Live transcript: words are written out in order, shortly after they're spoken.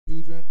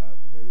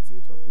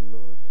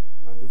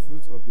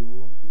of the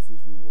womb is his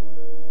reward.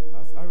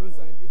 As arrows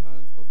are in the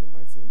hands of the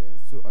mighty men,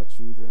 so are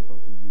children of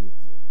the youth.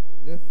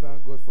 Let's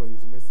thank God for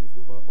his mercies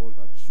over all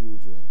our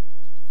children.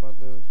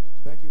 Father,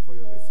 thank you for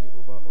your mercy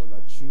over all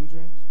our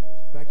children.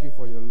 Thank you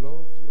for your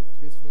love, your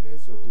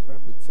faithfulness, your divine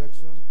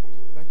protection.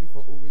 Thank you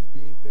for always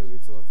being there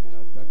with us in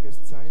our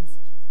darkest times.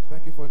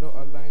 Thank you for not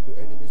allowing the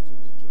enemies to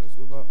rejoice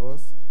over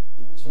us.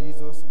 In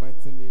Jesus'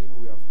 mighty name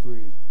we have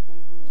prayed.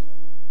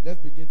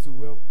 Let's begin to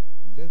welcome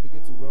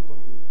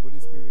the Holy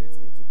Spirit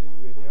into this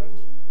vineyard.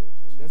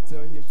 Let's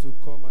tell him to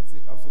come and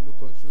take absolute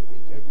control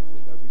in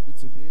everything that we do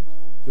today.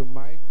 The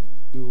mic,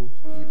 the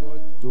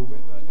keyboard, the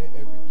weather, let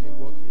everything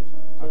work in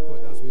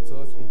accordance with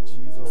us in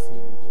Jesus'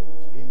 name.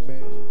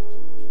 Amen.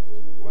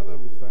 Father,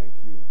 we thank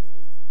you.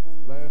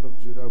 Lion of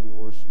Judah, we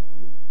worship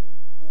you.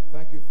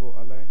 Thank you for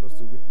allowing us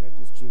to witness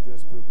this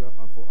children's program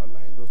and for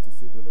allowing us to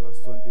see the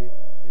last Sunday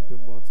in the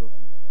month of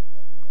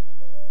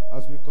May.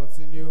 As we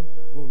continue,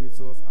 go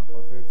with us and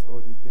perfect all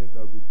the things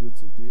that we do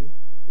today.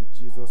 In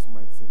Jesus'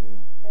 mighty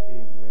name,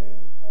 amen.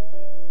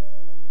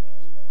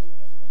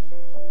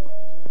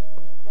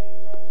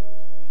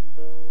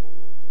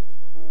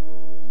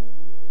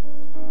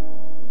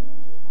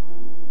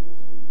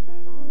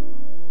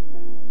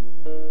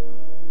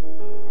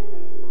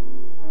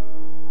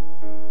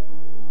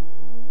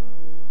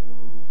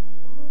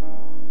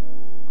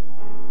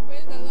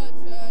 Praise the Lord,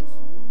 church.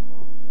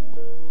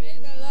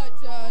 Praise the Lord,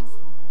 church.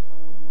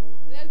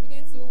 Let's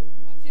begin to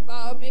worship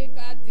our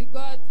Maker, the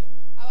God,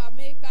 our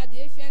Maker, the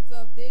Ancient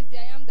of Days, the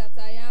I am that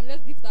I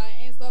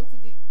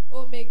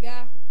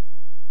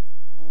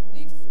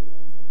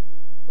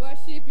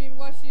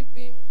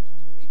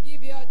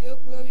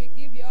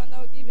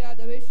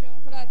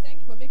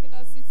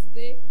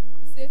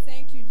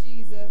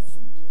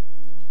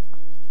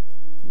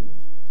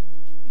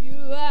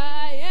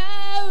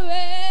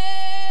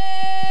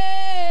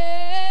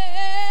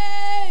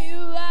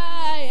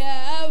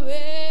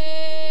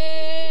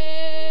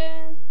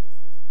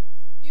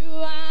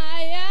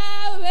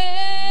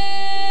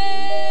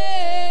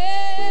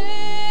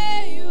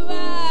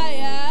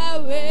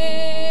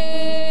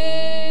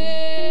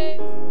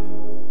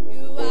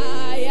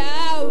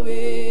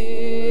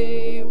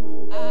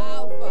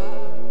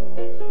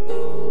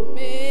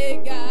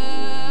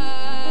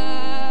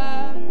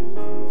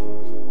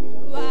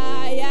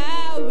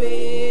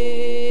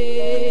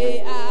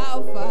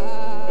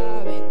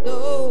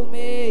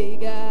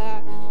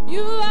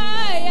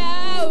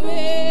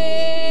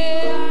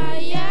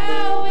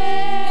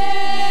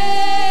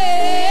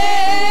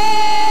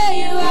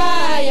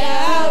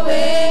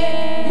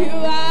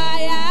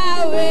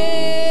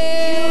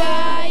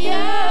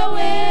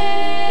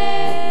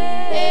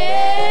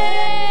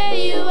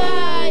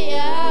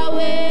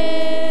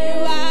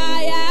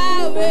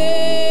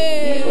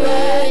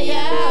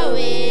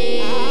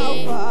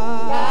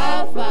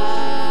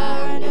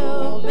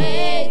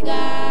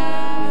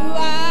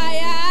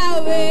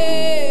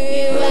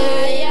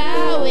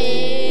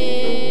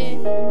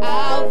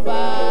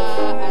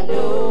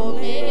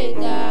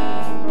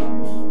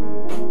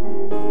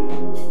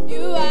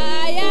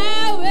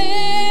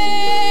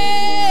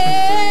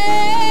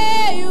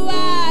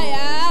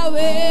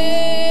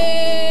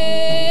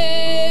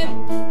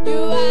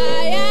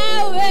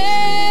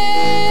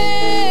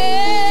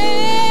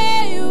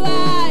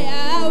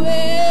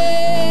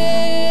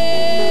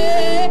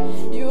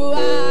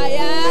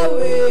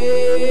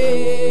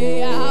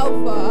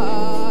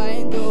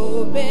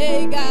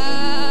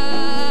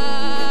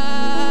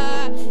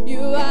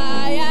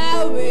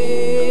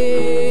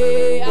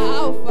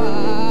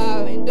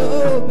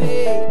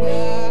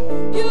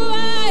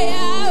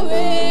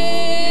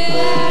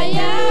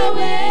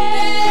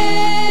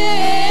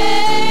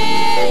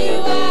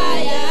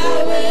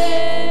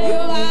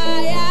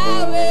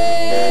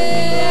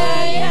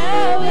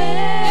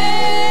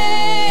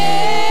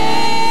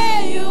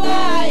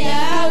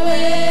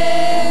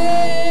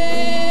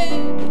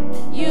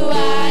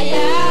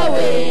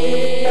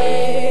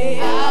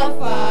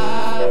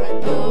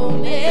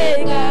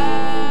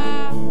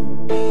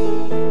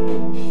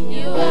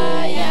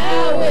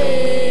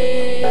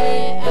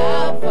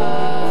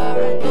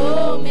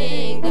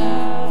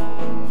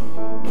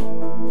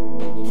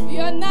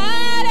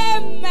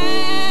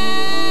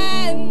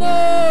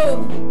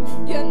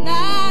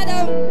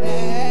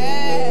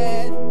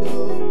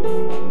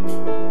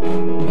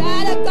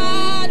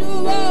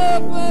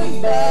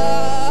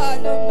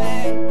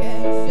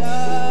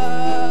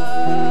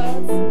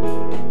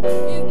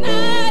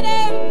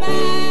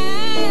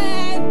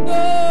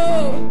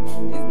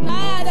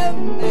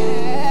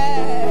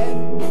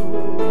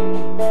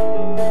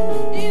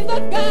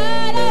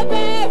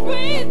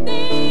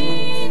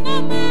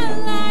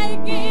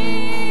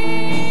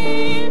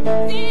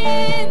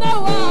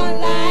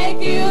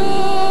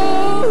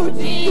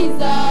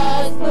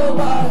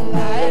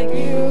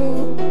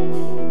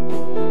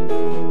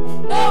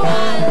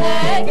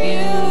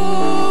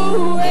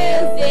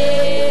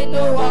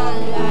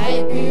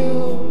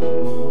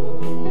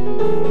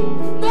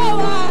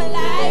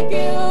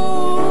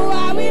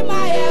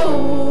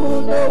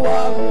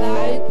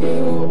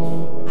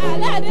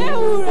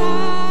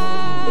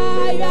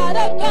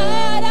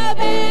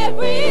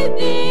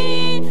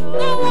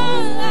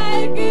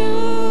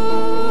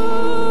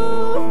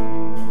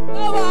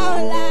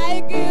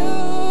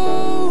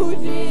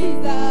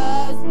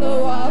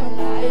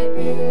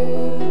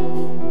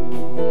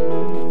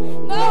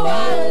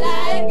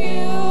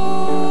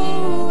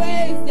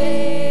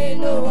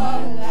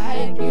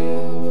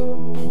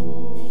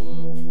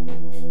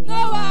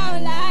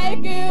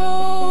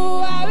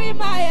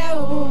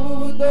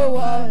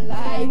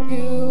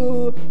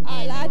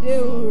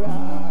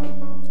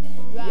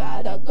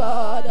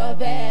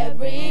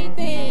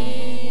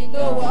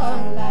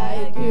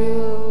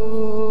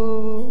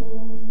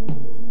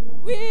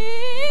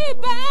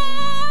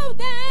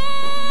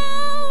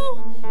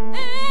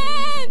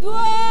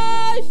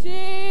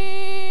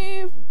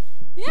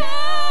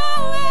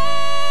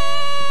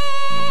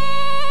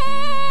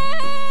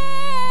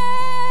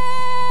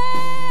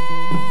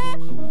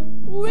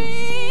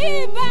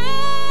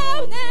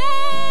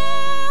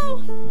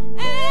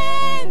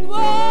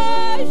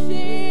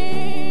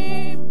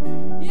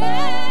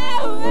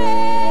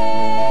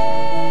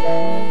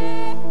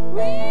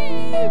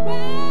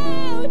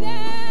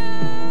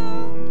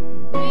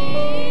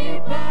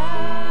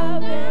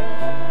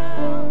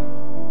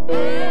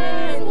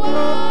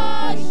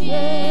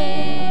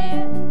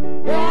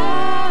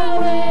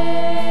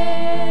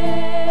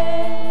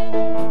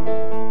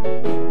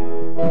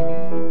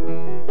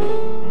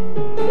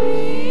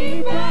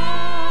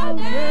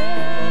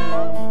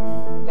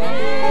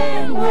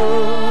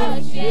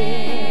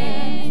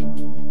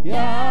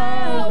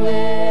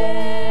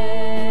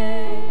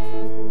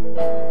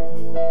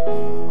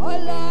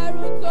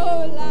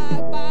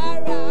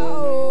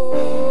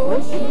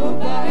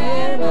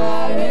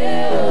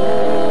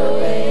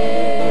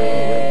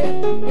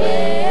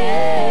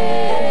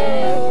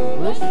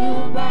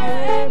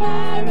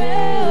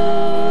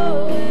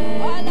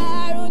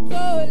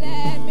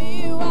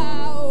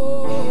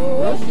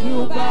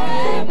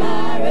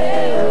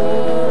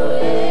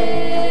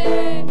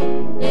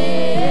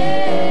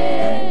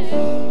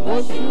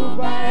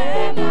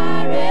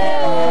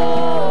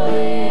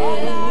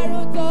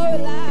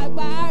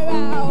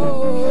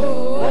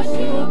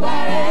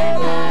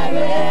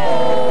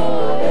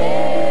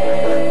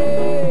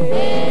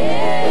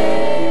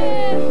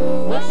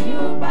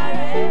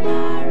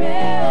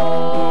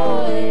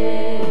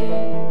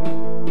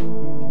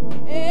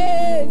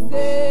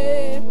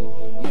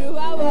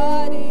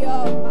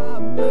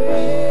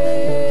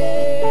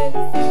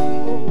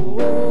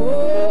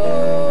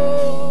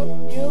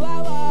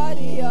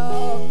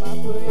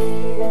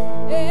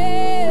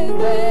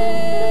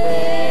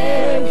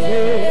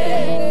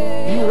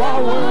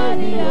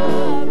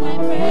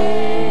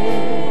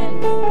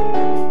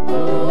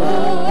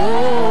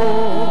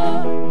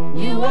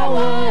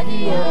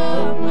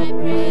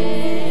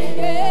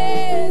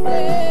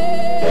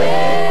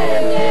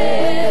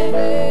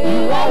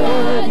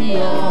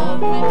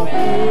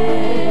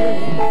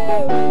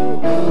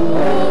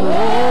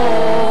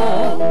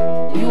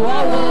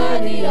are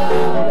worthy of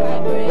my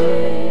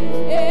praise.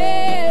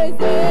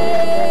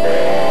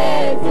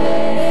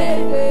 You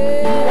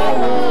are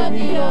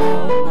worthy of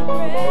my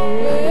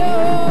praise.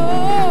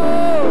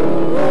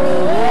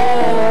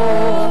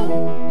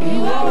 You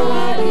are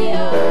worthy of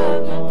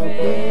my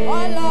praise.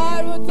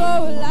 Ọlọ́run tó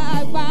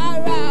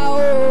lágbára o,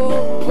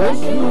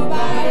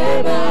 òṣùbà rẹ̀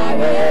máa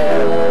rẹ̀ o.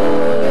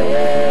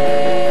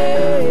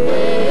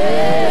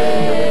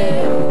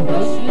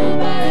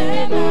 Òṣùbà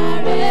rẹ̀ máa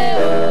rẹ̀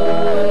o.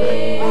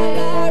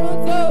 Ọlọ́run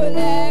tó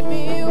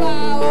lẹ́mí wá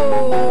o,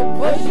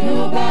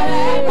 òṣùbà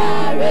rẹ̀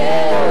máa rẹ̀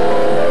o.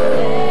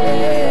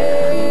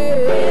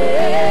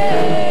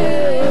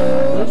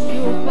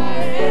 Òṣùbà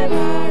rẹ̀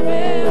máa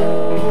rẹ̀ o.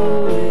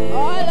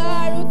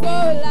 Ọlọ́run tó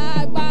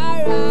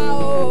lágbára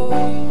o,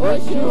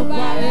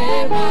 òṣùbà rẹ̀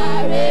máa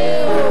rẹ̀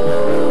o.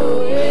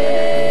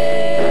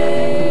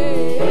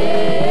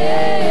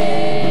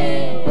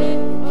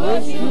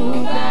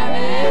 Òṣùbà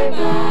rẹ̀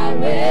máa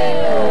rẹ̀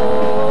o.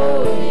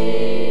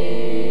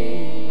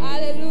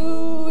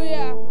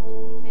 Hallelujah.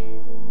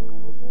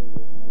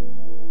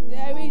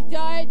 There is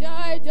joy,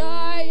 joy,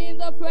 joy in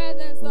the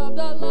presence of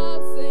the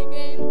Lord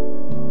singing.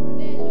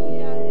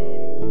 Hallelujah.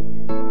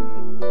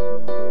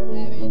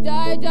 There is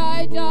joy, joy,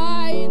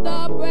 joy in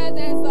the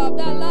presence of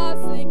the Lord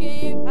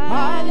singing.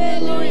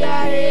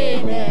 Hallelujah,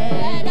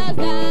 amen. Let us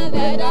dance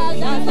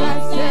As I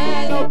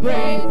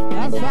celebrate,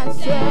 as I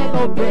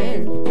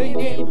celebrate,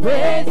 singing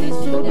praises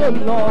to the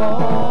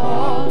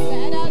Lord.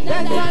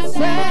 As I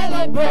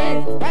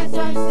celebrate, as I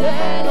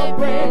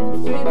celebrate,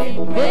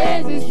 singing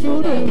praises to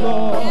the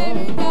Lord.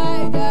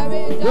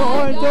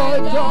 Joy, joy,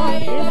 joy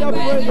in the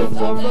presence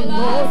of the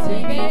Lord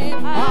singing.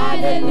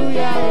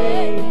 Hallelujah,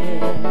 amen.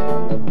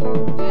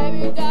 There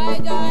is joy,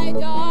 joy,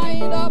 joy in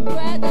the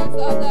presence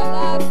of the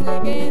Lord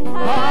singing.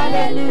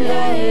 Hallelujah,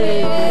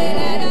 amen.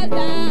 Let us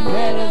dance.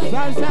 Let us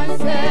as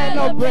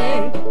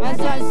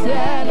I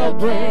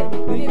celebrate,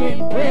 singing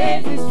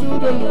praises to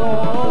the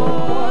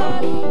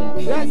Lord.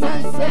 As I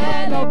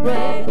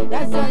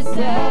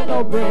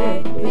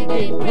celebrate,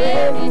 singing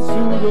praises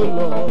to the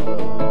Lord.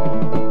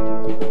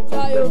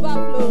 Joy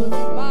overflows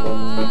in my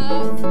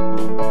heart.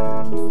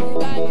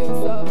 Sing a new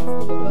song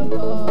to the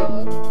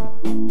Lord.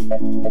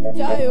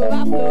 Joy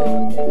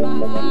overflows in my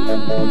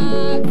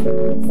heart.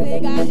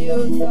 Sing a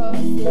new song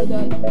to the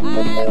Lord. I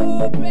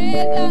will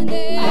praise your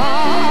name. I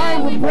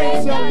will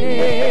praise your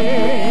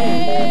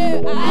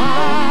name. I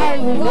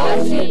will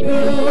worship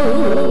you.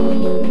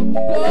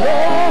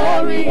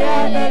 Glory,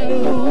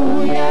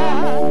 hallelujah.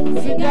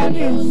 Sing a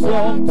new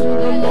song to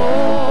the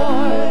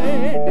Lord.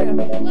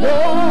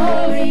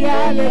 Glory,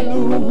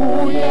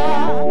 hallelujah.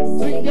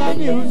 Sing a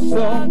new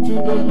song to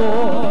the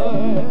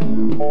Lord.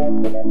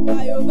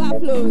 Joy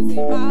overflows in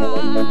my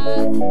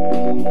heart.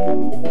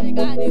 Sing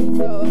a new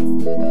song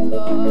to the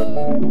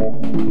Lord.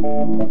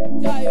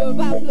 Joy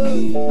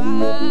overflows in my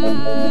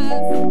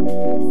heart.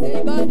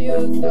 Sing a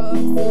new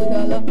song to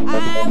the Lord. I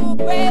will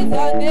praise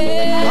your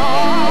name. I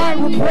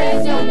will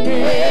praise your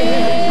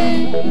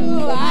name.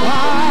 I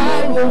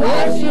will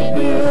worship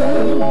you.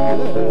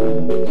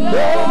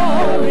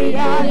 Glory,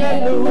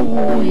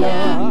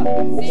 hallelujah.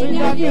 Sing a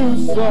new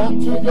song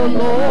to the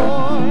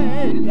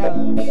Lord.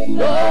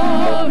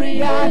 Glory,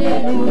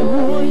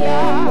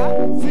 hallelujah.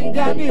 Sing a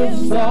new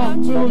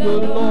song to the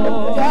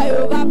Lord. Joy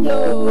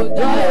overflows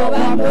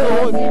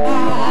in my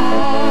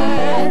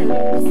heart.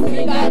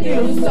 Sing a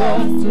new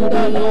song to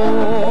the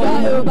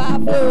Lord.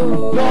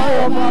 Joy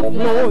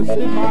overflows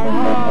in my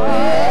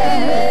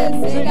heart.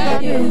 Sing a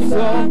new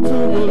song to the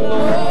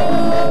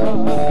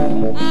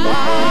Lord. I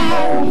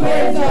will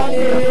praise your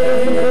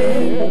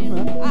name.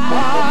 I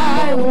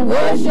will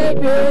worship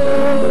you.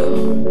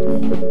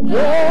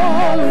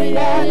 Glory,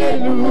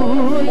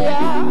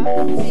 hallelujah.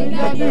 Sing a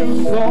new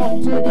song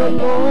to the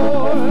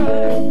Lord.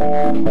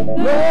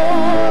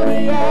 Glory,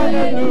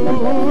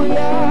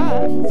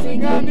 hallelujah.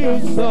 Sing a new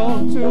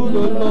song to the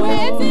Lord.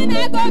 Waiting I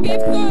go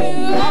give to you.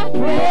 I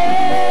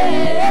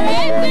pray.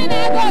 Waiting I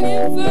go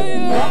give to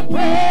you. I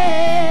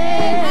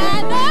pray. I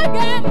don't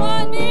get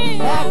money.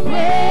 I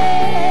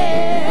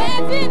pray.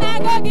 Waiting I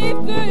go give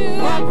to you.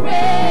 I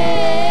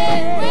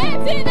pray.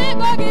 Waiting I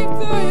go give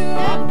to you. I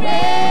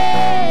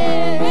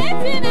pray.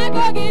 Waiting I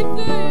go give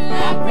to you. I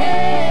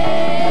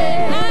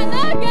pray. I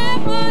don't get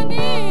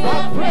money. I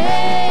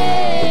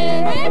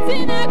pray.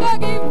 Waiting I go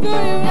give to you.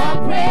 I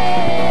pray.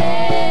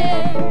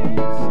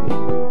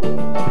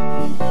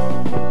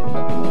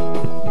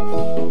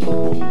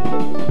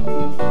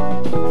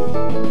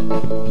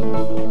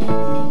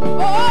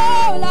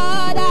 Oh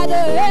Lord, I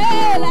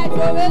do like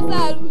to be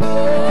salute.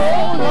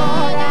 Oh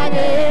Lord, I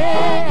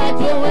dare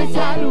to a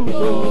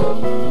saluto.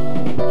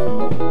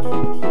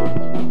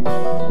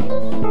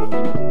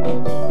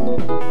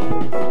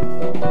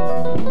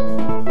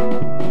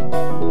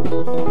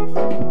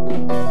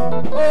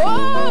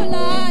 Oh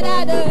Lord,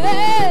 I do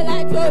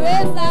like to be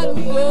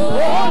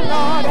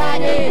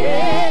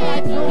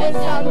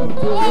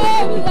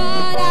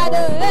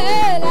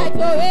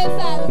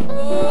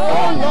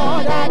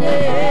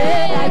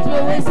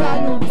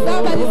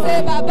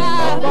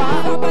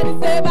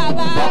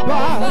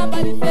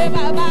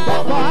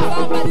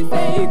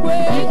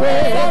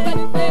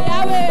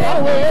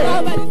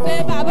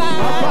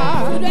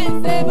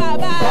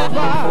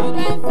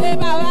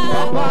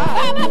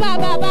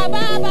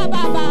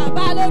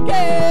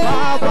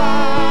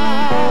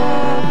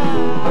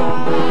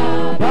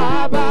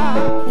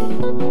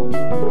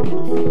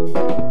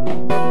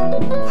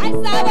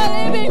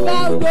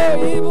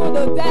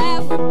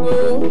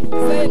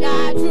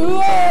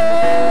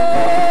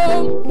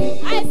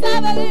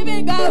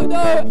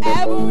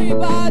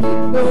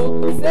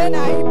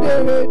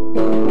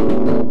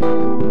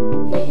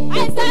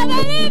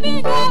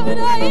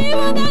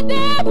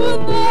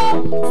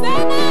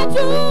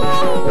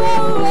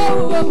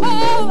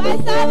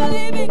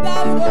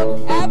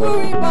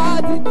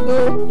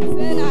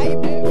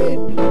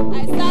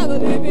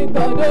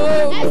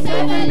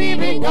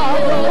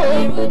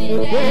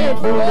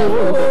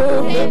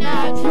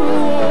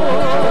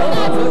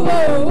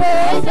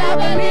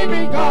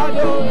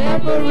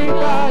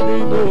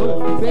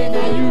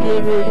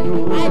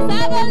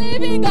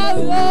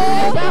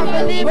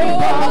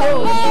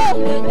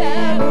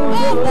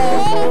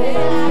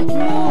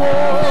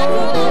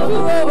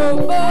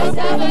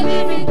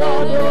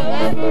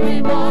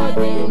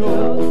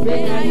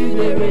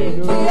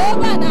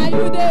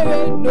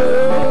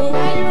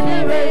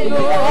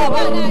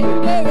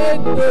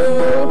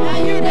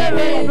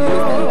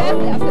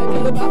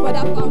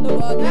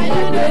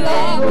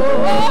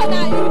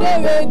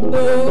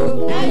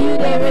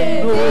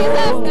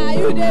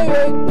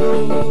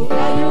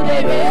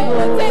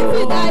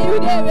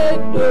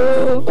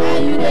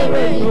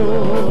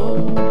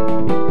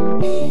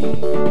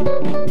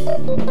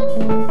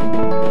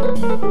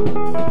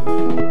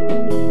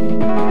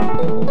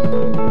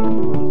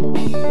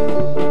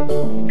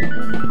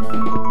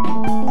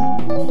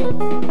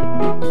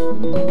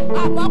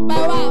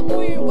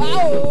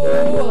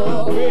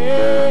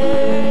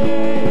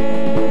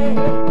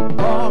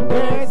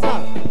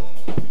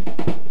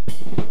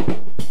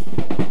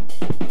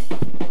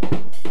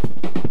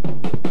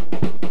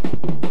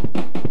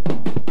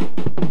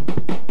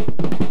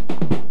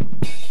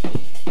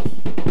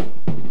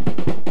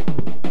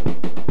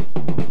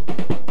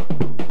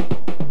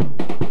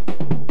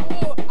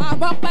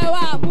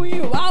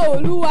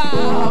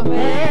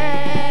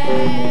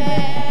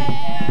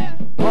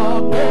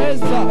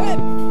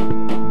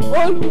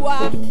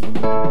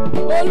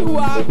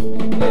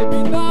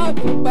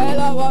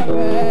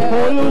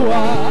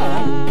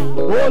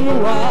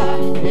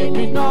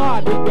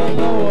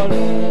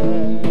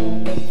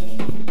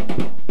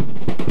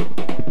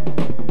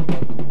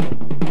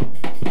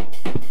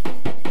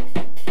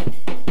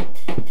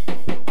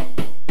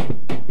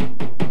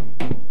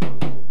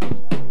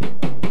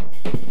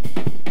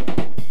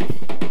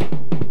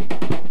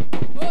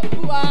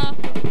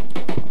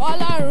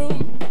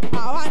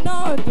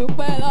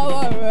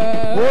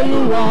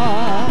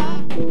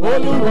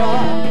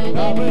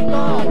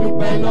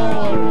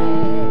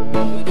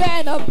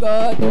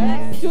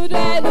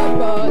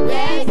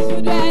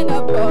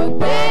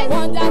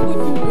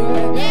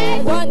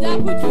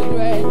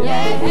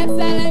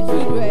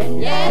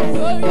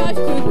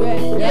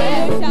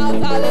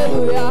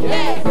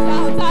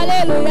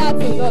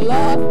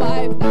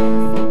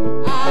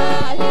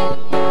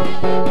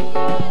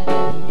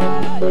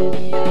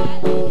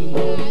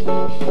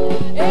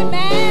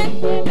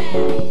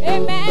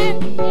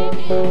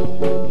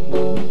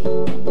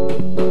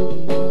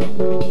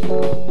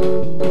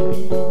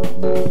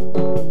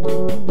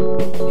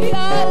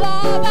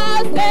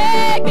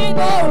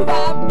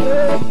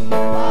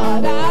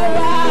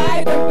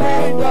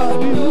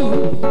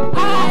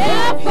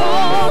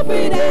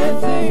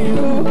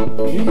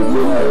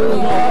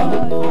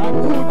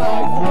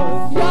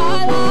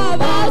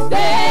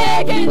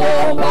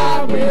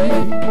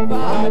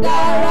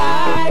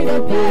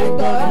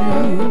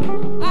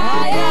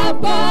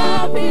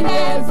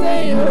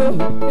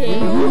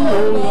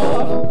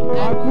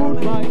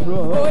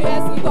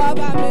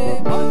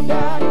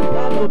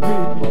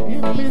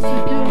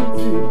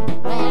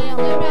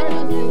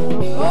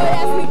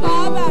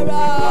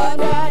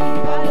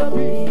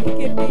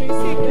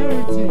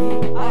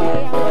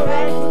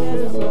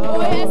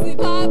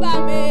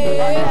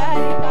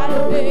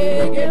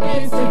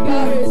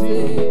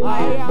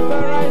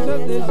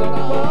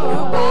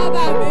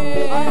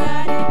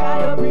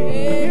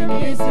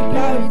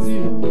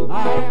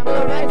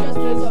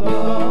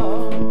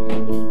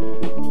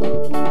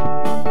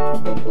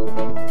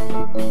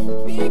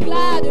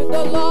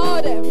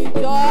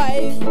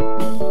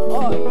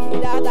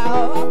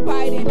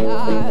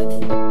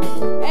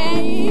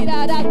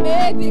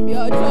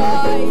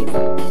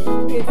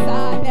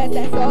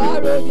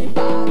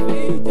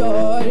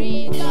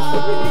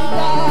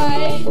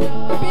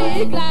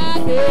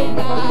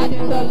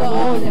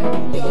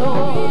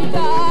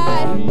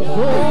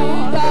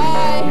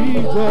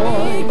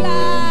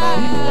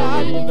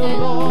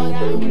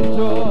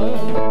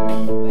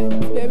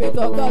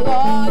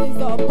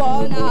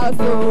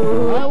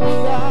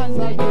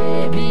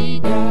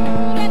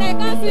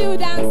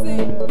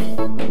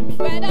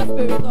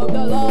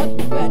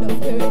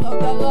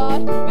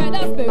When the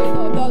Spirit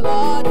of the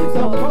Lord is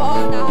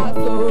upon us.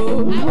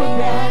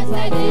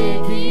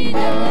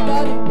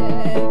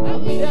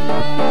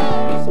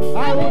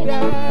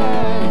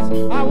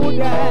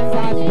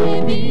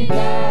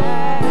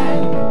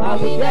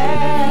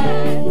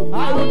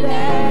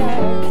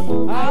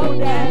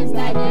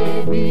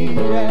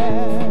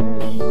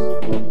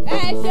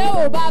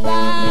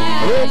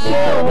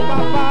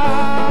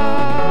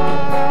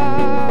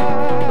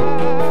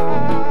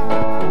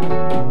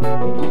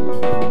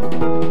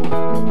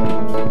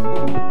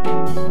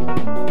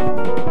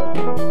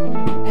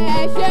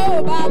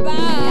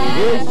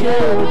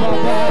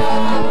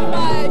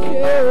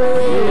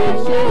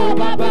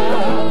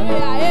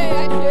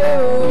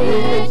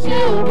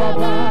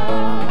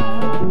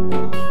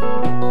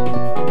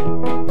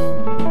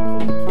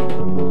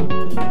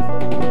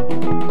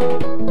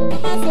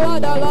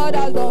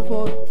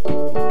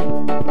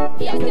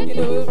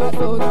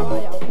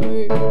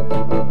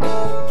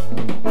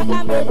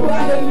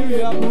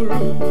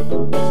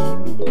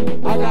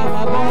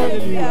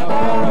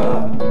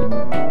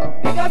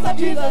 Because of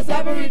Jesus,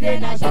 every day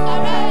now shall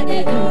I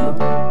do.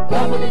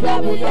 Double the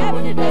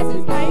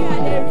blessings now you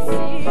are there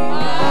receive.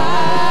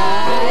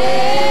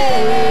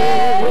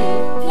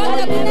 God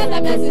the goodness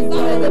and blessings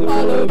always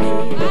follow me.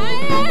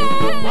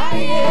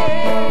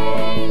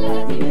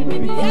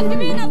 He has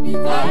given us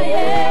victory.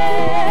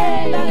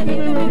 God has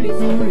given me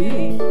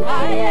victory.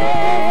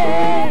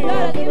 God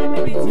has given me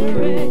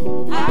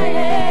victory.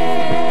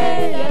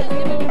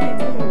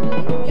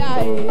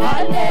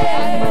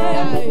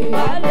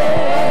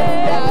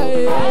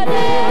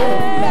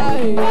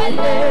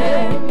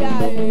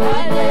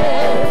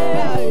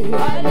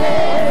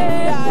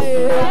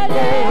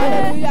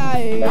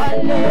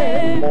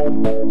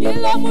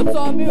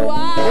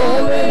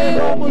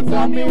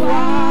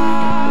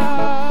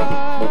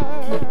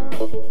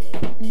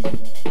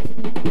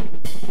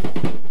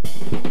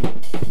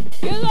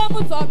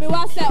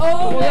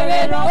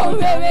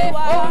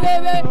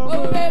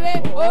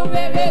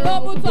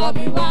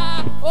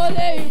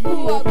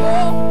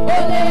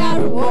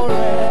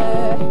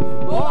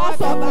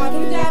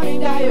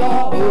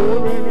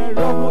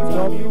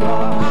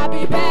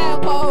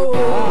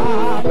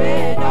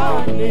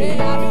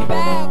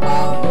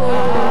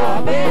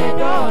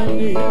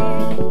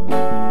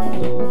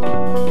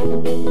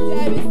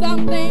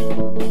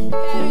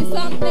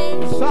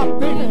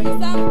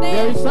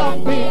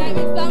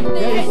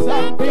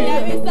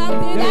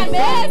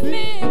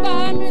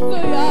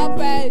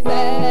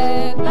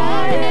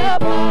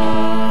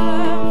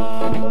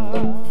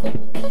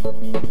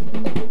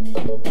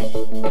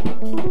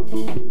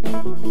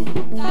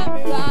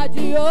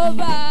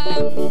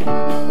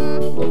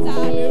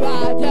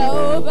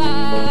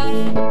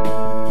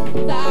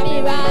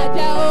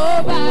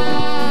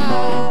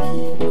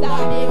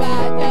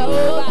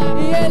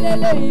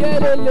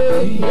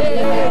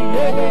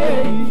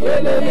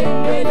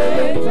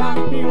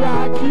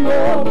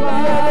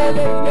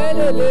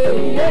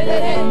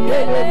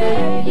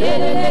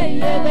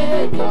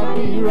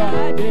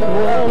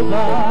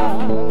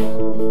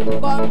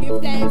 Come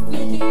give thanks to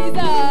Jesus.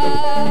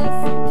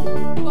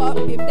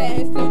 Come give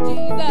thanks to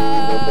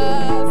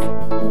Jesus.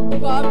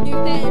 Come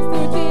give thanks to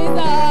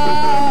Jesus.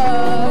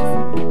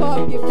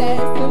 Come give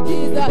thanks to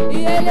Jesus.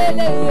 Come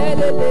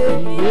give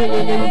thanks to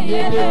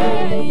Jesus.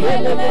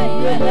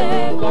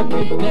 Come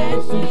give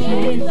thanks to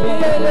Jesus.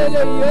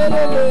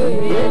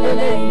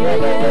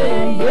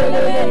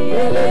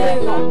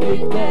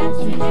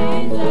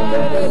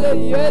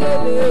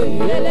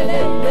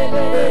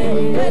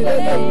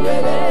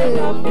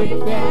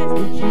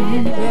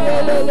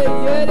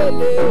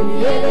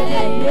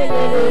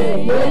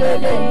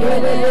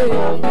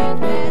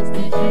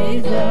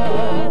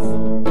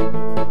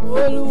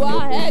 Olúwa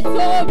ẹ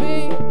tóbi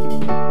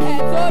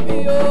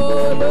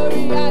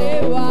olórí ayé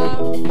wa.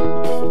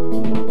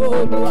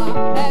 Olúwa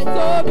ẹ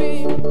tóbi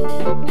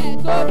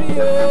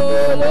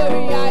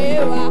olórí ayé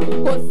wa.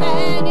 Kò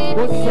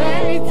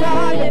sẹ́ni tá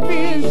a lè fi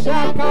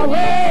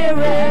ṣàkàwé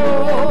rẹ̀ o.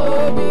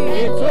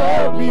 Ẹ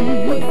tóbi.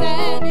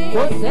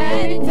 Kò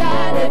sẹ́ni tá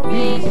a lè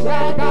fi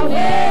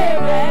ṣàkàwé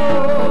rẹ̀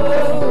o.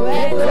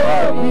 Ẹ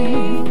tóbi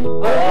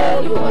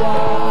Olúwa.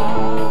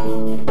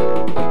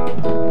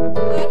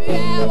 Have you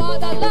heard what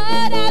the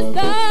Lord has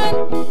done?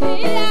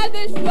 He has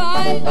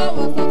destroyed the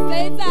works of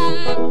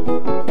Satan.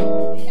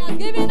 He has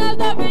given us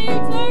the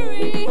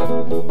victory.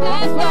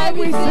 That's why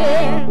we say,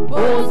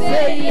 oh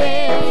say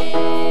yeah.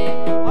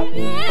 Have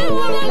you heard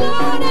what the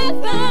Lord has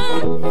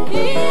done?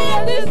 He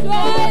has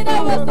destroyed the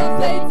works of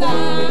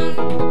Satan.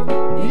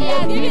 He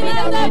has given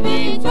us the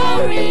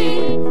victory.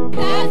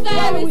 That's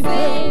why we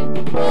say,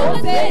 oh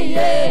say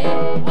yeah.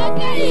 Oh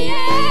say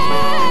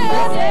yeah.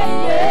 Oh say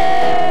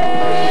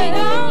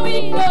yeah. We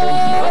go.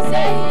 Oh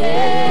say yeah.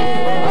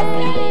 Oh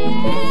say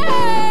yeah.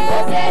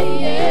 Oh say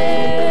yeah.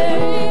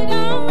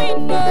 We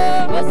know.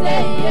 Oh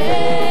say yeah.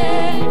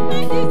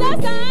 My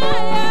Jesus I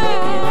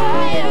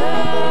am.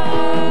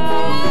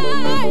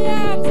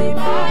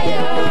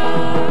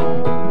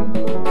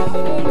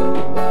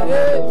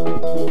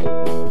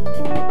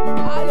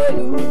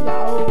 Hallelujah.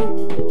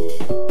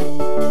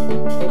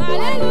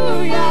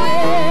 Hallelujah.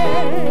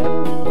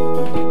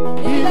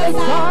 He's the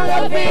son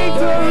of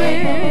victory.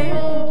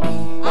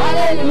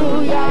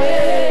 Hallelujah.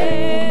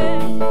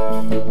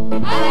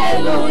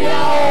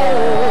 Hallelujah.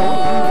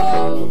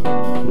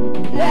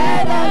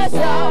 Let us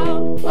shout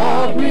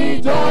of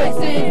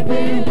rejoicing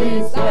fill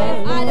this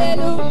land.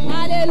 Hallelujah.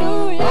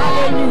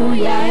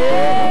 Hallelujah.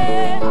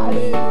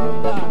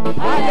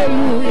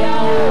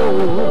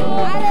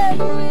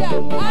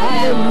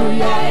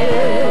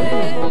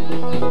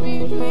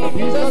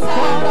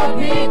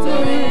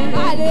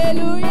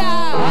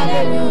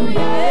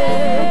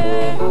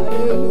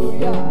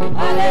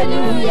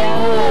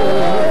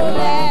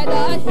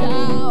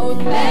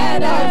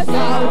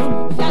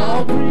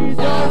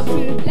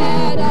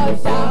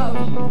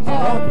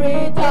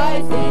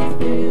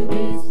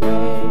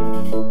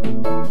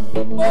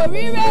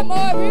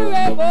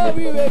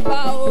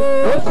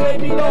 Ó ṣe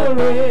mí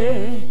lóore,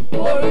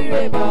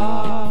 oríire bá.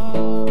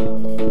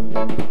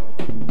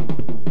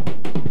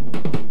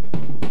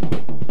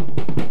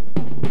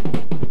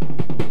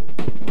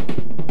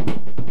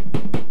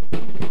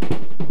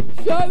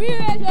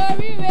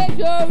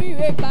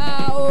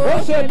 Ó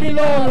ṣe mí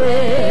lóore,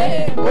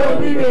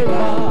 oríire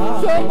bá.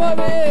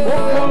 Momore,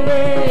 momore,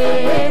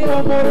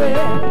 momore,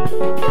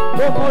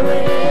 momore.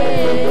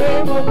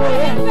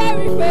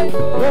 Very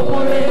faithful.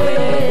 Momore,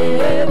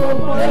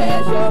 momore,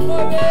 momore,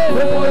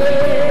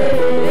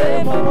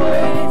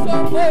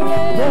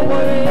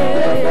 momore,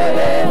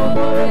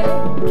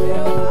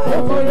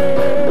 momore, momore,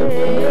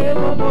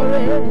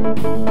 momore,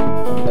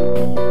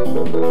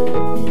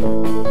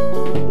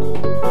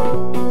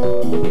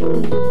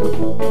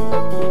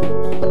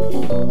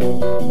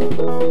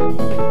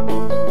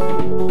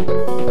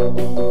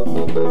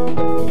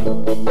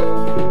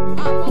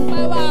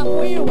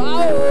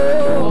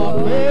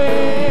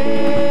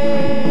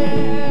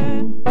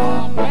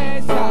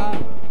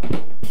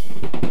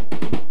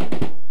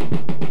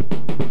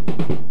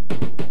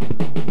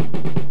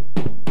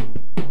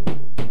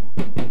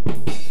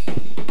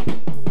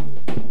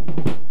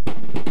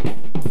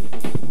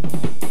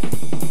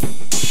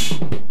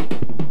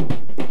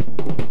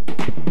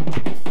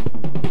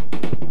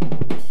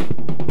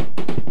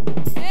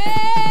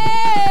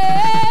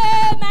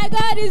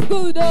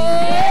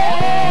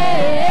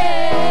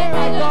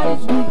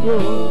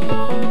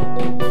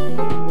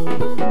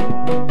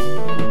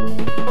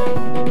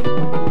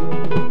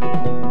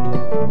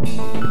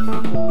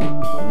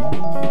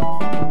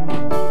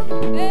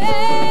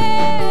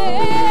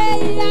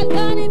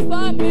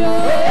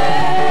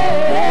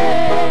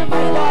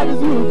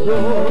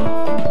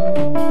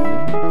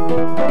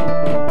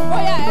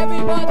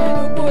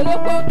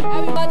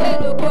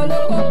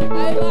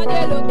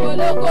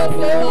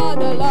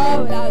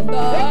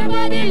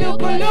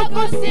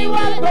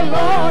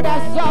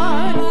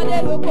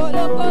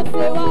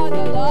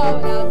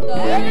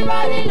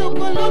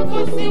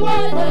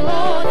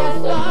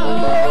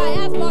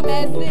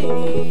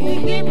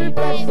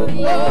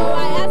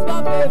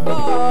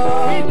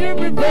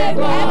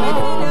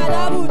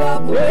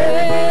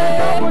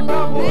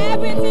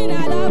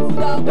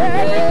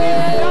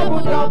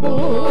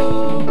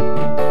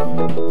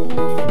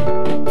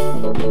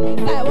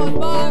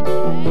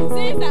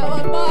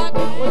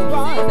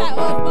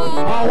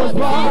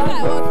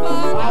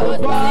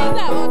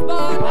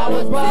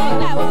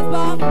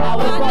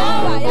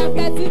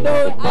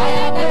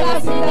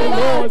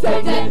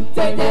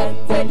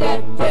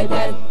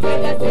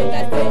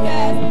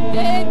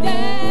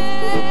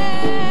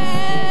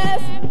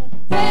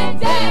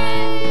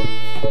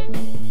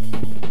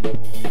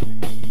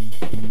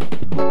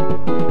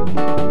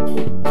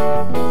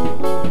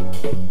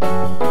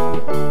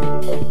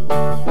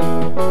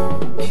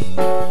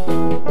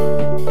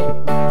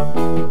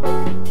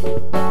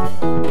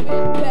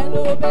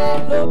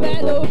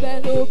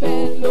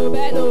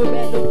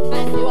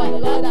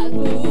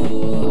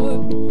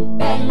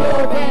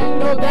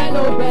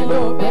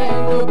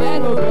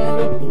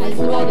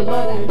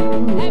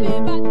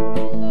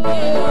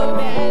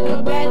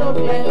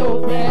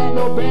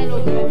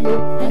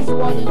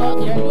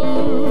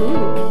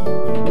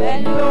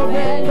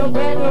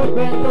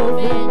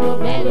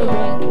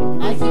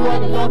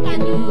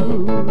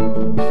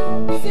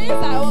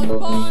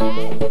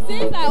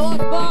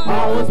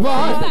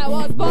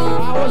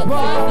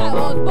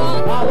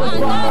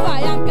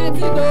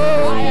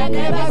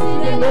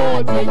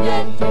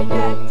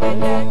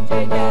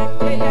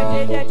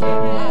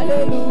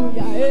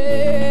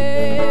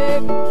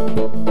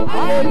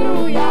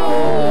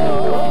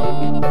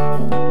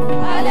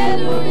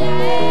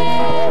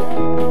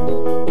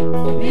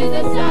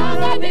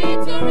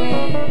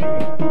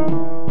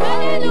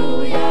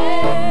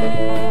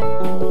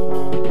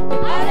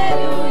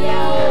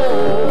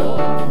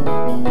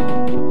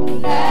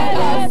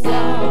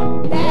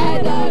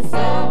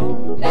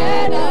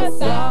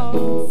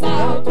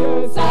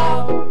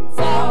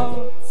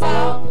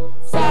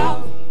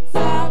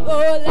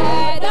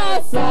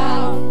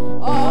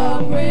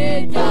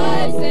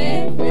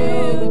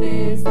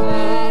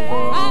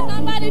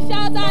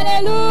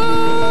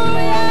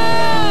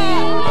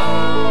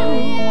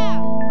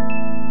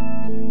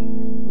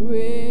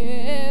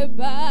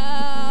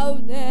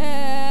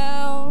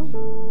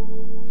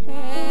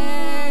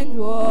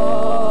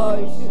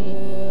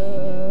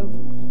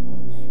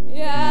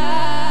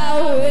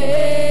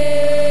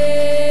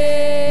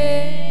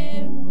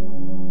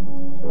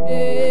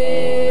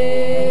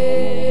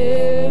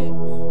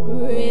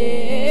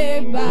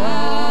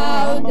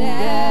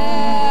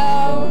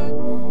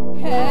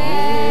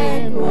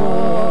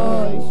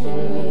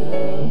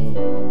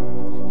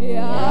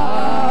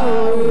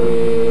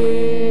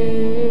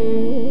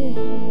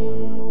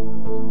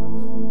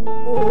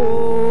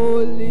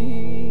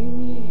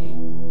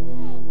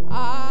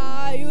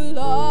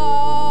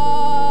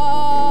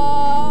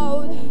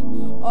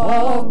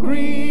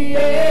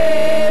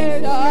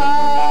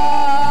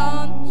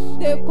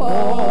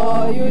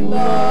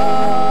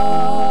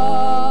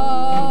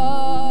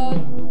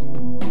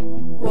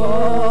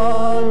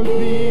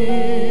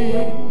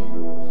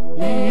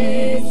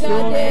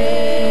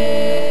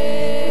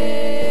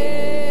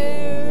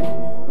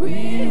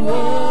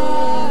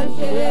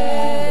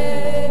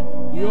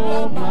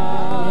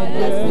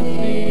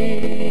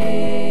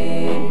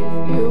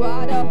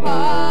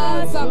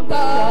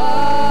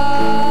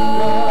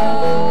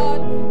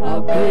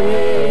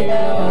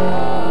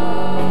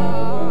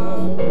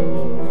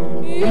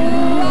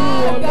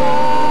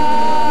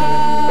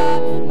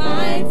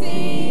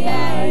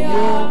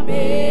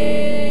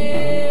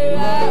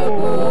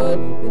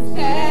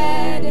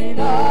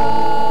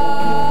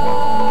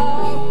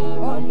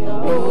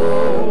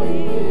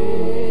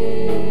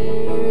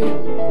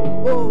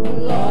 Oh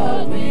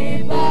Lord,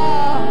 we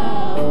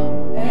bow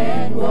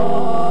and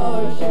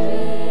worship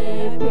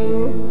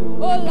you.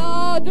 Oh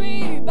Lord,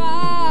 we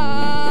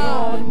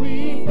bow. Lord,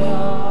 we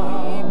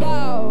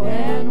bow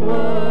and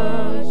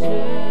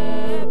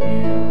worship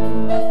you.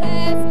 Oh,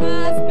 let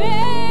my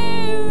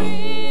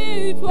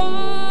spirit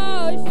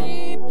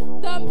worship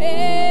the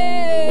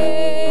Maker.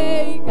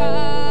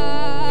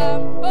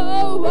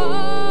 Oh,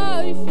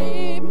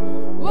 worship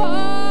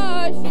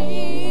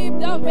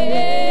the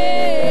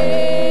Maker.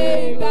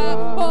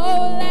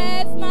 Oh,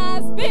 let my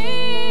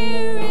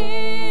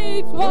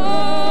spirit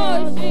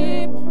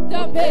worship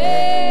the Maker.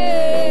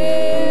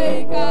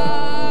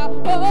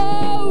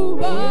 Oh,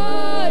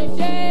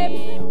 worship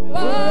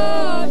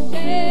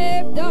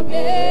the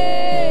Maker.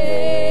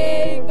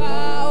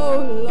 Oh,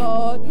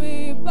 Lord, we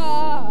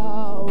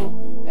bow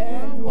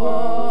and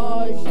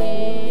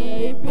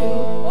worship you.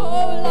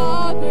 Oh,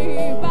 Lord, we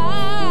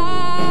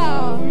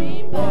bow. We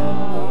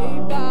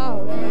bow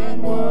and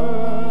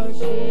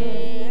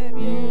worship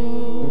you.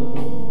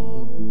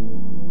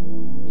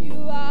 You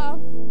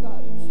have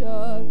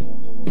captured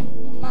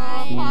my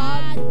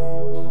heart,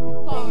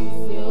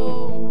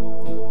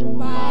 consumed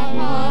my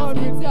heart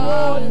with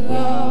your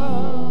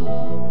love.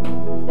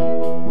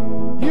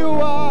 You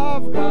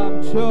have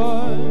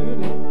captured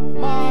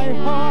my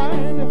heart.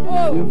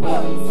 You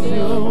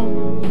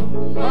consumed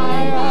my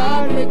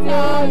heart with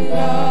your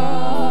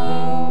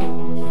love.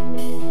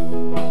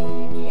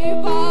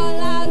 If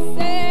all I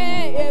say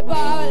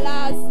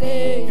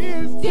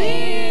Is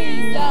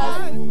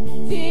Jesus,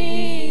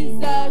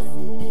 Jesus,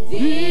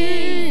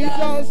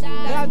 Jesus,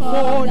 that's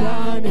more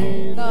than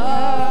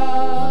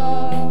enough.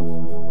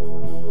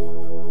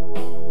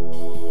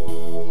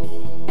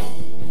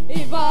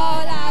 If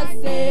all I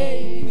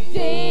say is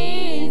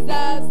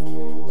Jesus,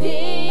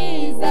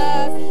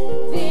 Jesus,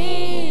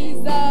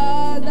 Jesus,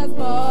 that's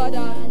more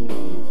than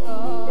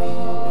enough.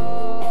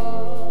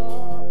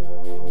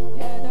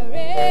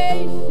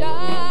 Generations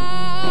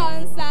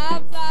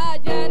after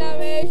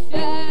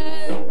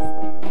generations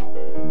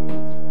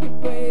keep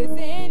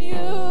praising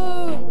you,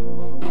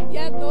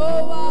 yet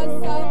no one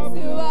sums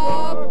you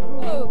up.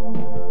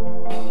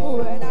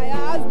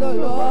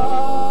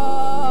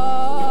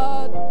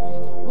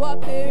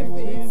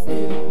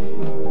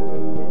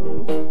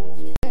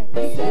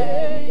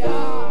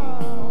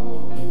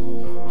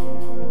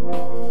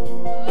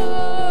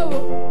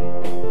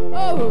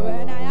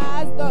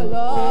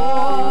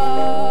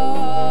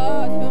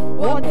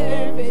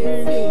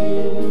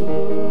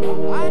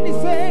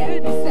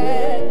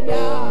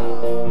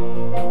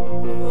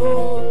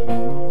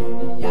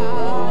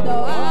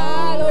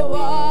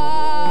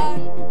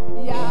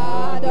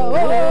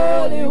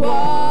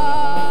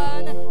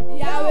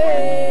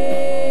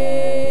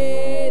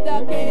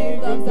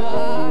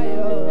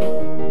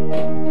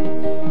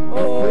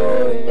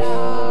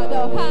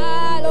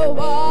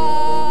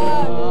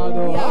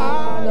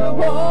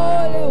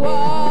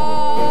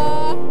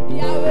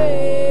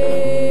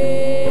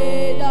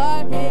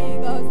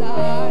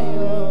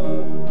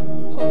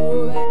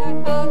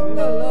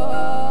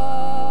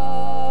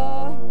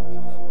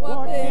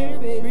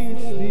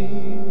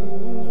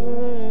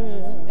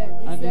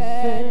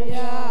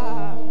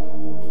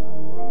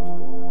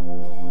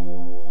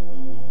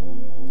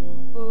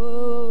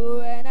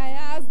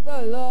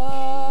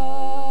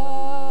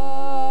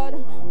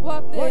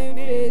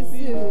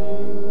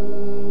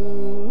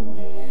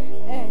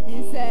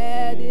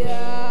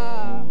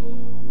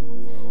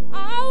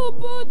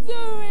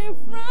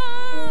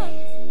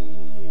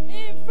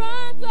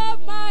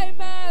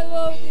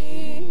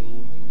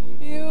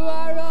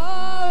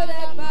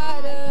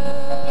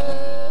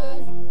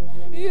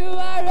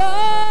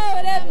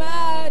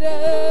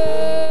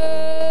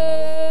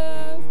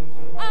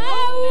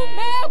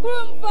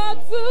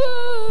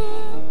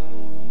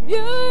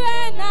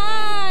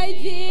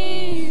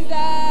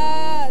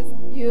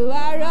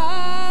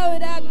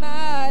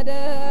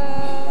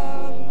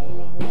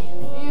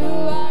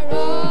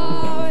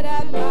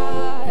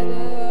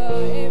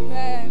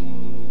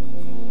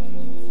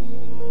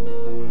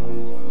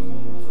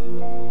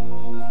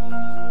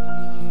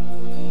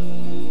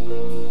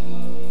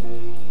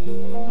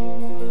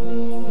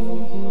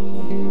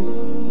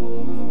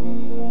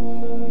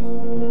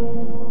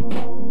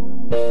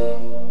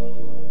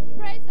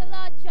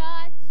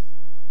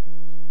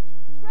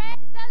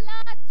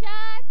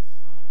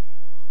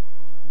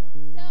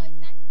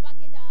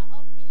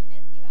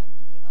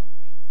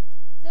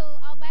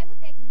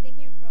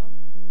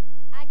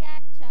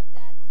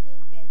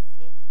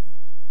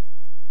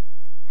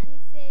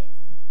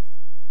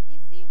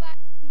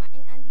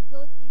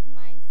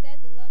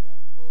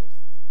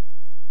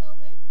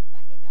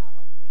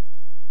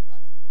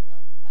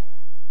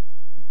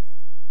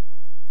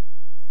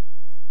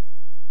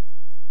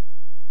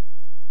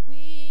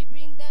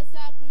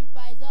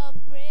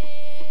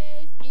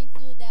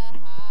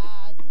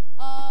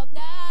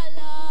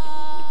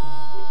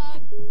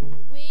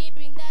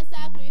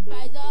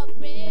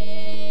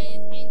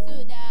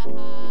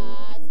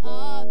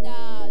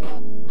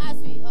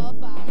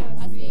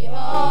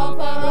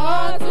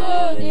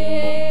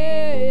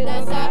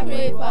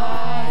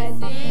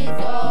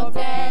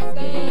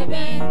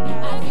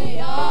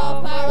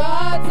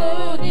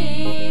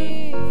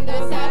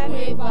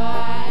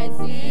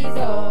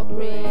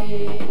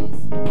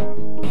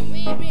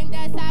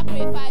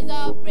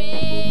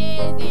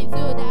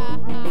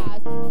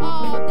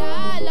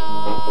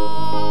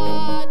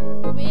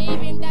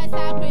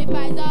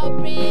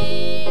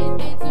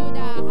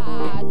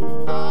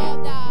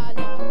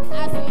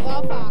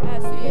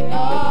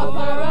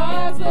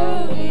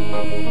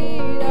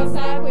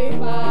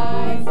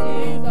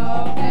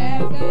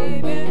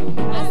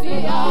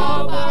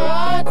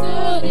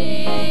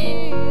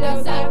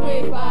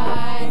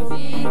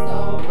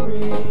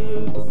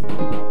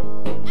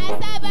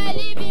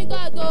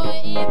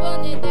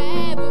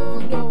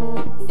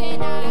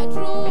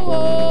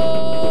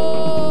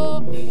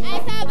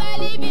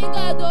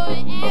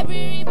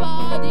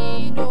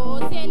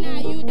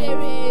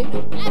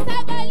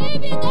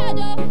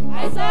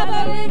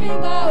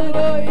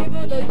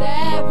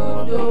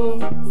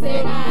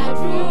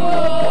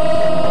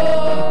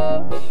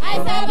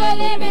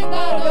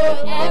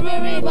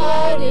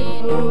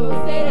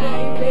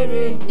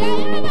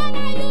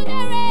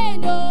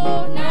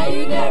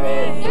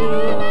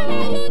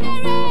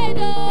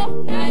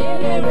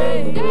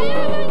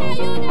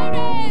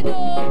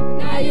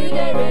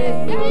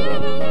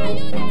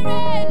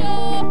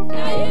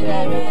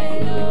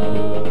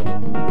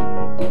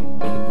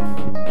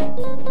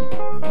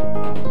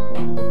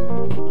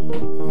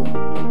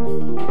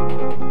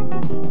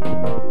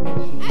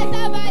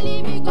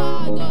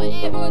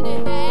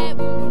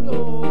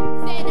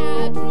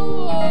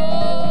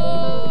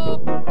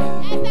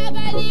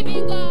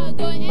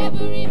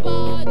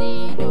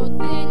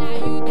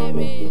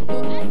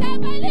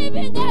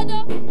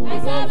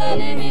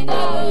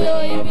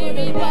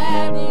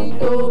 everybody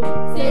know,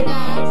 say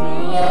not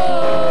true.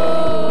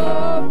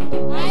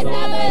 I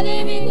serve a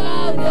living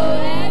God, so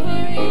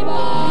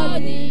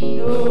everybody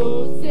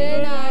know,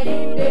 say not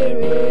you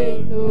there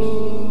ain't no.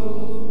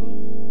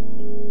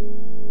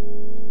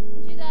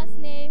 In Jesus'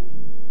 name,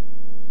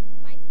 in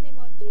the mighty name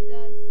of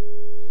Jesus,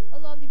 O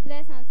Lord,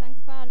 bless and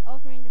sanctify an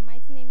offering in the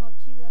mighty name of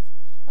Jesus.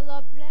 O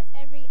Lord, bless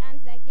every hand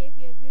that gave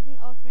you a building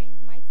offering in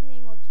the mighty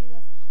name of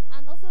Jesus.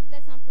 And also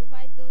bless and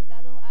provide those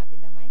that don't have in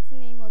the mighty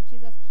name of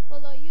Jesus. Oh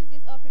Lord, use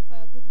this offering for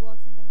your good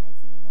works in the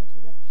mighty name of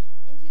Jesus.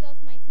 In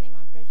Jesus' mighty name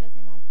and precious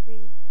name I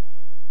pray.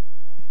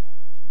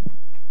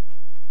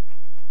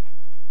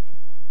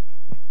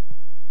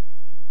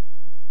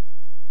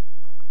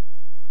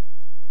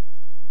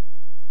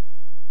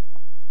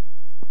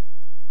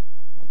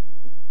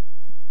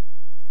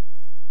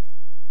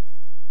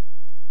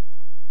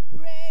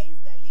 Praise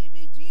the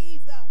living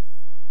Jesus.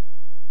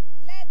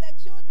 Let the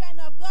children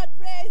of God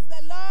praise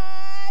the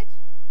Lord.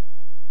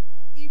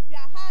 If you're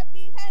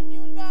happy and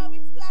you know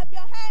it, clap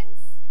your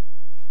hands.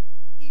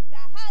 If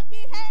you're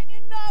happy and you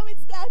know it,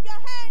 clap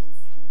your hands.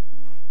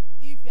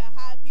 If you're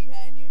happy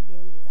and you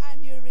know it,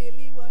 and you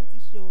really want to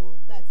show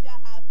that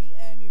you're happy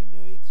and you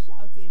know it,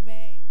 shout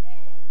amen.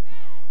 Amen.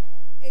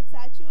 It's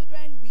our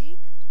Children Week,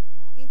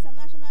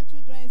 International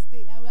Children's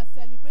Day, and we are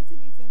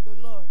celebrating it in the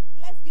Lord.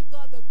 Let's give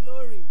God the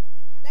glory.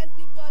 Let's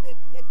give God a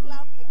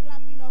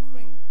clapping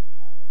offering.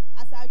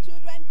 As our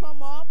children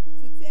come up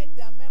to take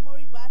their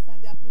memory verse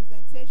and their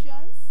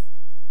presentations,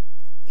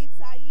 it's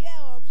a year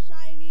of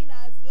shining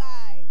as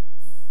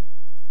lights.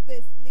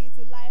 This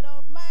little light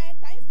of mine,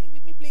 can you sing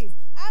with me please?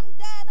 I'm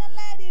gonna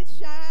let it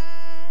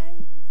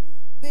shine.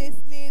 This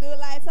little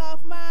light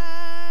of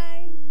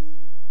mine,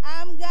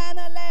 I'm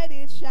gonna let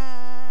it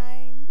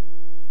shine.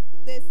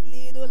 This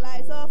little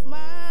light of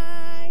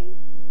mine,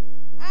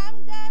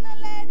 I'm gonna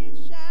let it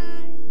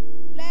shine.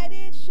 Let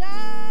it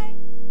shine,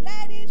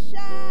 let it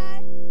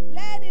shine,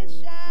 let it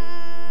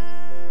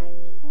shine.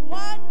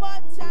 One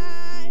more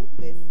time,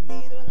 this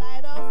little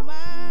light of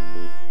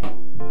mine,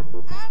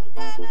 I'm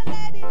gonna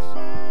let it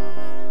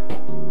shine.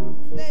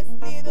 This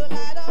little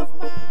light of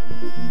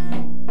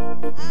mine,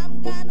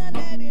 I'm gonna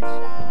let it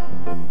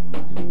shine.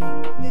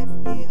 This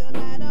little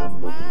light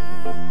of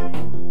mine,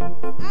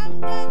 I'm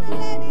gonna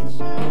let it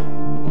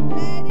shine.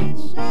 Let it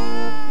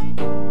shine,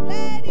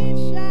 let it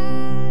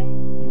shine,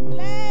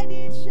 let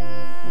it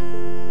shine.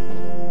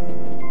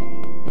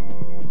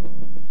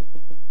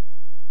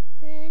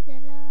 Praise the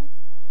Lord.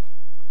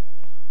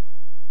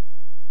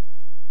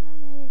 My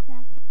name is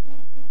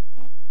Ogombo.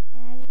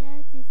 I'm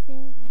here to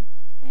sing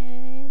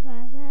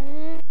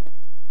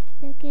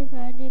taking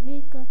from the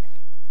book of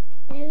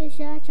Elvis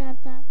chapter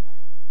 5,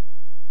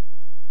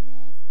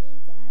 verse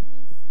 8, and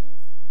it says,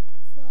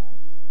 for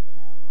you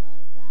were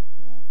once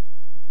darkness,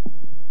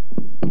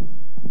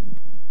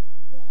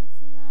 but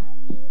now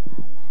you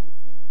are light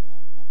in the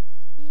Lord.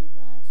 Live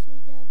as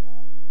children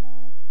of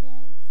light.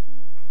 Thank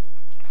you.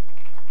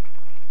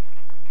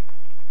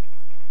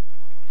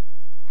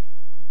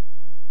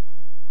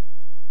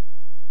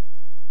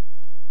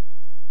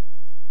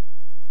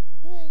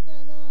 Praise the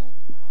Lord.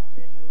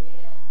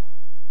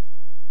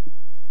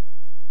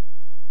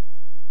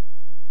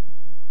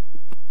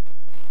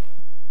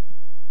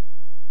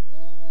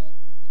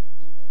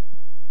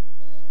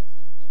 Isaiah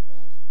 60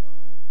 verse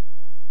 1.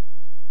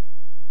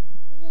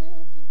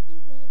 Isaiah 60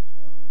 verse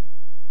 1.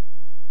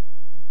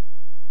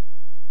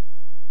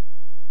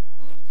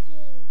 And it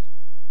says,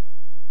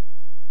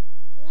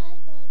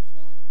 rise and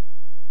shine,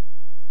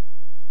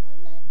 and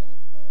let us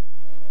go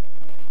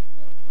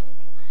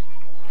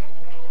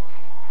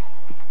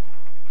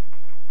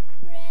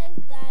Praise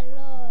the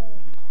Lord.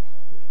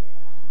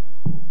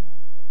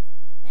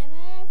 My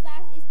memory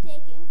verse is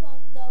taken from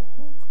the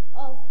book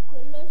of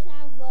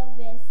Colossians 4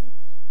 verse 6,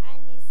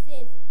 and it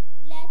says,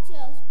 let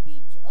your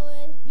speech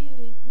always be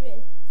with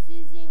grace,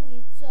 seasoned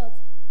with salt,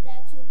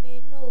 that you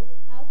may know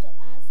how to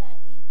answer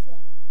each one.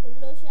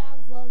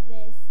 Colossians 4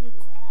 verse 6.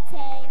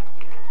 Thank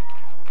you.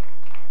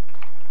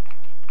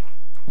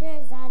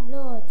 Praise the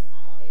Lord.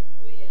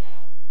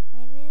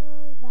 My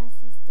memory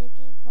verse is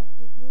taken from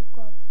the book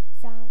of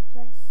Psalm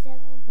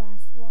 27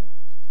 verse 1.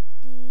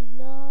 The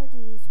Lord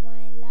is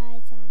my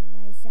light and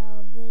my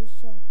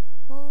salvation.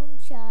 Whom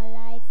shall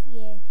I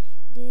fear?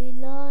 The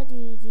Lord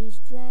is the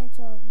strength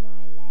of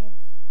my life.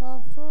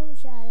 Of whom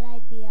shall I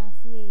be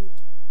afraid?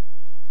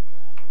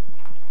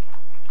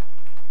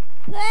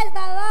 Praise the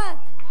Lord.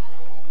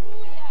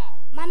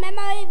 My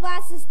memory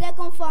verse is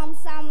taken from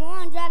Psalm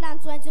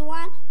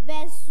 121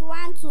 verse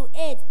 1 to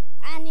 8,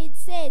 and it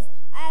says,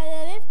 I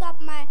will lift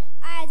up my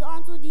eyes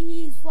unto the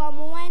hills,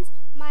 from whence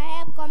my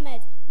help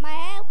cometh. My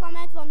help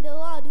cometh from the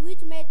Lord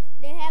which made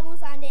the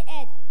heavens and the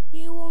earth.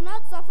 He will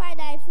not suffer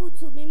thy foot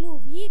to be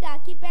moved. He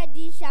that keepeth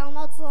thee shall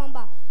not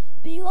slumber.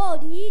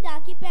 Behold, he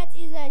that keepeth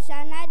Israel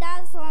shall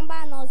neither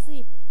slumber nor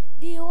sleep.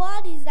 The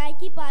Lord is thy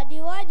keeper,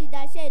 the Lord is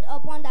thy shade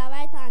upon thy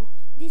right hand.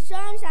 The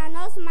sun shall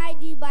not smite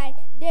thee by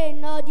day,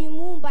 nor the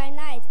moon by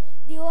night.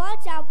 The Lord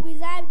shall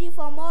preserve thee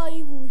from all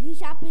evil. He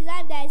shall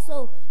preserve thy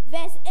soul.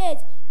 Verse 8,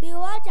 the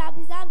Lord shall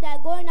preserve thy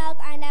going out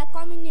and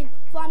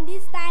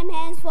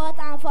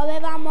and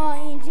forevermore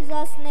in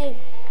Jesus' name.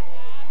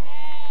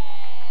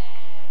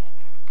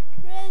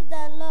 Praise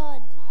the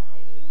Lord.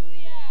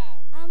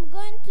 I'm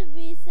going to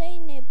be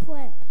saying a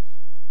poem.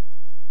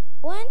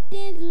 When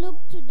things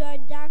look to the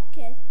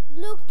darkest,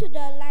 look to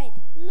the light,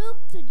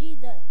 look to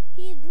Jesus.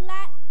 He's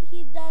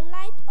the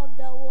light of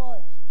the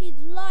world. He's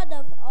Lord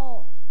of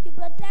all. He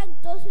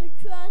protects those who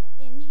trust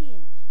in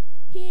him.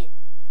 He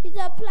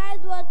supplies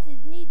what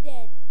is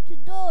needed to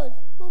those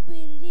who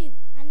believe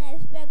and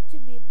expect to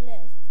be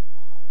blessed.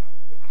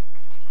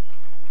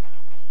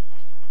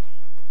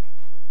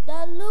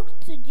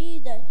 Look to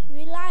Jesus,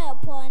 rely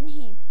upon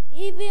him,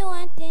 even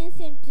when things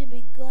seem to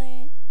be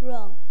going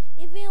wrong,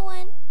 even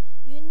when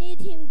you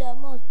need him the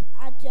most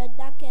at your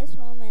darkest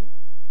moment.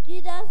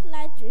 Jesus'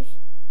 light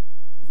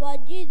for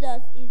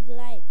Jesus is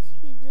light,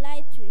 his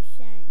light will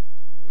shine.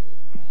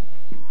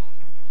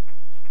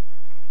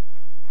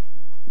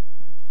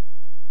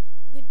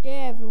 Good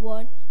day,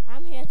 everyone.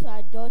 I'm here to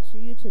adore to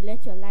you to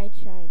let your light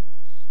shine.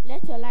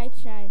 Let your light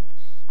shine.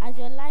 As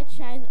your light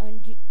shines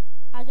on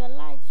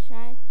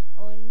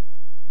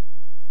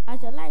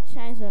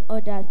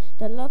others,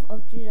 the love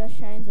of Jesus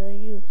shines on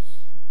you.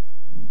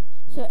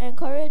 So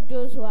encourage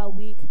those who are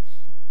weak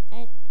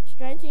and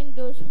strengthen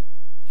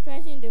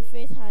the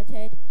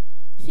faint-hearted.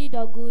 See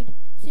the good,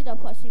 see the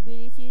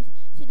possibilities,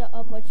 see the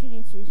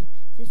opportunities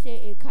to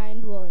say a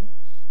kind word.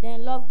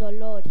 Then love the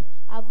Lord,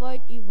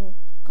 avoid evil,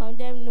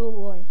 condemn no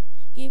one,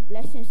 give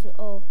blessings to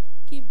all,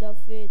 keep the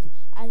faith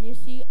as you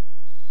see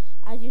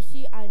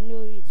and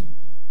know it.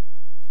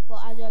 For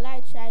as your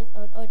light shines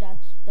on others,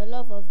 the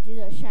love of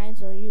Jesus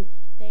shines on you.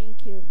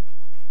 Thank you.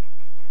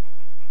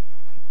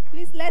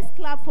 Please, let's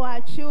clap for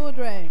our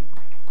children.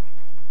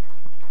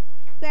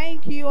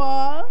 Thank you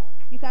all.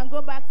 You can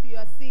go back to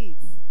your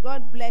seats.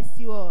 God bless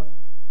you all.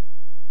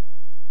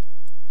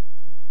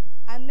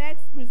 Our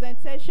next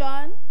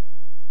presentation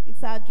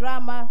is our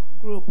drama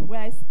group.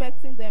 We're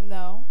expecting them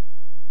now.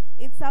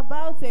 It's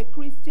about a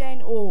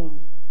Christian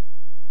home.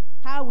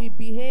 How we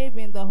behave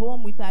in the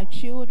home with our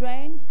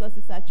children, because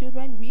it's our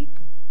Children Week.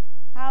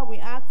 How we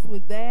act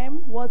with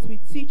them, what we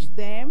teach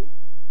them,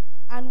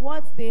 and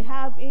what they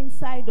have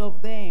inside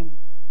of them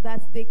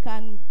that they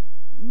can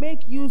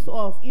make use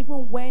of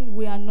even when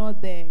we are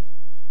not there.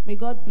 May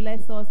God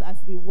bless us as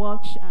we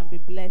watch and be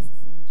blessed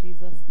in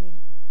Jesus' name.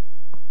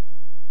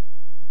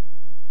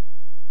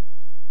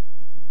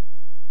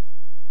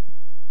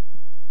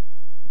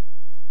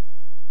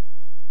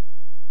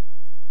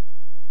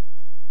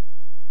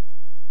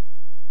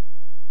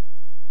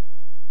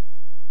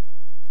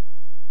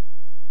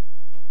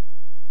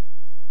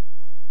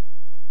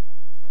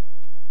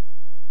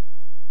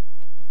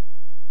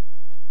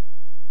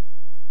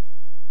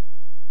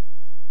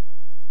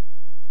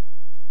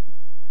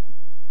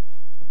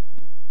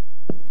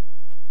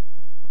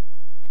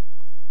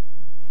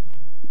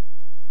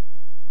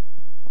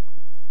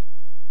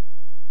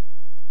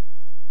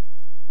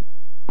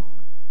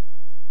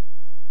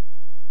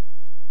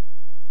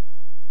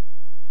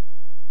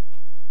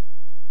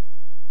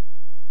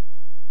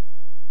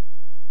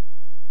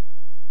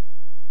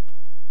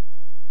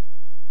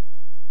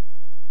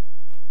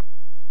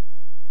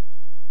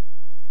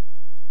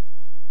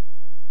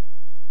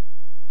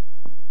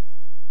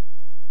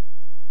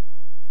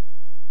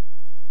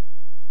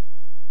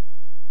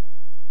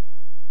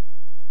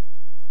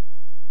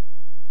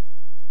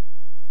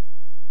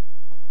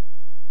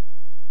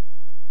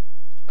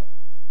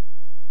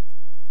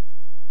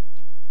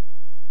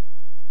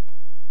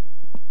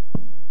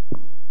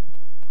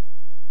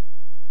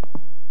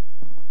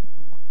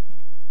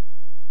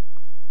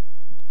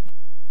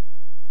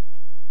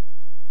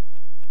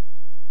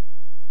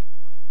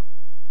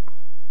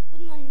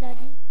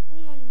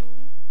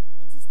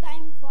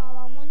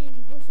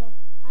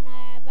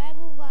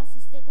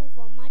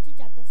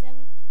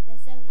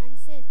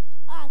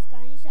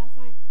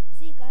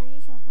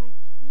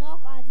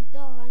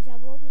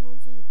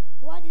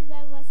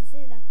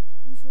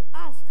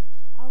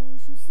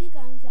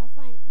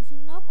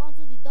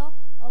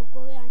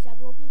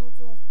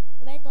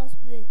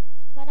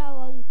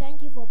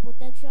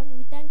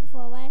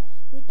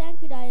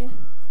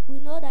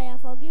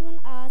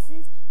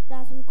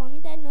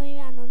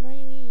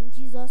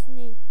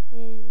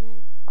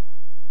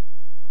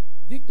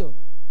 Victor,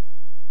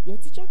 your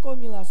teacher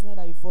called me last night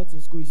that you fought in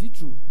school. Is it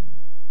true?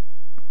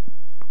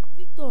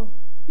 Victor,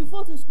 you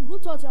fought in school. Who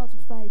taught you how to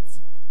fight?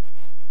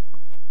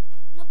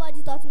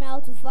 Nobody taught me how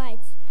to fight.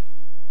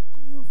 Why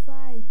do you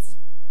fight?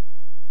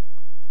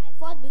 I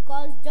fought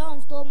because John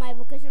stole my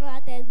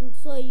vocational textbook,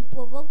 so he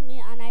provoked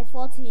me and I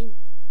fought him.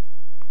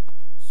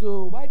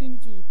 So why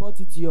didn't you report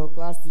it to your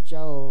class teacher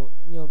or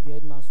any of the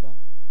headmaster?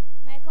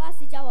 My class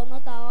teacher was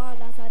not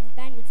around at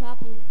the time it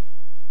happened.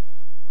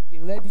 Okay,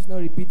 let this not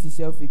repeat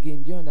itself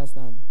again. Do you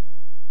understand?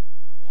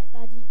 Yes,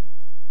 Daddy.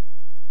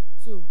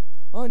 So,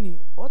 honey,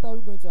 what are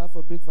we going to have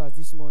for breakfast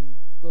this morning?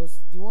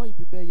 Because the one you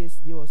prepared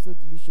yesterday was so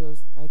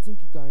delicious. I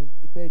think you can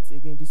prepare it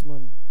again this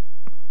morning.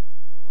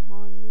 Oh,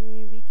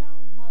 honey, we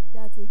can't have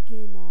that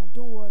again now.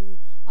 Don't worry.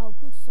 I'll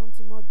cook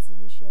something more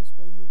delicious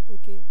for you,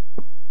 okay?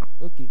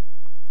 Okay.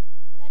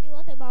 Daddy,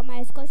 what about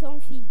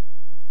excursion fee.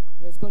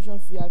 Your excursion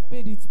fee, I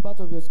paid it part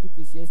of your school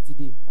fees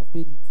yesterday. I've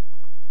paid it.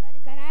 Daddy,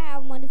 can I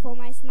have money for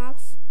my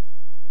snacks?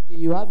 Okay,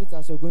 you have it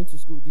as you're going to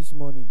school this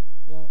morning.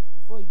 Yeah,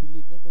 before you be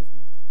late, let us go.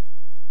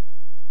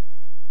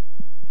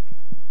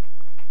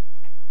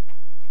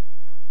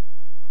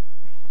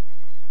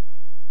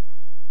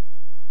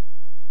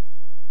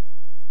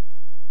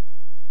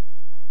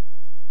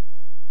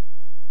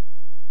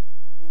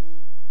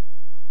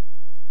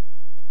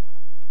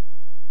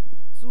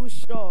 Too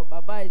sure,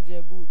 Baba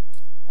Ijebu.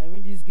 I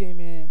win this game,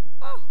 eh?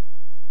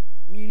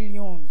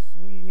 Millions.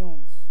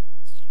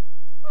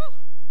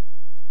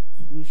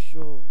 Too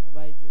sure,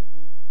 Baba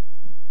Ijebu.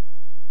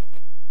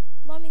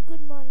 Mommy,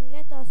 good morning.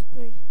 Let us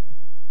pray.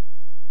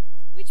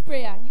 Which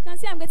prayer? You can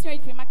see I'm getting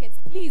ready for the market.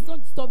 Please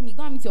don't disturb me.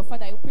 Go and meet your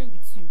father. I'll pray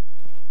with you.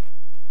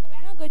 We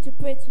are not going to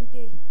pray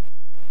today.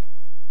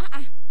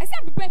 I said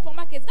I'm preparing for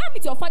market. Go and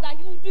meet your father.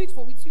 He will do it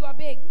for with you. I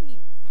beg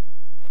me.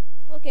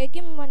 Okay,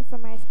 give me money for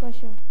my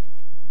excursion.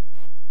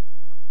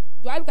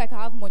 Do I look like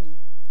I have money?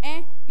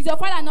 Is your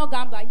father not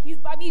gambler? He's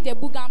probably the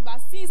book gambler.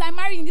 Since I'm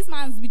married, this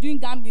man's been doing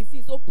gambling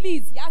since. So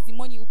please, he has the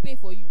money. He'll pay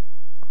for you.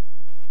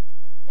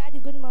 Daddy,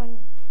 good morning.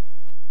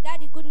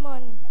 Daddy, good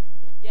morning.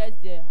 Yes,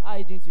 dear. How are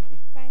you doing today?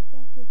 Fine,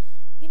 thank you.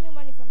 Give me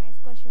money for my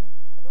excursion.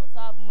 I don't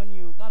have money.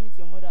 You go meet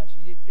your mother.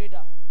 She's a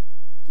trader.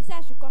 She said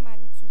I should come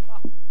and meet you.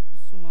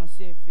 This woman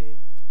safe.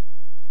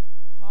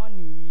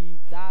 Honey,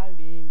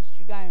 darling,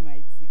 sugar in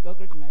my tea,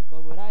 cockroach in my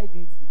cupboard. How are you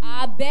doing today?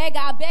 I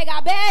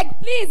beg.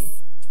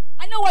 Please.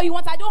 I know what you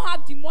want. I don't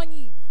have the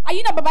money. Are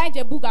you not Baba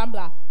Ijebu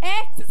gambler?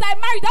 Since I'm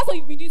married, that's what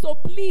you've been doing. So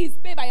please,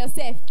 pay by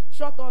yourself.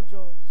 Shut up,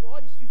 Joe. So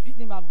all this sweet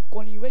name I've been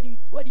calling you, where do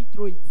you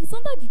throw it? It's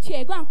under the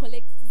chair. Go and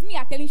collect it. It's me.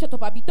 I'm telling you, shut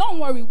up, Abi. Don't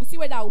worry. We'll see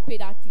whether I will pay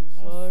that thing.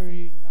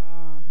 Sorry,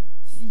 nah.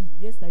 See,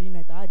 yesterday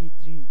night I had a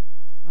dream.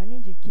 An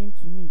angel came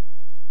to me,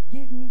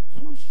 gave me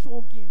 2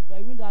 show games. If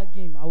I win that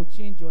game, I will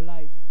change your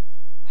life.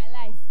 My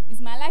life.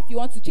 It's my life you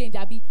want to change,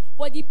 Abi.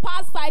 For the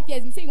past 5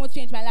 years, I'm saying you want to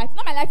change my life.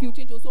 Not my life you will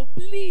change also.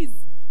 Please,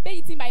 pay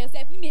it in by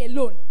yourself. Leave me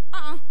alone.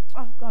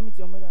 Go and meet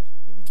your mother.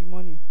 She'll give you the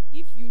money.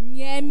 If you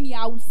near me,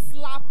 I will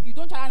slap you.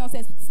 Don't try that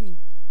nonsense with me.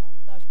 Go and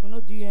meet her. She will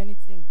not do you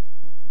anything.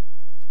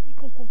 Hey,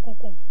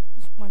 come.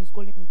 This man is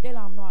calling me. Tell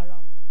her I'm not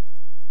around.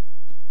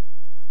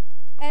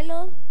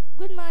 Hello?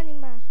 Good morning,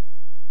 ma.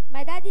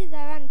 My daddy is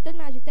around. He told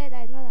me I should tell you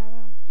that he's not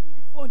around. Give me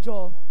the phone,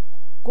 Joe.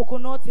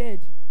 Coconut head.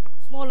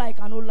 Small like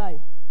I no lie.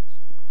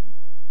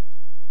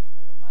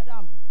 Hello,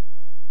 madam.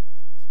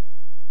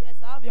 Yes,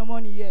 I have your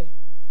money here.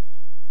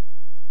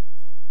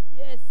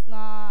 Yes,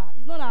 nah.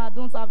 It's not that I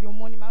don't have your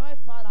money. My wife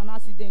had an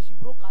accident. She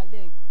broke her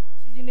leg.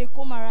 She's in a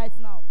coma right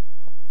now.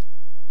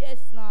 Yes,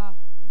 nah.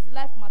 It's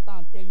life matter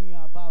I'm telling you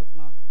about,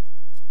 nah.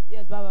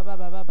 Yes,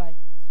 bye.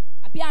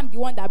 Abi, I'm the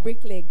one that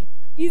break leg.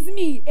 It's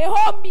me.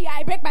 Me.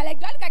 I break my leg.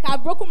 Do I look like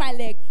I've broken my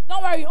leg?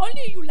 Don't worry.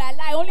 Only you lie.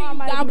 Only you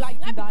gambler. You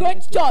have to go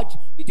to church.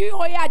 Be doing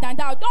higher than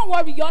that. Don't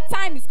worry. Your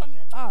time is coming.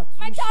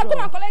 My child,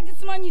 come and collect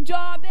this money,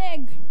 Joe.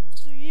 Beg.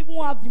 So you even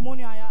have the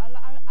money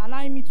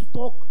allowing me to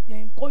talk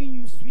and calling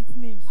you sweet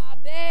names. I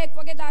beg.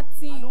 Forget that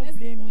thing. I don't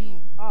blame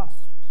you.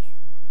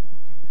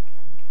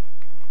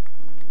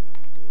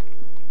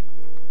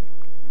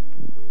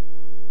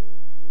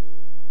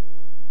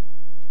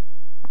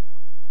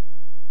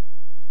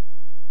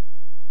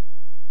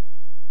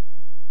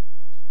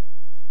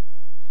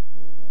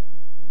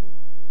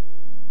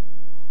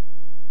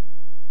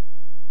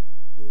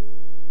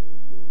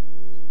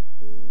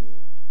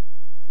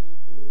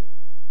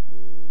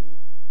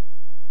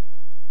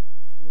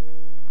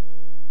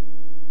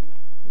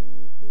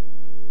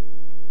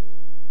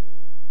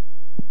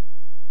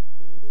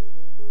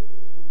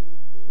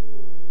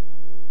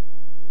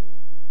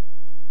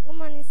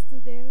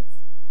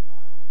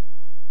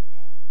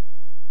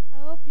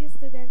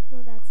 Students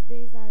know that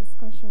today is our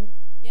excursion.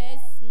 Yes,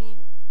 me.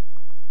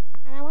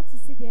 And I want to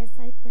see the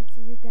excitement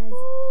in you guys.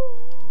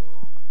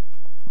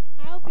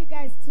 I hope you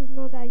guys to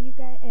know that you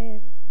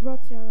guys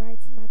brought your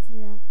writing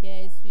material.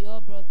 Yes, we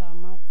all brought our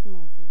writing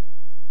material.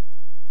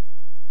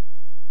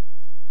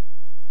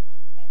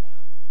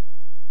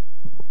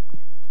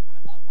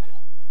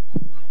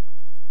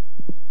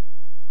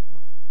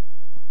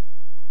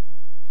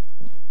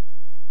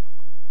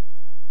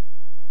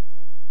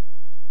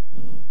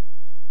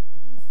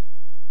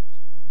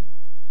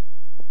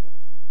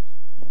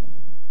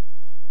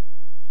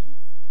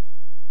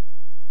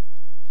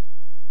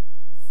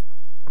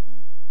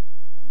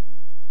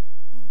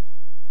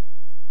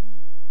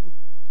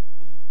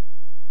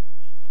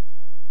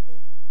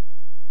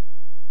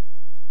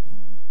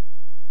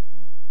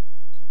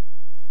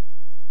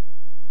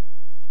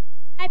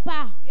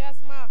 Sniper. Yes,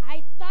 ma.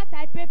 I thought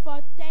I paid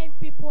for 10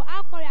 people.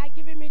 How come you are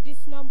giving me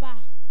this number?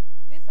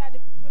 These are the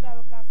people that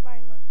we can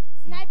find, ma.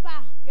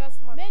 Sniper. Yes,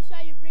 ma. Make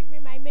sure you bring me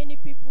my many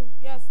people.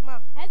 Yes, ma.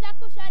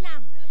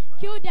 Executioner.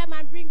 Kill them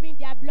and bring me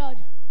their blood.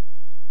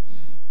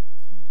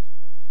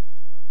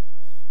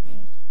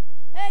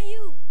 Hey,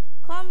 you.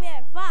 Come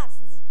here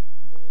fast.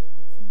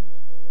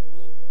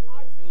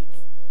 I'll shoot.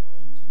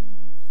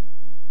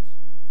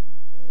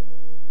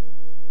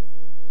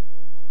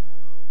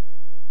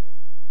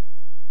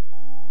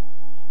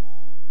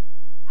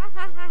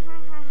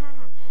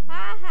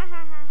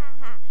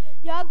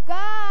 Oh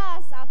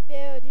gosh, I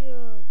failed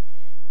you.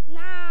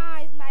 Now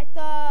it's my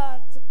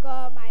turn to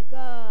call my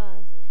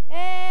gods.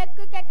 Hey,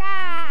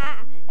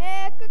 kukeka!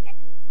 Hey, kukeka!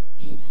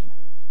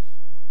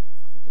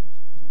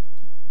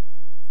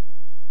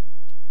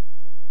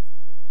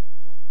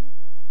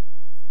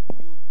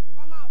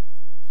 Come out.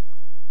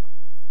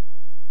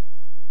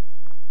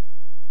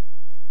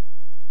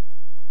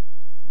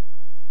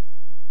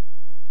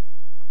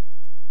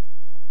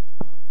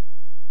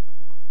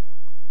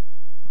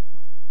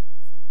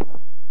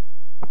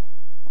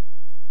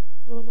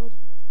 Oh Lord,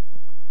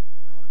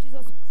 of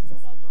Jesus,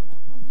 oh Lord,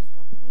 pass this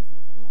cup away in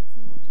the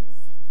mighty name of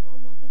Jesus. Oh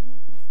Lord, let me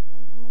pass it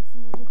in the mighty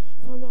name of Jesus.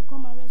 Oh Lord,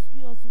 come and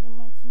rescue us in the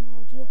mighty name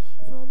of Jesus.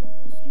 Oh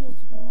Lord, rescue us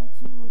in the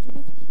mighty name of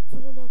Jesus.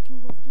 Oh Lord,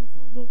 King of Kings,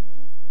 oh Lord,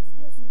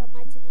 rescue us in the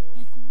mighty name of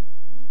Jesus.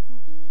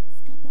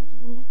 Scatter in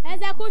the mighty name of Jesus.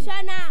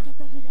 Executioner,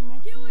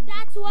 kill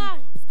that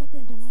one. Scatter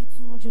in the mighty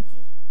name of Jesus.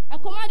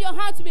 I command your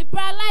hand to be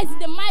paralyzed in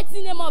the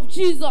mighty name of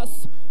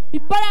Jesus.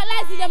 Be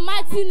paralyzed in the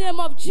mighty name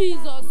of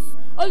Jesus.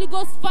 Holy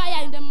Ghost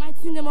fire in the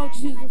mighty name of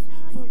Jesus.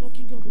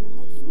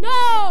 No,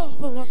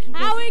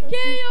 I will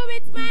kill you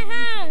with my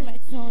hand.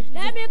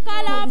 Let me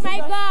call out my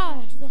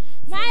God.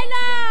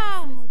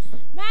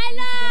 My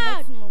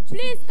Lord,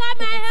 please come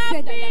and help me.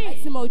 In the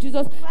mighty name of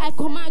Jesus, I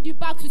command you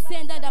back to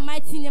sender in the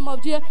mighty name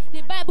of Jesus.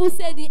 The Bible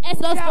said in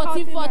Exodus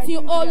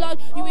 14:14, oh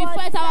Lord, you will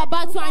fight our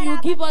battle and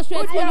you give us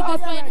strength. Holy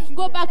Ghost fire.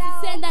 Go back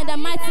to sender in the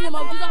mighty name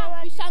of Jesus.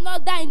 We shall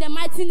not die in the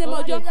mighty name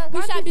of Jesus.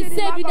 We shall be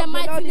saved in the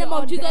mighty name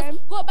of Jesus.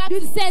 Go back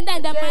to sender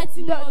in the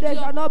mighty name of Jesus. They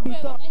shall not be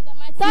taught.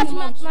 Touch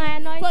my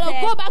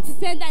anointed. Go back to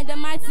sender in the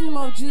mighty name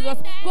of Jesus.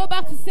 Go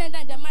back to sender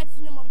in the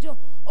mighty name of Jesus.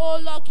 Oh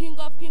Lord, King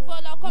of Kings, oh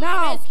Lord, come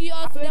and rescue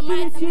us in the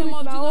mighty name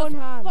of Jesus.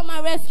 Come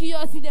and rescue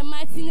us in the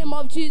mighty name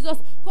of Jesus.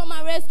 Come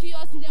and rescue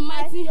us in the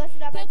mighty name.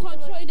 Take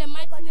control in the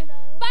mighty name.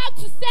 Back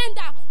to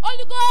sender.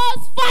 Holy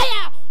Ghost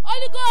fire.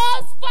 Holy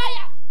Ghost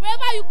fire.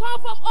 Wherever you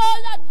come from, oh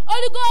Lord,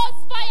 Holy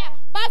Ghost fire.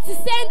 Back to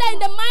sender in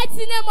the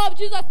mighty name of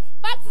Jesus.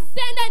 Back to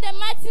sender in the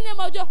mighty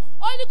name of Jesus.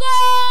 Holy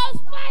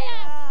Ghost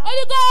fire.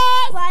 Holy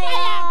Ghost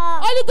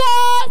fire. Holy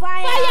Ghost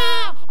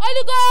fire.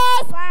 Holy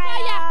Ghost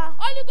fire.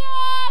 Holy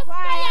Ghost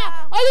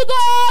fire. Holy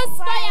Ghost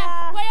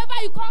fire. Wherever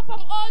you come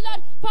from, oh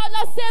Lord,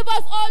 Father, save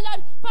us, oh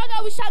Lord.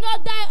 Father, we shall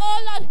not die, oh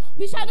Lord.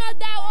 We shall not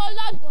die, oh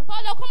Lord.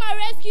 Father, come and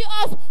rescue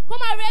us.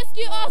 Come and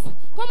rescue us.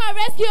 Come and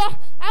rescue us.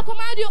 I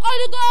command you,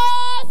 Holy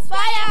Ghost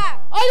fire.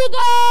 Holy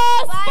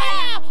Ghost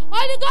fire.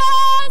 Holy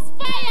Ghost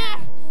fire.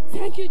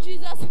 Thank you,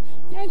 Jesus.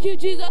 Thank you,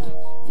 Jesus.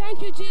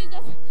 Thank you,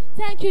 Jesus.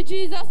 Thank you,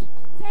 Jesus.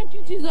 Thank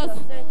you, Jesus.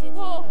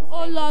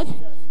 Oh Lord.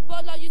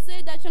 Father, you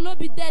say that shall not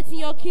be death in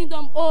your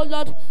kingdom, oh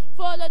Lord.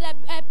 Father,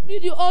 I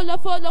plead you, oh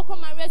Lord, Father,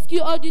 come and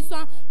rescue all this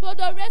one.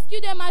 Father,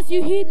 rescue them as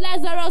you healed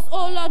Lazarus,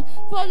 oh Lord.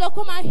 Father,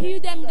 come and heal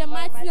them in the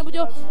mighty name of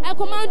Jesus. I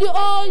command you,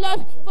 oh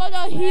Lord,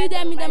 Father, heal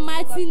them in the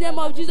mighty name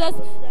of Jesus.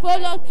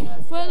 Father,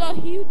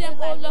 heal them,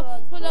 oh Lord.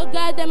 Father,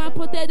 guide them and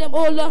protect them,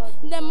 oh Lord,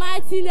 in the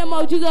mighty name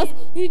of Jesus.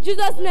 In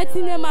Jesus'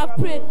 mighty name I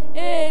pray.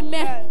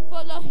 Amen.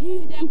 Father,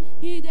 heal them,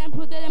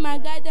 protect them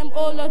and guide them,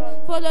 oh Lord.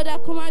 Father, I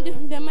command you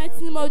in the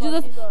mighty name of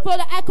Jesus.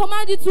 Father, I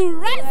command you to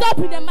rise up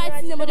in the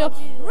mighty name of Jesus.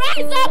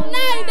 Rise up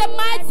now in the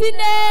mighty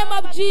name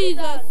of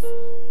Jesus.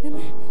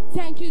 Amen.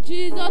 Thank you,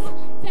 Jesus.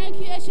 Thank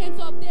you, Ancient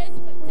of Days.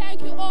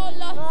 Thank you, oh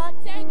Lord.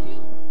 Thank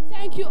you.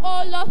 Thank you,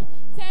 oh Lord.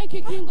 Thank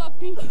you, King of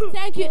Kings.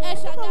 Thank you, El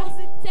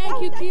Shaddai.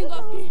 Thank you, King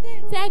of Kings.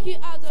 Thank you,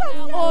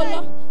 Adonai, oh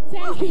Lord.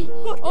 Thank you,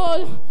 oh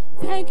Lord.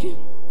 Thank you.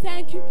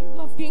 Thank you, King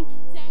of Kings.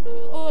 Thank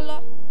you, oh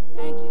Lord.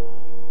 Thank you.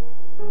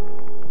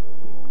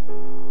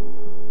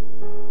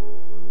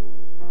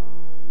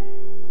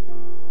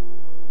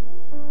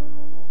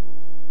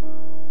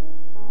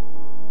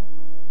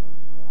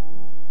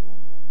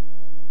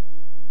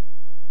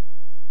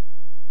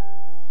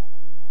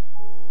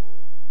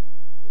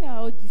 Where are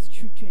all these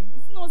children?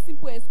 It's not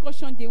simple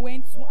excursion they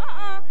went to.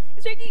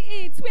 It's already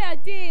 8. Where are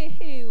they?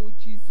 Hey, oh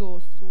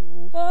Jesus.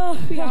 Oh.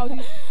 Where are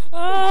these?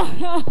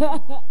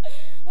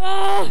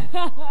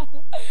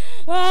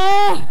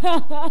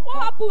 What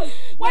happened?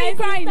 Why are you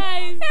crying?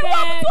 Hey, what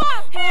happened to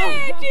her?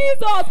 Hey,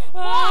 Jesus.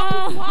 What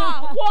happened to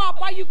her?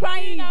 What? Why are you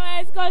crying? In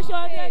our excursion,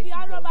 the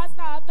robbers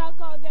now attack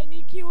her, then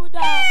he killed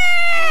her.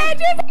 Hey,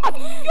 Jesus.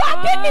 You are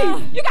kidney.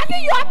 You can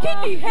see you are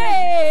kidney.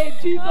 Hey,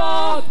 Jesus.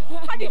 How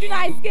did you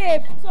not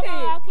escape? So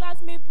our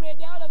classmates prayed,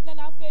 all of them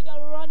are afraid they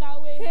will run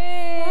away.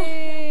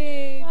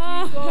 Hey,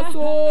 Jesus.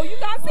 Oh, you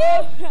can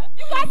see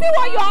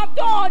what you have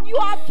done. You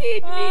have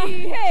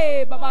kidney.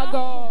 Hey, Baba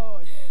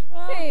God.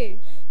 Hey,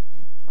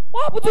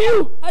 what happened to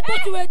you? I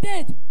thought you were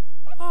dead.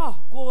 Ah,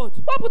 God.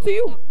 What happened to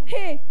you?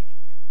 Hey,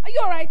 are you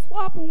alright?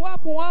 What happened? What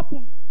happened? What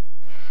happened?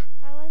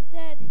 I was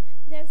dead.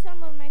 Then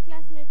some of my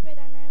classmates prayed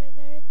and I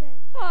resurrected.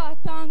 Ah,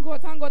 thank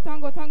God, thank God,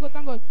 thank God, thank God,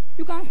 thank God.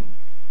 You can.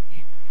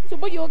 So,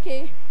 but you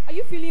okay? Are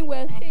you feeling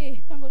well?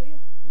 Hey, thank God. Yeah.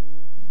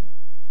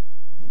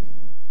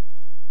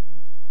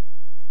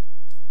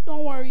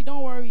 Don't worry,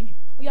 don't worry.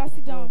 Oh, yeah,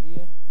 sit down. God,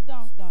 yeah. Sit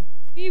down. Sit down.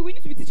 See, we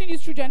need to be teaching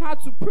these children how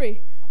to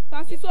pray.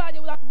 Can see so that they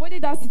would have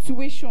avoided that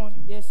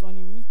situation. Yes,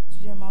 honey, we need to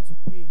teach them how to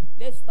pray.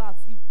 Let's start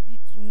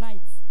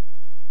tonight.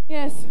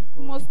 Yes,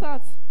 we must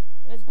start.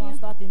 Let's go and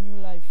start a new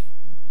life.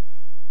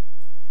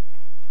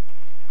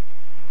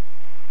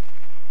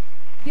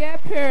 Dear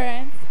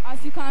parents,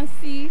 as you can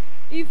see,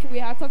 if we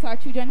had taught our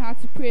children how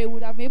to pray, we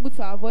would have been able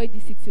to avoid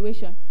this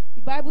situation.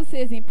 The Bible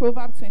says in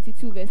Proverbs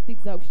 22 verse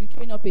 6 that we should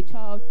train up a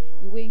child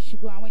the way he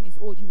should go, and when he's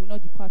old, he will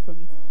not depart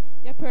from it.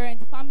 Dear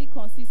parents, family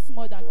consists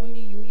more than only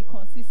you. It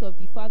consists of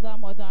the father,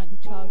 mother, and the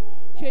child.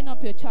 Train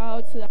up your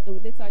child so that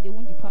later they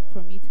won't depart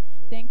from it.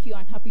 Thank you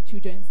and happy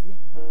Children's Day.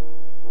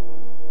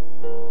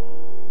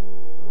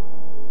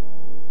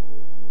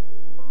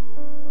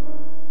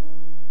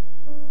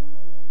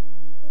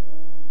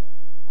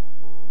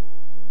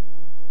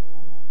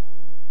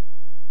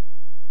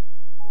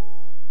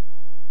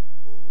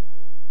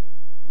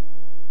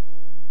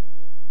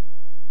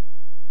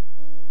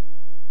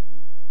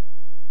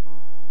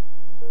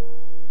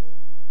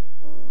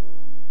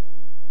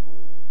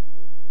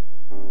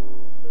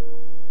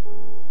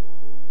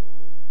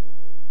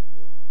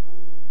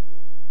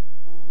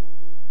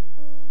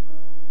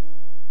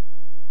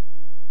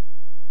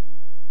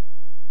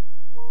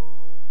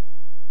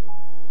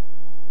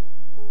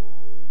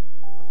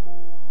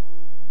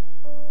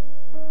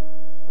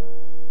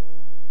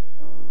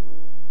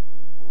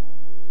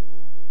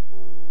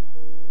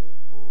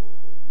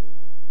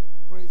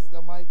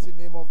 The mighty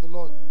name of the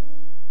Lord.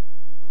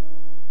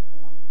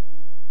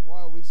 Why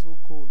are we so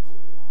cold?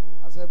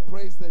 I said,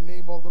 praise the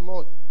name of the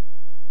Lord.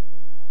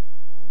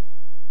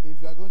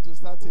 If you are going to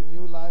start a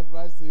new life,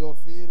 rise to your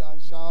feet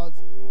and shout,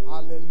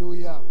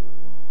 hallelujah.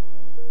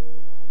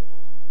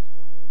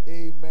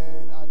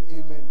 Amen and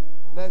amen.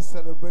 Let's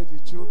celebrate the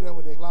children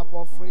with a clap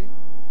offering.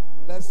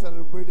 Let's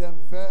celebrate them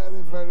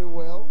very, very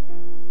well.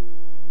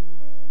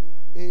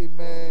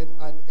 Amen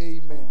and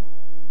amen.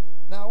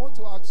 Now I want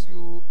to ask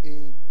you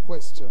a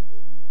question.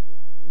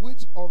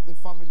 Which of the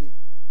family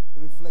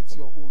reflects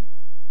your own?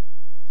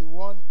 The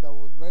one that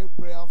was very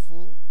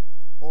prayerful,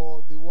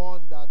 or the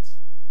one that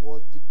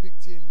was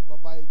depicting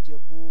Baba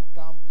Ijebu,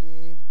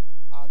 gambling,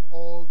 and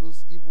all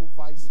those evil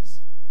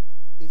vices?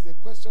 It's a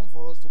question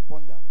for us to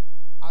ponder.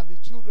 And the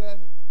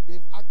children,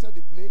 they've acted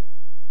the play,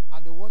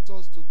 and they want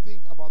us to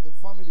think about the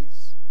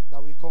families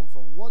that we come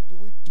from. What do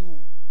we do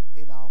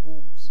in our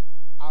homes?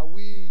 Are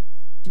we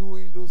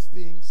doing those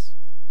things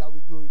that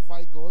we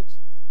glorify God?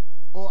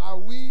 Or are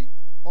we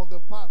on the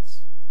path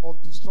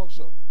of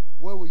destruction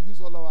where we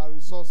use all of our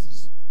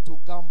resources to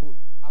gamble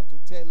and to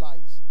tell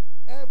lies?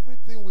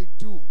 Everything we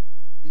do,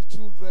 the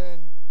children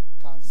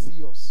can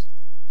see us.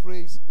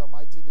 Praise the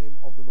mighty name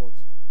of the Lord.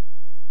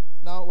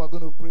 Now we're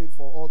going to pray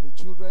for all the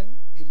children.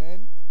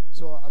 Amen.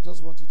 So I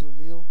just want you to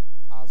kneel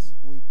as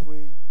we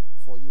pray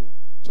for you.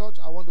 Church,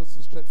 I want us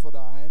to stretch forth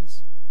our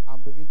hands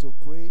and begin to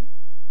pray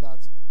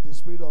that the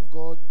Spirit of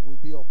God will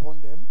be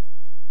upon them,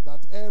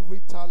 that every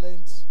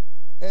talent,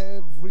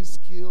 every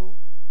skill,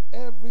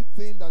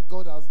 everything that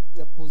God has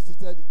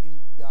deposited in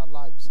their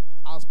lives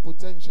as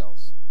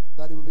potentials,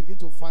 that they will begin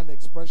to find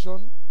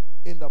expression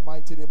in the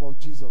mighty name of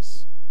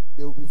Jesus.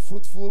 They will be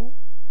fruitful,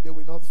 they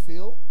will not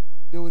fail,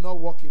 they will not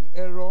walk in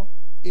error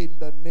in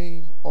the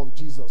name of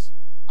Jesus.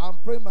 I'm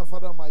praying, my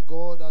Father, my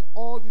God, that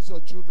all these your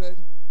children,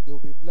 they will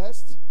be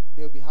blessed,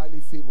 they will be highly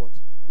favored,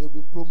 they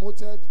will be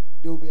promoted,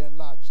 they will be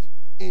enlarged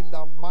in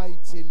the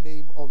mighty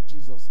name of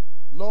Jesus.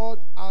 Lord,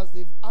 as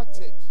they've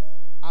acted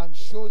and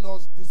shown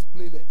us this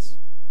playlet,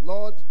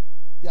 Lord,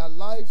 their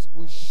lives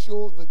will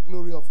show the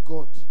glory of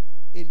God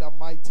in the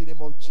mighty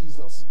name of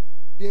Jesus.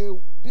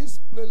 This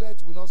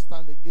playlet will not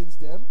stand against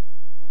them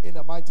in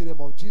the mighty name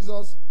of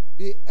Jesus.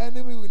 The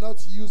enemy will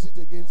not use it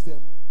against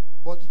them,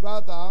 but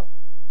rather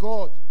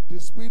God, the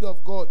Spirit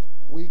of God,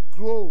 will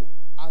grow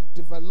and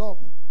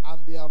develop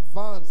and they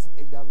advance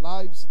in their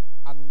lives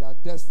and in their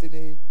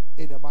destiny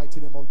in the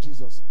mighty name of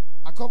Jesus.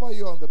 I cover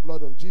you on the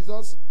blood of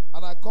Jesus,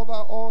 and I cover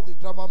all the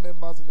drama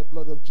members in the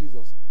blood of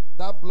Jesus.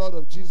 That blood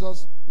of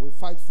Jesus will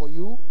fight for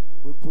you,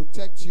 will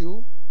protect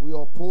you,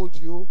 will uphold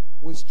you,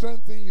 will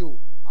strengthen you,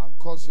 and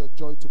cause your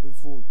joy to be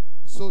full.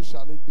 So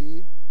shall it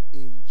be.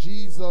 In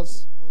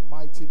Jesus'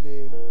 mighty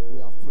name we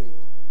have prayed.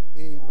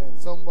 Amen.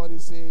 Somebody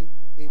say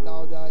a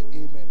louder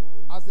amen.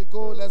 As they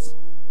go, let's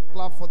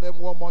clap for them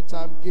one more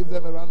time. Give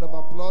them a round of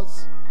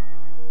applause.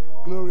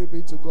 Glory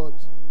be to God.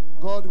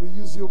 God will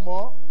use you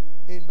more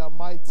in the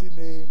mighty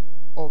name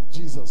of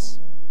Jesus.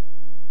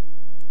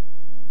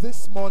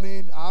 This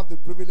morning, I have the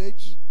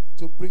privilege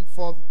to bring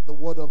forth the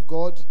word of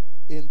God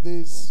in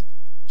this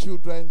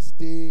Children's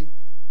Day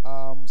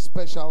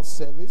special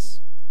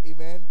service.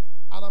 Amen.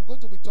 And I'm going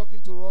to be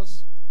talking to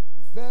us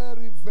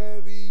very,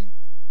 very,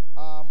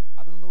 I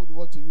don't know the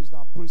word to use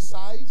now,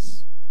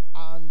 precise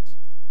and,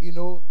 you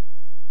know,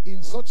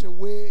 in such a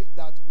way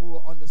that we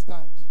will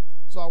understand.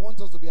 So I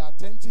want us to be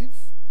attentive.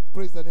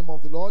 Praise the name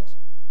of the Lord.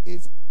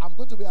 I'm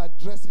going to be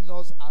addressing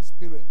us as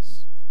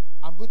parents.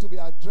 I'm going to be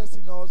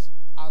addressing us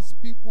as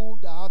people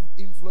that have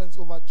influence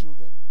over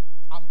children.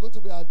 I'm going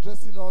to be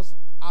addressing us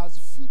as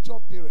future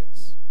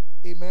parents.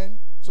 Amen.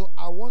 So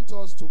I want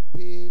us to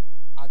pay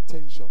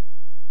attention.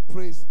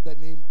 Praise the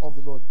name of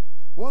the Lord.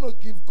 We want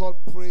to give God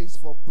praise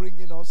for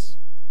bringing us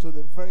to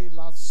the very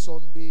last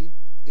Sunday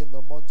in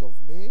the month of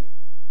May.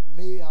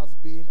 May has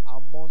been a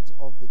month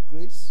of the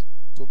grace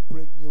to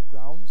break new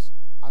grounds.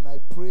 And I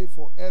pray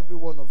for every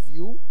one of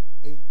you,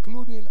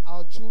 including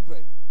our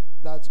children,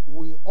 that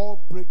we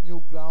all break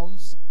new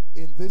grounds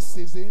in this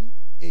season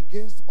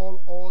against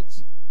all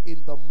odds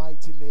in the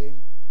mighty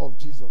name of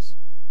Jesus.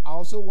 I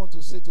also want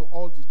to say to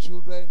all the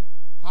children,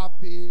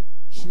 Happy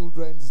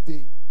Children's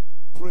Day.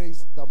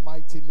 Praise the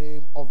mighty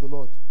name of the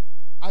Lord.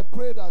 I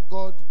pray that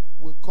God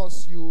will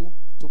cause you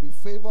to be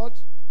favored,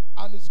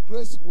 and His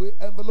grace will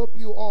envelop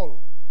you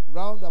all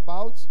round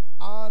about,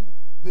 and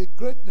the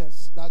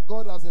greatness that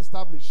God has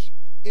established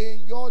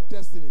in your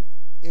destiny,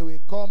 it will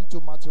come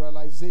to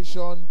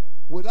materialization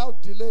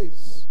without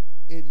delays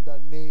in the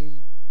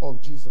name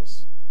of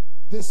Jesus.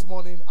 This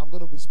morning, I'm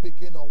going to be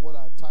speaking on what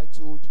I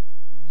titled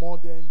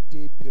Modern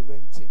Day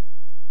Parenting.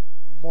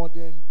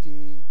 Modern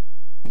Day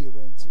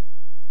Parenting.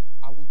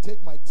 I will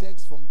take my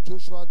text from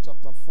Joshua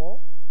chapter 4,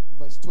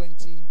 verse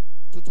 20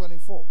 to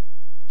 24.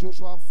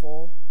 Joshua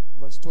 4,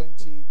 verse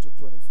 20 to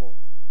 24.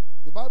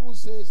 The Bible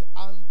says,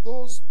 and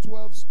those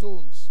 12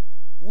 stones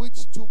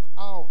which they took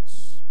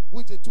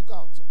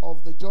out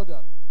of the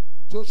Jordan,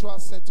 Joshua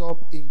set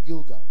up in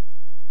Gilgal.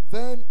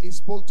 Then he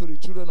spoke to the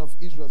children of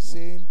Israel,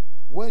 saying,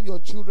 when your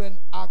children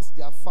ask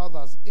their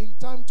fathers in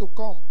time to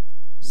come,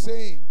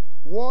 saying,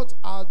 what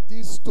are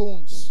these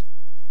stones?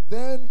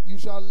 Then you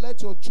shall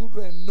let your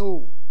children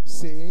know,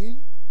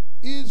 saying,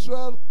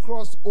 Israel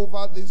crossed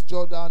over this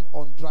Jordan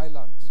on dry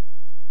land.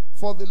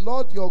 For the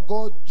Lord your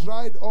God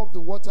dried up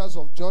the waters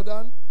of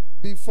Jordan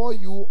before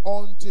you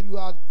until you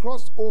had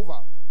crossed over,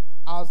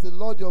 as the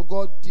Lord your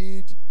God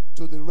did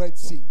to the Red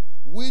Sea,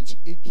 which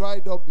He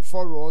dried up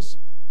before us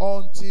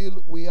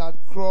until we had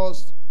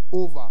crossed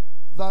over,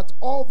 that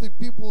all the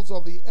peoples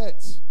of the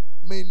earth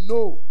may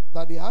know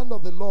that the hand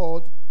of the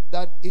Lord,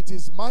 that it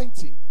is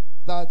mighty,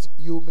 that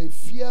you may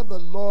fear the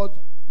Lord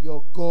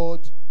your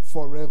God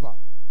forever.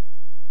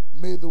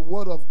 May the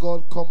word of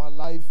God come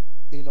alive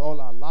in all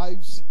our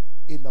lives,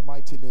 in the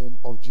mighty name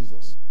of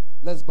Jesus.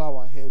 Let's bow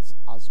our heads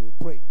as we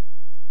pray.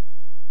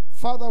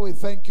 Father, we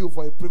thank you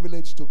for a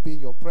privilege to be in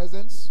your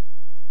presence.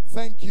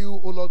 Thank you,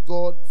 O Lord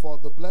God, for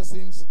the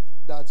blessings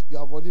that you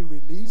have already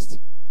released.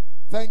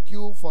 Thank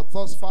you for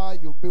thus far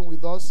you've been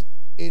with us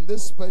in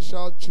this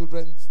special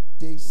Children's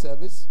Day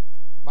service.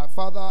 My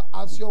Father,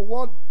 as your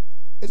word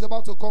is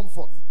about to come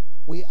forth,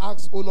 we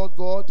ask, O Lord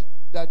God,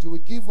 that you will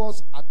give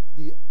us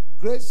the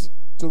grace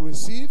to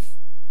receive.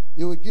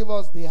 You will give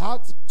us the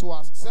heart to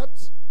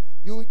accept.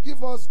 You will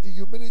give us the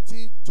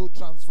humility to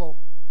transform.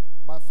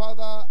 My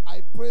Father,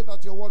 I pray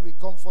that your word will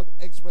come forth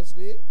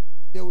expressly.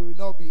 There will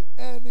not be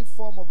any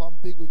form of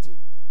ambiguity.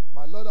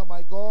 My Lord and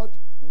my God,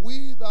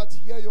 we that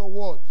hear your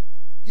word,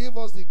 give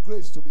us the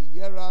grace to be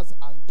hearers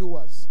and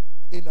doers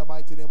in the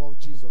mighty name of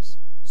Jesus.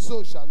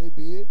 So shall it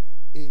be.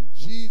 In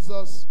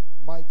Jesus'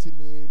 mighty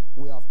name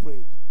we have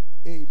prayed.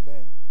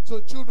 Amen. So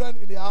children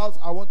in the house,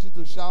 I want you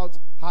to shout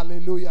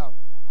hallelujah.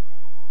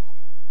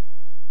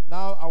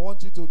 Now I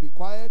want you to be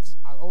quiet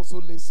and also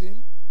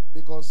listen,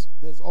 because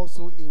there's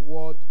also a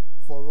word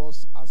for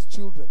us as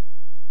children.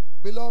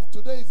 Beloved,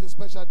 today is a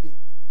special day.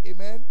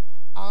 Amen.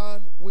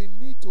 And we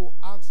need to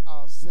ask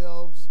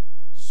ourselves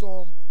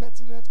some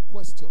pertinent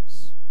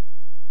questions.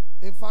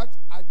 In fact,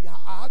 I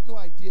had no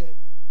idea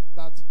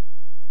that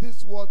this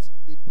is what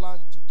they plan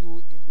to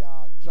do in their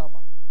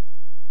drama.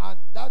 And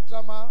that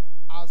drama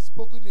has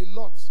spoken a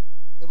lot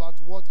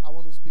about what I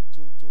want to speak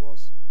to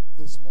us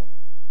this morning.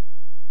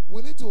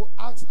 We need to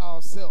ask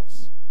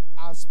ourselves,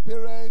 as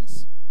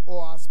parents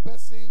or as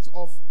persons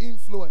of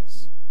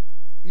influence,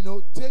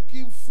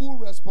 taking full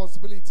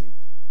responsibility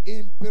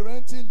in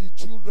parenting the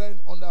children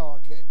under our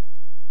care.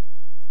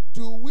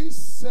 Do we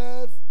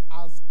serve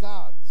as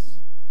guards,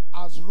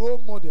 as role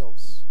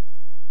models?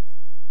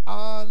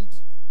 And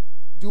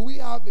do we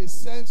have a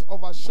sense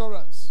of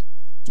assurance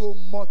to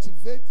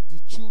motivate the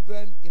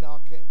children in our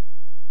care?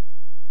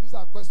 These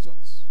are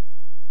questions.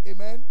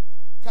 Amen.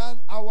 Can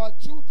our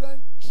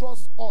children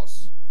trust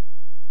us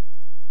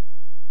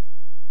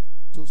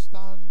to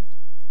stand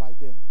by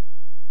them?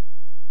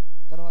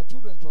 Can our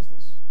children trust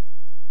us?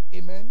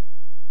 Amen.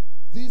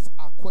 These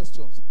are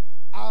questions.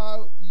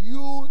 Are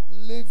you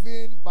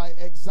living by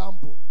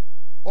example?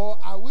 Or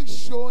are we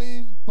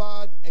showing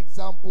bad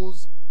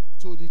examples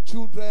to the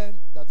children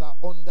that are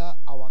under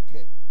our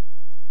care?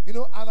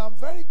 And I'm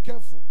very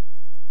careful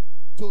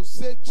to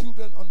say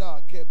children under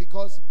our care,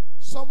 because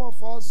some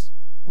of us,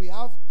 we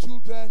have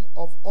children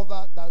of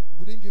other that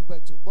we didn't give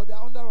birth to, but they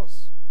are under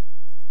us.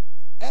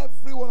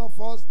 Every one of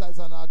us that is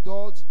an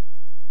adult,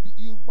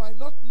 you might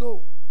not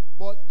know,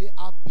 but there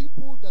are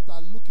people that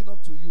are looking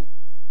up to you.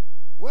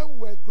 When we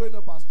were growing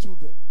up as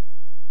children,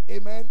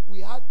 amen, we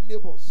had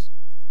neighbors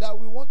that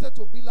we wanted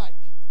to be like.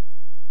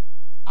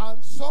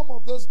 And some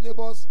of those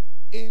neighbors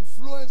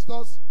influenced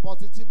us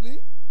positively,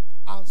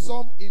 and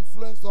some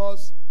influenced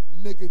us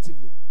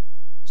negatively.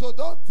 So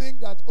don't think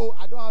that, oh,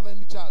 I don't have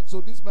any child,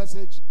 so this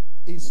message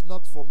is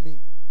not for me.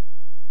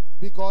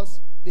 Because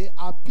there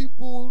are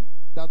people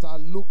that are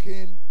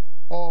looking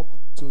up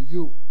to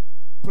you.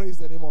 Praise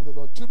the name of the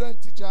Lord. Children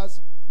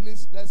teachers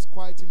please, let's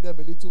quieten them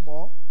a little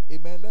more.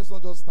 Amen. Let's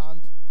not just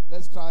stand.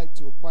 Let's try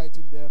to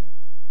quieten them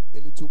a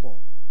little more.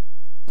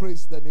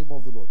 Praise the name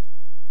of the Lord.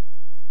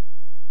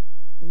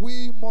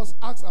 We must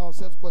ask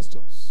ourselves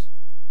questions.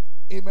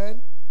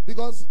 Amen.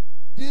 Because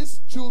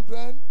these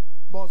children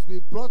must be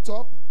brought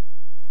up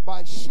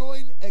by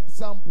showing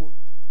example,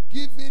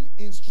 giving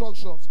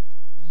instructions,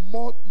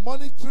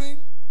 monitoring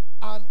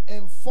and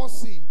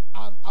enforcing,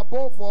 and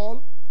above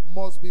all,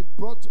 must be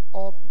brought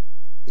up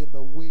in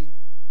the way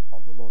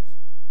of the Lord.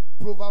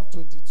 Proverbs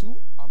 22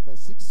 and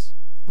verse 6.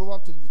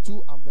 Proverbs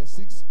 22 and verse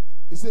 6.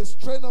 It says,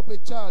 train up a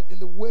child in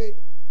the way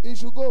he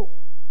should go,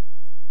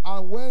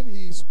 and when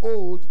he is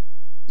old,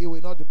 he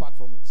will not depart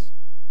from it.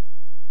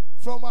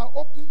 From our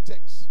opening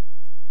text,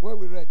 where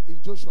we read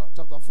in Joshua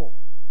chapter 4,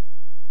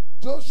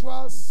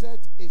 Joshua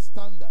set a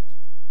standard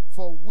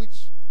for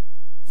which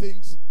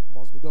things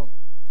must be done.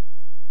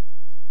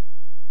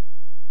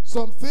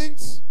 Some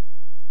things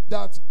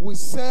that will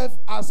serve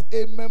as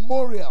a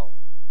memorial.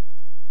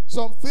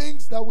 Some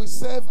things that will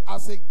serve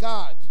as a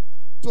guide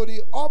to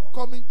the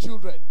upcoming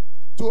children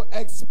to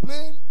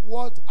explain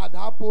what had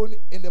happened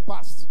in the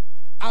past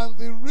and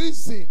the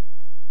reason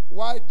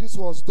why this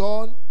was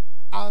done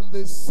and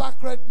the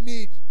sacred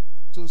need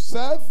to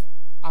serve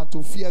and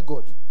to fear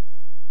God.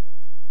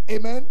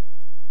 Amen?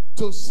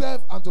 To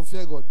serve and to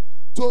fear God.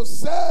 To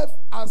serve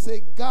as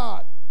a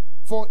guide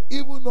for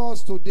even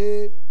us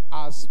today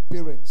as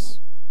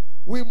parents.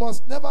 We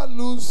must never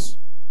lose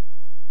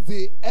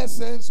the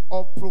essence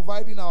of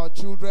providing our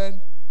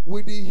children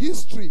with the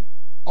history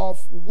of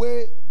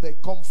where they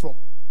come from.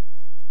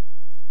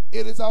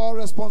 It is our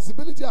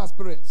responsibility as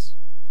parents,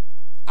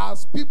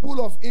 as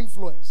people of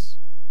influence,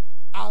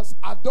 as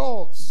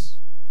adults,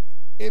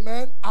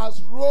 amen,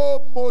 as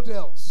role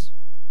models,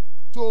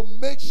 to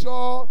make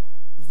sure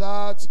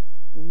that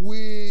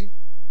we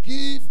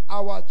give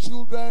our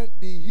children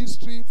the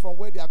history from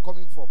where they are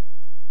coming from.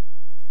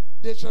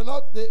 We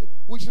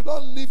should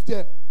not leave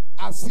them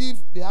as if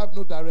they have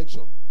no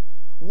direction.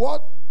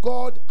 What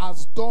God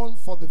has done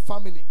for the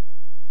family,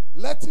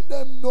 letting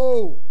them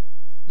know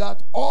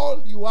that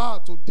all you are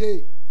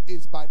today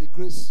is by the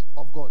grace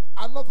of God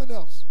and nothing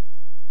else.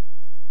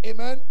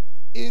 Amen.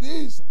 It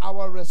is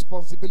our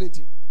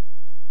responsibility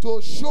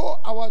to show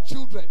our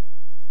children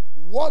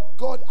what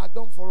God had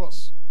done for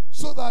us,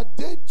 so that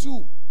they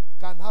too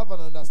can have an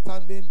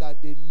understanding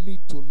that they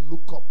need to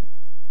look up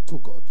to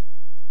God.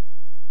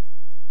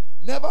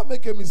 Never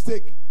make a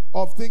mistake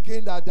of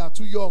thinking that they are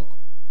too young.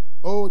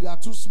 Oh, they are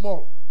too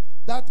small.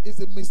 That is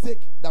a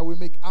mistake that we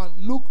make. And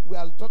look, we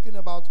are talking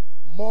about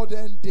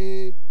modern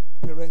day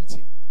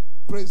parenting.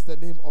 Praise the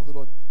name of the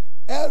Lord.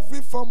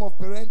 Every form of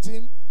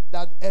parenting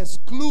that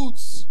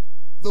excludes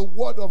the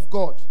word of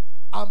God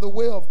and the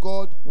way of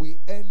God, we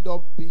end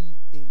up being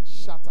in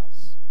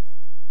shatters.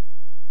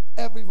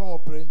 Every form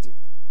of parenting.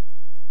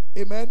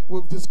 Amen.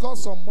 We've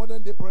discussed some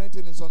modern day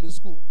parenting in Sunday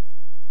school.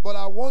 But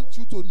I want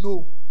you to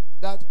know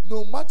that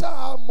no matter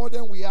how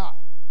modern we are,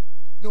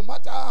 no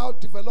matter how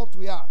developed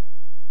we are,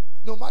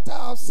 no matter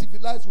how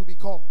civilized we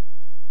become,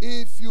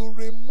 if you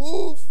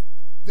remove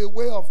the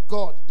way of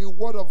God, the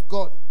word of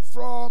God,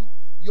 from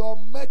your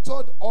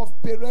method of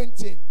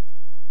parenting,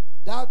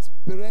 that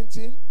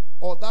parenting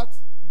or that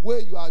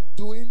way you are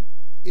doing,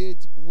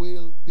 it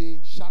will be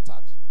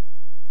shattered.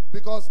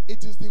 Because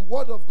it is the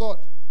word of God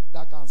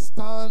that can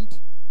stand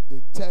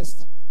the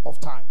test of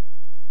time.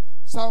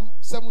 Psalm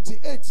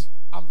 78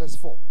 and verse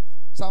 4.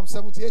 Psalm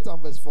 78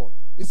 and verse 4.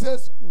 It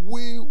says,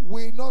 we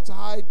will not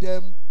hide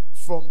them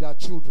from their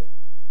children,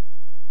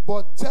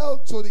 but tell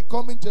to the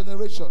coming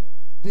generation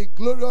the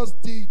glorious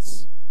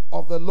deeds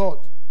of the Lord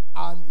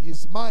and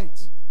his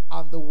might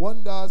and the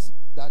wonders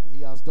that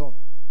he has done.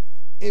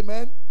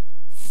 Amen.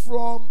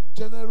 From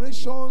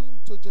generation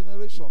to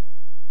generation,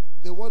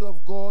 the word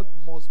of God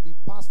must be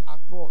passed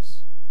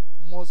across,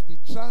 must be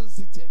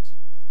transited.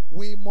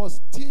 We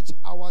must teach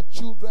our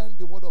children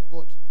the word of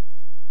God.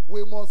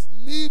 We must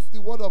live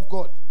the word of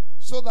God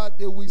so that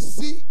they will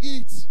see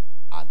it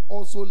and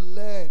also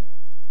learn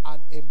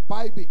and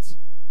imbibe it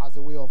as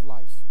a way of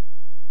life.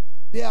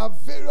 There are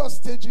various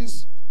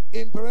stages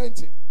in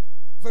parenting.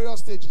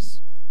 Various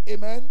stages.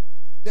 Amen.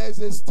 There is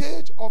a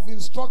stage of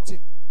instructing.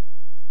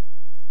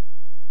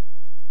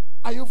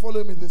 Are you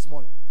following me this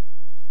morning?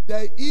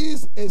 There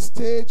is a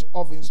stage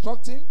of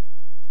instructing,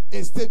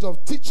 a stage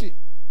of teaching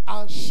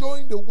and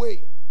showing the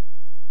way.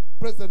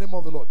 Praise the name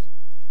of the Lord.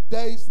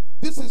 This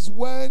is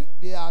when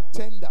they are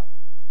tender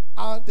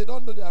and they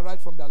don't know their right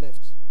from their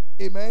left.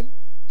 Amen.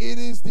 It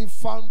is the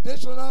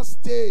foundational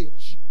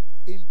stage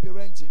in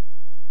parenting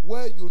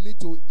where you need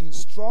to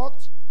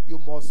instruct, you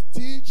must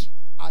teach,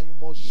 and you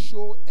must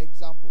show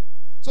example.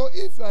 So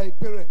if you are a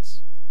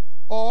parent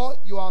or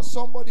you are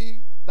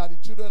somebody that the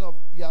children of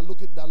you are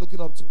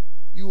looking up to,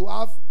 you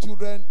have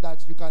children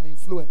that you can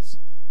influence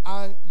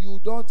and you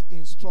don't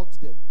instruct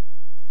them,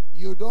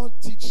 you don't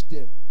teach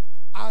them,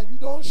 and you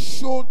don't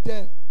show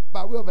them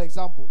by way of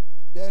example,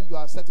 then you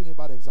are setting a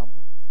bad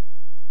example.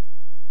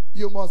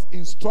 You must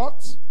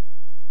instruct,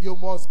 you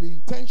must be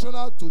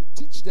intentional to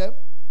teach them,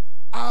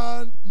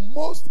 And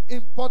most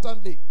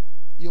importantly,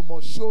 you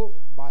must show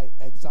by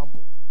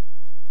example.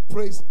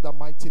 Praise the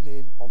mighty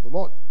name of the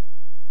Lord.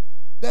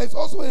 There is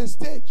also a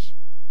stage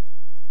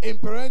in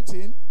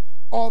parenting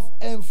of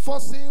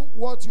enforcing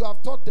what you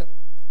have taught them.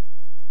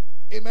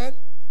 Amen.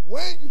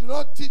 When you do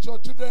not teach your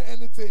children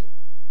anything,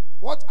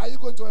 what are you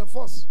going to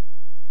enforce?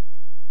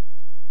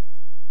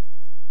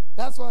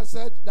 That's why I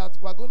said that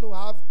we're going to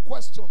have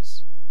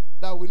questions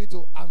that we need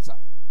to answer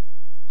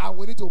and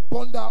we need to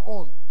ponder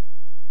on.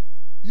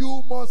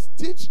 You must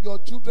teach your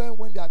children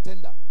when they are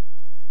tender.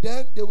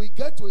 Then they will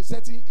get to a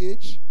certain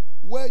age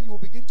where you will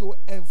begin to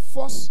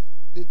enforce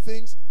the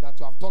things that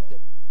you have taught them.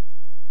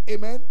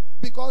 Amen.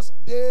 Because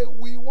they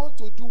will want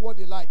to do what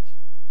they like.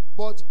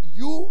 But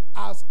you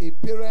as a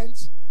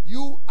parent,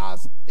 you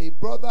as a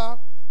brother,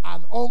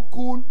 an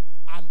uncle,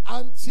 an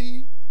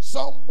auntie,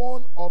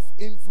 someone of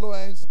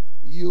influence,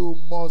 you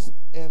must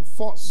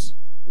enforce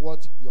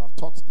what you have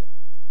taught them.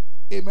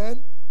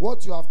 Amen.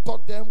 What you have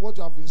taught them, what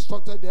you have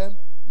instructed them,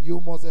 you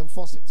must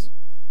enforce it.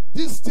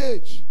 This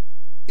stage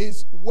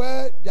is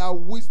where their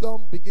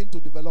wisdom begins to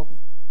develop.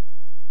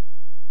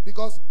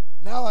 Because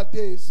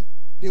nowadays,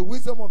 the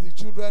wisdom of the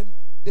children,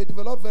 they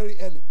develop very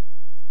early.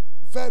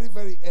 Very,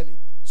 very early.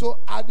 So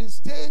at the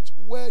stage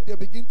where they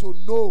begin to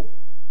know,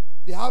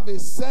 they have a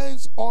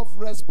sense of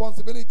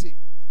responsibility,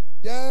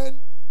 then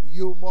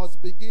you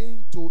must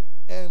begin to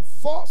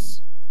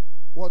enforce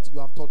what you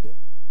have taught them.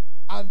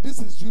 And this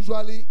is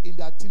usually in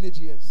their teenage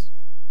years.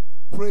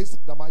 Praise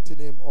the mighty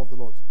name of the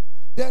Lord.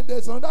 Then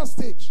there's another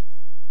stage,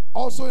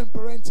 also in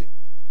parenting,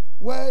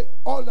 where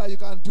all that you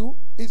can do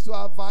is to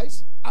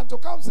advise and to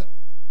counsel.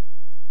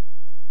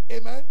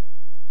 Amen.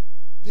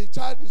 The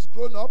child is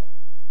grown up,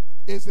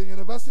 is in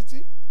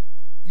university,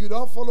 you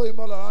don't follow him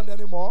all around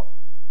anymore,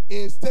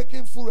 is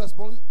taking full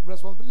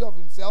responsibility of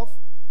himself,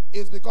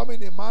 is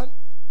becoming a man,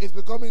 is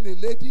becoming a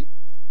lady.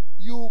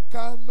 You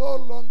can no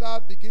longer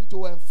begin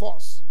to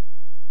enforce.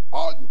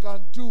 All you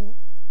can do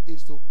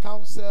is to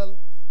counsel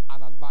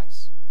and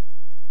advise.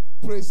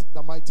 Praise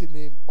the mighty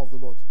name of the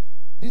Lord.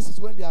 This is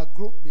when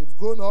they've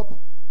grown up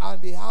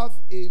and they have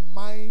a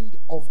mind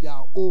of their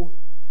own.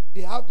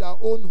 They have their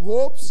own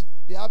hopes,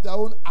 they have their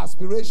own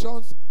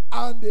aspirations,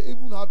 and they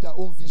even have their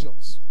own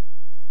visions.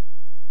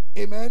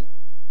 Amen.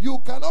 You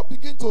cannot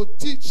begin to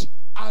teach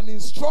and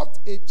instruct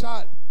a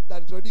child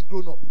that is already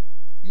grown up.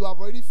 You have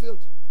already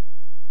failed.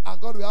 And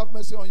God will have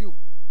mercy on you.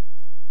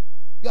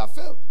 You have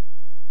failed.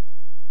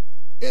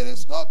 It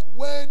is not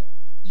when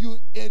you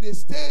in a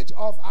stage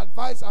of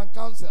advice and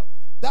counsel.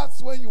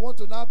 That's when you want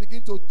to now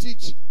begin to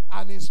teach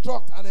and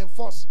instruct and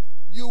enforce.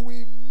 You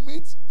will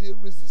meet the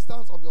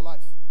resistance of your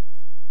life.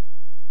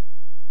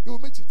 You will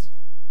meet it.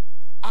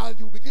 And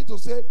you begin to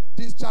say,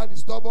 this child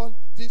is stubborn,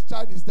 this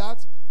child is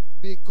that,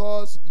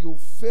 because you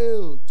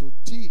failed to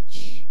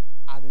teach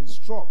and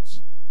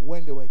instruct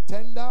when they were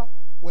tender,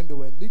 when they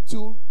were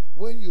little,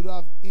 when you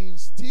have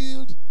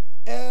instilled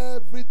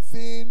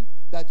everything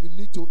that you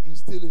need to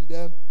instill in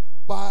them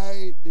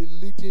by the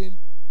leading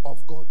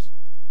of God.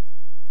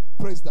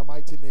 Praise the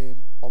mighty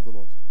name of the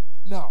Lord.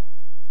 Now,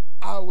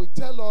 I will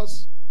tell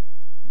us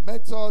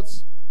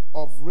methods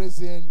of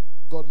raising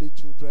godly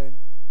children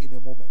in a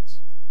moment.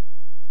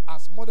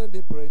 As modern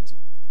day parenting,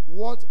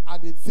 what are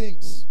the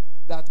things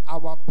that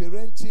our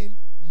parenting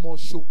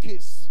must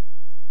showcase?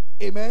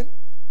 Amen.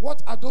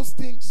 What are those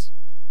things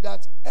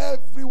that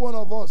every one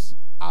of us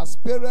as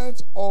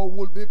parents or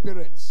will be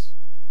parents,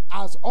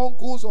 as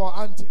uncles or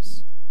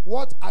aunties,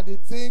 what are the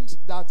things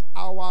that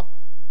our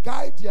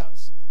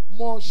guardians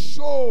must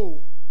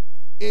show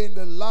in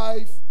the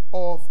life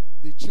of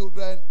the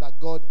children that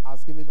God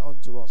has given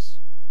unto us?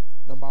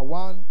 Number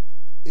one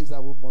is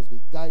that we must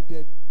be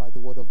guided by the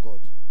word of God.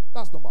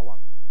 That's number one.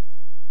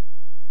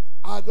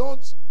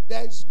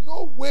 There is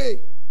no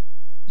way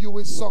you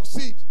will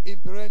succeed in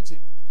parenting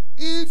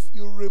if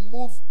you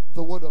remove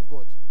the word of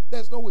God.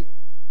 There's no way.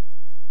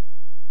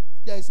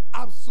 There is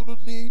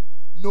absolutely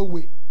no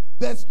way.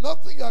 There's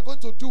nothing you are going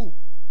to do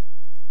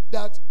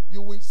that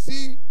you will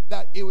see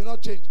that it will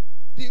not change.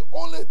 The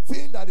only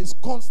thing that is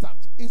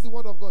constant is the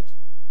word of God.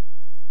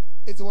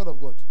 It's the word of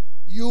God.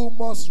 You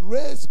must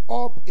raise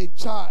up a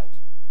child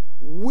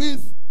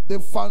with the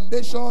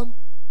foundation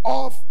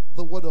of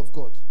the word of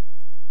God.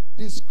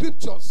 The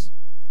scriptures,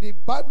 the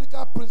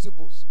biblical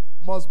principles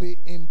must be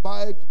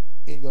imbibed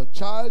in your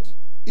child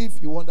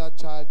if you want that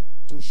child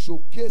to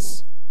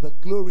showcase the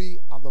glory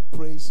and the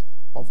praise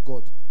of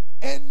God.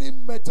 Any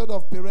method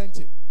of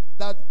parenting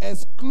that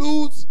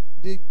excludes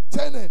the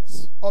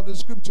tenets of the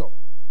scripture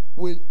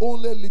will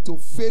only lead to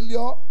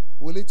failure,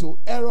 will lead to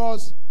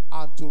errors,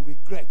 and to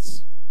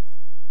regrets.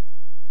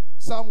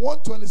 Psalm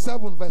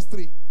 127 verse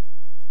 3.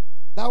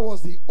 That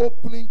was the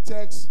opening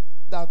text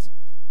that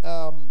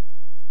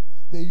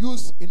they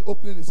used in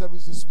opening the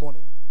service this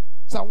morning.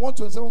 Psalm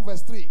 127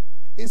 verse 3.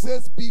 It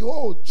says,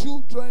 behold,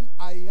 children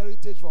are a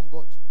heritage from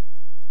God.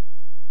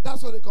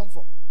 That's where they come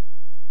from.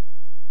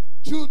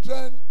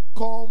 Children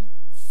come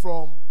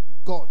from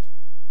God.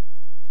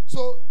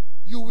 So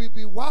you will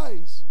be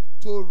wise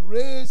to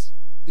raise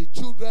the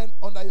children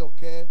under your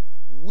care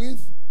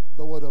with the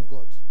the word of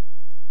God.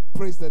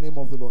 Praise the name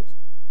of the Lord.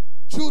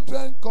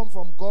 Children come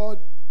from God,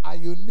 and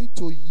you need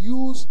to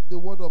use the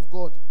word of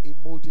God in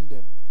molding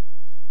them.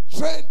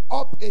 Train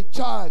up a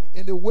child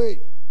in the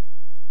way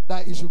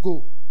that he should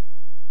go.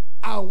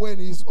 And when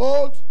he's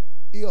old,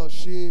 he or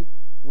she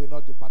will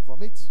not depart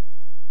from it.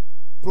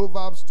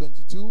 Proverbs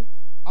 22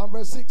 and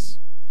verse 6.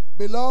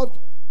 Beloved,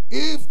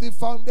 if the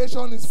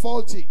foundation is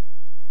faulty,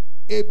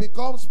 it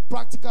becomes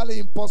practically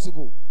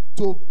impossible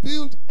to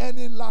build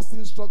any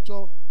lasting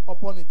structure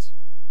upon it.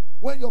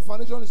 When your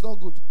foundation is not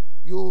good,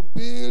 you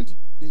build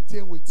the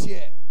thing will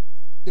tear.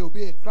 There will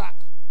be a crack.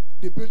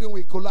 The building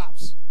will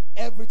collapse.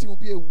 Everything will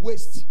be a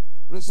waste.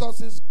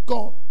 Resources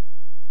gone.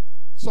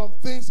 Some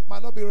things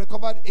might not be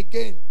recovered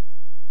again.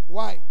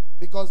 Why?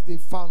 Because the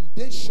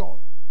foundation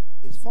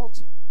is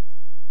faulty.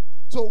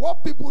 So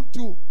what people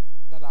do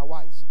that are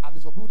wise, and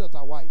it's for people that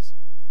are wise,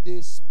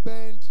 they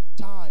spend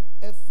time,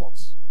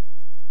 efforts.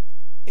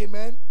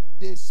 Amen?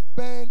 They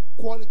spend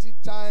quality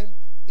time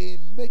in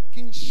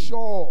making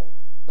sure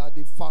that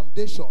the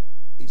foundation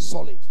is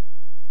solid.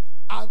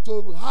 And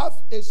to have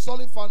a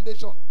solid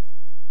foundation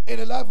in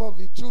the life of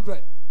the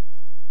children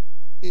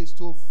is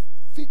to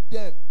feed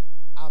them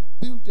and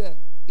build them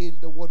in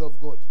the word of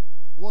God.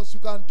 Once you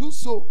can do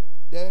so,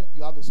 then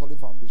you have a solid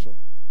foundation.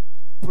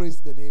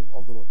 Praise the name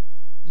of the Lord.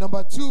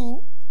 Number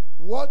 2,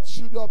 what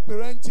should your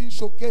parenting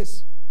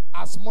showcase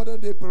as modern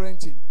day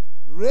parenting?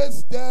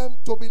 Raise them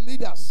to be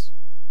leaders.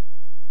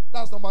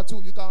 That's number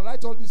 2. You can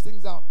write all these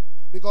things down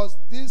because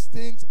these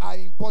things are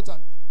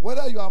important.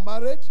 Whether you are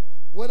married,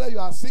 whether you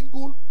are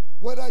single,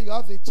 whether you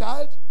have a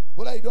child,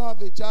 whether you don't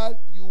have a child,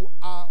 you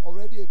are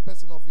already a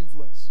person of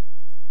influence.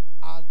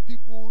 And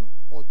people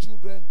or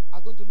children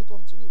are going to look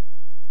up to you.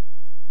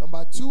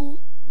 Number 2,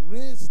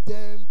 raise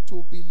them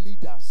to be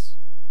leaders.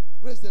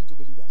 Raise them to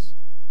be leaders.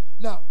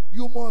 Now,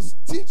 you must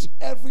teach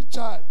every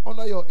child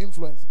under your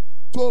influence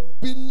to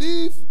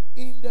believe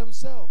in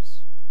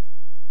themselves.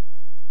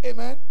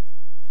 Amen.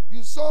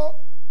 You saw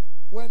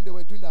when they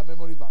were doing their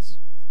memory verse,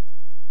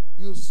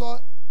 you saw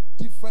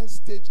different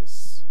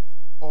stages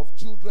of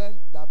children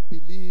that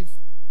believe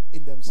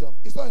in themselves.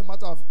 It's not a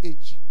matter of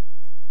age.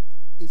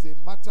 It's a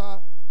matter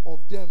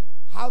of them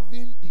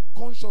having the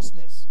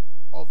consciousness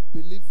of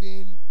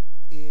believing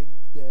in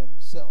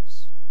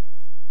themselves.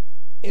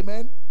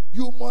 Amen.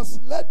 You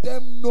must let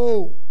them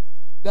know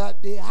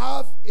that they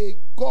have a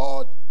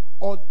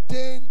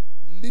God-ordained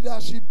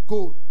leadership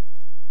goal.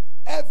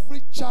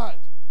 Every child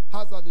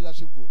has a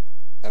leadership goal.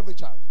 Every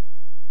child.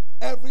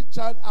 Every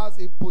child has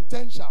a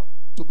potential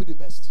to be the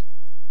best.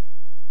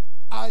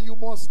 And you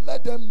must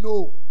let them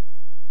know.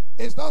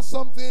 It's not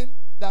something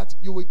that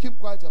you will keep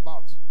quiet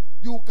about.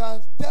 You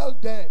can tell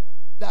them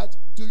that,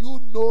 do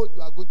you know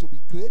you are going to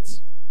be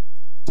great?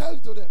 Tell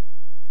it to them.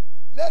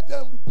 Let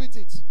them repeat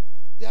it.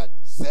 That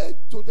say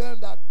to them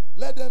that,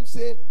 let them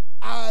say,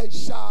 I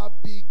shall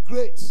be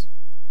great.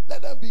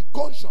 Let them be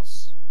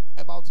conscious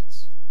about it.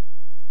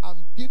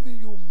 I'm giving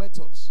you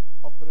methods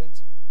of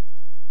parenting.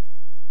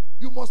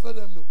 You must let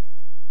them know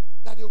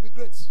that they will be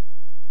great.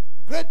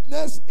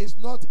 Greatness is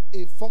not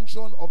a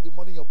function of the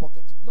money in your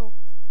pocket. No,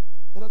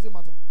 it doesn't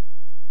matter.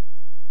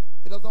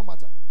 It does not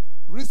matter.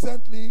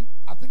 Recently,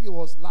 I think it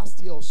was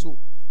last year or so,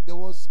 there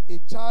was a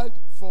child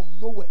from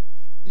nowhere.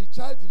 The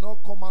child did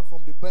not come out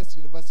from the best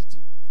university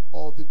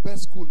or the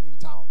best school in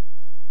town.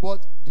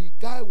 But the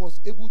guy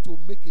was able to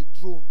make a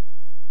drone.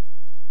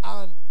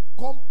 And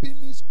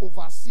companies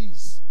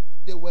overseas,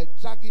 they were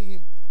dragging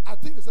him. I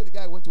think they said the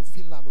guy went to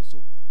Finland or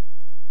so.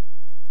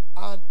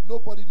 And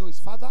nobody knows his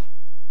father.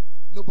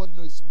 Nobody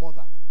knows his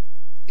mother.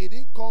 It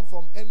didn't come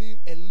from any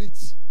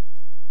elite.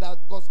 That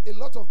because a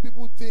lot of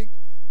people think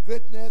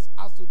greatness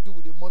has to do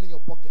with the money in your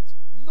pocket.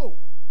 No.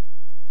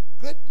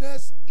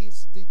 Greatness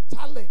is the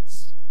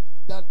talents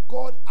that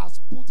God has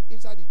put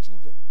inside the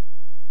children.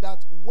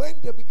 That when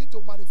they begin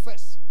to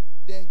manifest,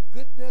 then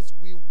greatness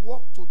will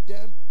walk to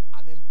them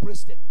and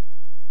embrace them.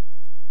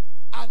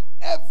 And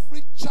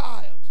every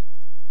child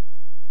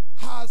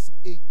has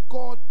a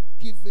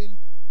God-given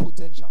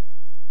potential.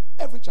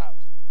 Every child.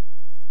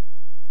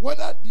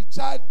 Whether the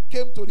child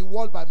came to the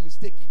world by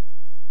mistake,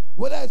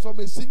 whether it's from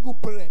a single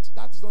parent,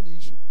 that is not the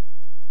issue.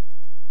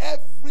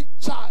 Every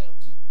child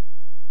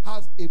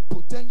has a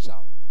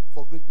potential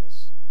for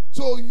greatness.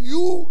 So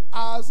you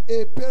as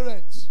a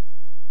parent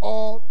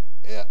or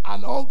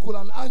an uncle,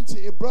 an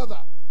auntie, a brother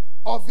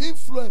of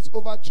influence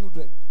over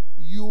children,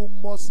 you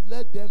must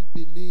let them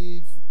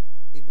believe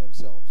in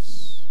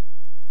themselves.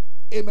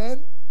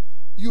 Amen.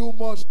 You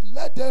must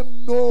let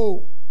them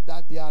know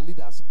that they are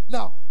leaders.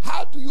 Now,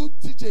 how do you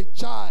teach a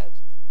child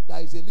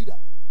that is a leader?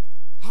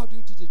 How do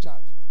you teach a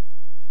child?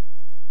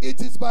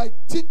 It is by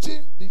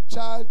teaching the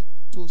child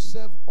to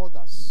serve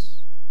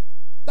others.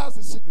 That's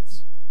the secret.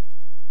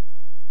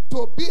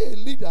 To be a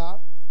leader,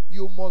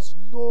 you must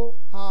know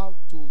how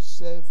to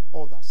serve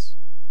others.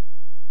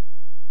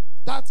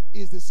 That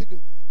is the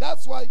secret.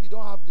 That's why you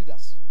don't have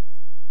leaders.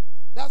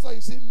 That's why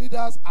you see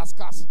leaders as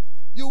scarce.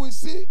 You will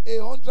see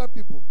 100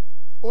 people,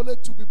 only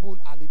 2 people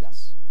are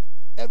leaders.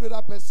 Every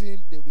other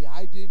person, they'll be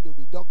hiding, they'll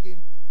be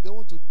ducking. They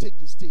want to take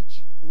the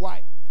stage. Why?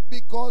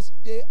 because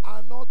they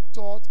are not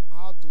taught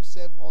how to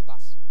serve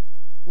others.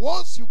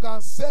 Once you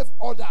can serve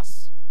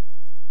others,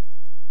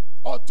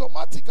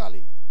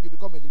 automatically you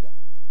become a leader.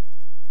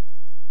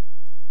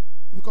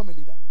 You become a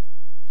leader.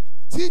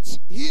 Teach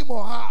him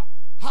or her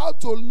how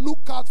to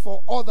look out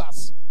for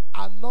others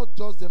and not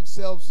just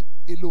themselves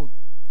alone.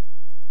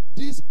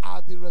 These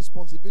are the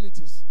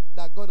responsibilities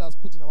that God has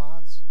put in our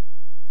hands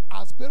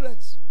as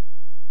parents.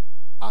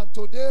 And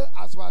today,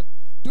 as we are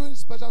doing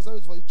special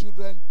service for the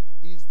children,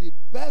 is the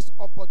best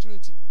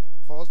opportunity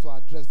for us to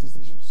address these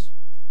issues.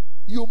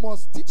 You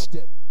must teach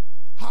them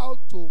how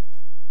to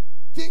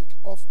think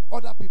of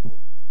other people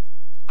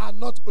and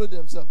not only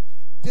themselves.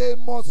 They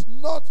must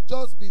not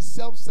just be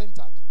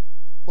self-centered,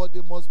 but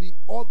they must be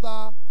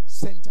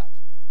other-centered.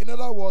 In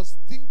other words,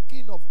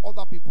 thinking of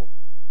other people.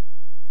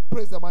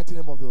 Praise the mighty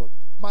name of the Lord.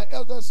 My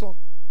eldest son,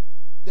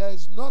 there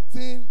is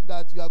nothing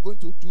that you are going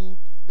to do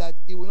that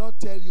he will not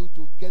tell you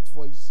to get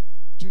for his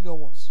junior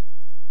ones.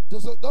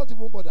 Just don't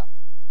even bother.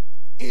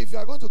 If you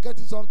are going to get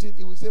something,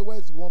 he will say,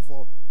 where's the one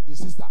for the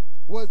sister?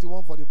 Where's the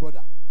one for the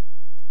brother?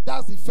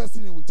 That's the first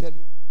thing he will tell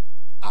you.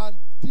 And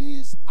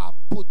these are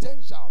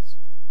potentials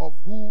of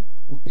who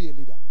will be a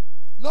leader.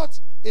 Not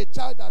a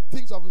child that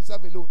thinks of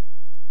himself alone.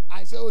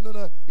 I say, oh,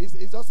 no, it's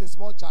just a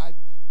small child.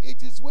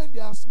 It is when they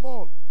are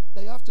small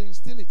that you have to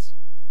instill it.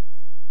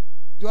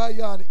 Do I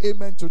hear an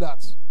amen to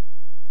that?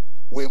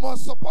 We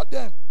must support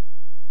them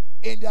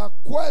in their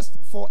quest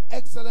for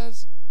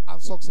excellence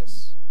and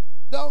success.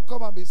 Don't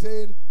come and be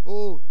saying,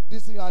 oh,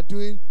 this thing you are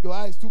doing, your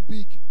eye is too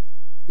big.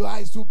 Your eye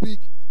is too big.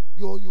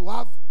 You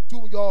have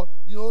too,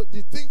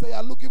 the things that you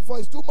are looking for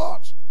is too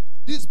much.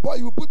 This boy,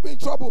 you will put me in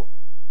trouble.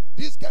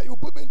 This guy, you will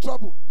put me in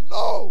trouble.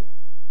 No.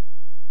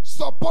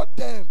 Support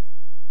them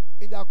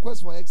in their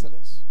quest for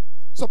excellence.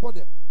 Support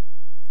them.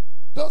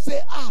 Don't say,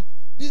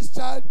 this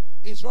child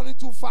is running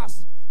too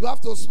fast. You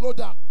have to slow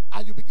down.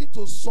 And you begin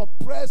to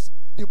suppress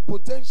the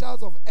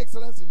potentials of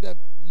excellence in them.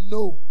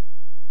 No.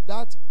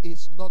 That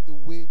is not the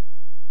way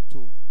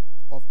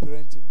of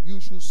parenting. You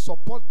should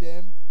support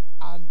them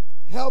and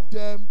help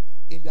them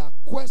in their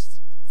quest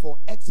for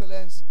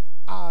excellence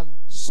and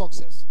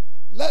success.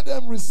 Let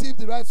them receive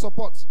the right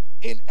support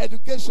in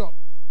education,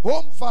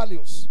 home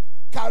values,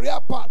 career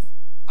path,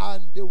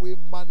 and they will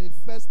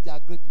manifest their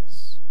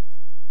greatness.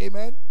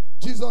 Amen.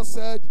 Jesus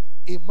said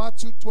in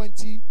Matthew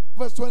 20,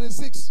 verse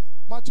 26.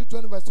 Matthew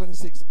 20, verse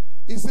 26.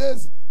 He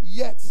says,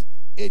 yet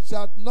it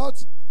shall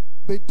not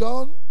be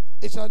done,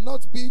 it shall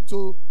not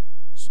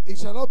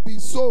be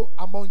so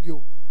among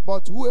you.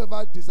 But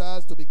whoever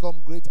desires to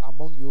become great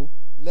among you,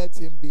 let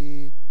him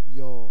be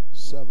your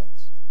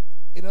servant.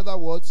 In other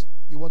words,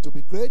 you want to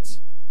be great,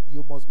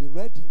 you must be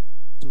ready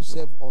to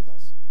serve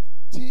others.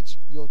 Teach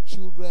your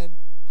children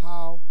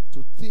how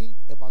to think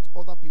about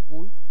other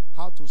people,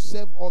 how to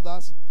serve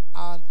others,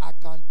 and I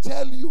can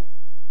tell you,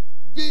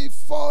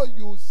 before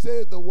you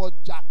say the word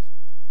Jack,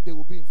 they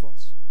will be in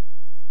front.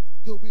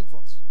 They will be in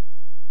front.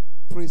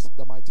 Praise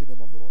the mighty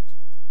name of the Lord.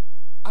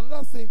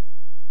 Another thing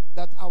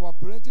that our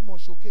parenting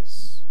must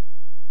showcase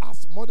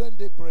as modern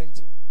day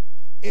parenting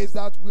is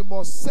that we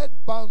must set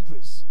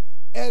boundaries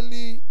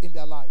early in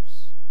their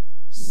lives.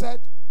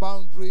 Set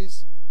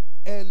boundaries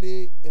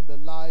early in the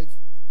life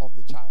of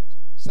the child.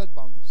 Set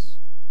boundaries.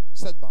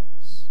 Set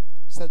boundaries.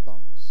 Set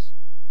boundaries.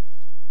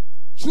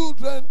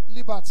 Children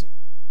liberty.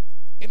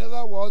 In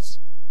other words,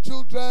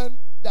 children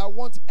that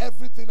want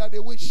everything that they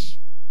wish.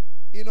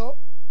 You know,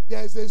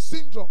 there is a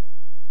syndrome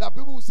that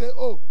people will say,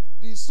 oh,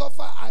 the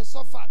suffer I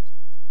suffered,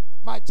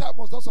 my child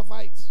must not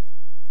suffer it.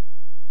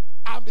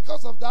 And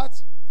because of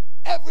that,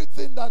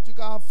 everything that you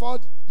can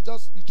afford,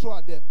 you throw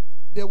at them.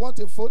 They want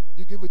a phone,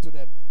 you give it to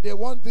them. They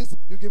want this,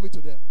 you give it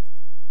to them.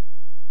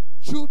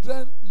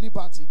 Children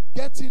liberty,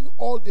 getting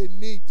all they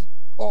need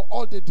or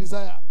all they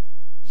desire,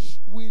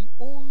 will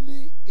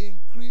only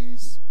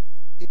increase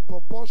a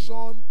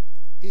proportion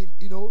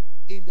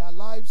in their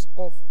lives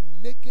of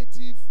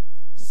negative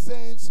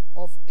sense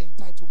of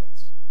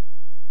entitlement.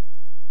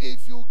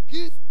 If you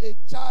give a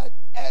child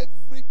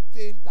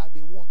everything that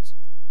they want,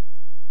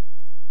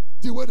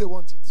 the way they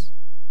want it,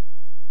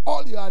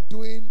 all you are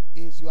doing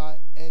is you are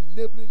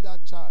enabling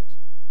that child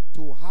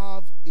to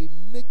have a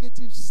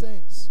negative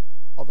sense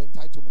of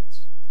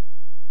entitlement.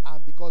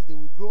 And because they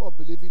will grow up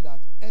believing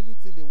that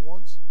anything they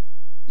want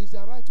is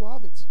their right to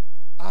have it.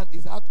 And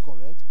is that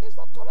correct? It's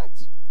not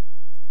correct.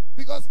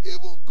 Because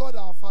even God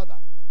our Father,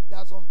 there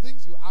are some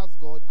things you ask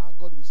God and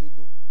God will say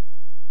no.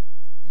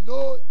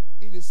 No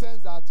in the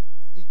sense that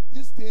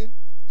this thing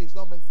is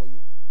not meant for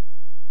you.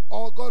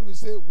 Or God will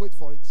say, wait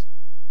for it.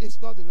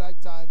 It's not the right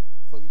time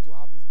for you to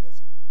have this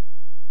blessing.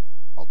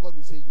 Or God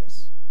will say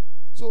yes.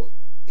 So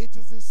it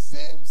is the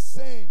same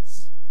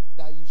sense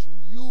that you should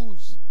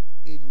use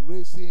in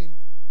raising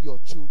your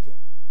children.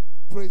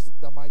 Praise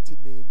the mighty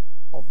name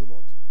of the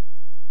Lord.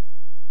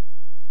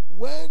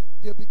 When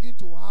they begin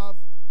to have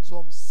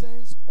some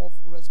sense of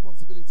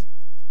responsibility,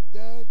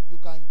 then you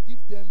can give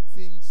them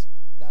things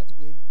that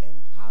will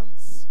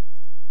enhance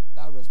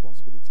that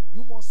responsibility.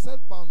 You must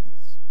set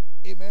boundaries.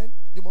 Amen?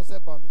 You must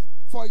set boundaries.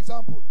 For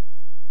example,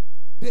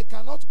 they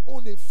cannot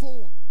own a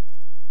phone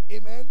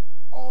Amen.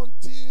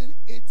 Until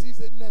it is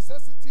a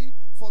necessity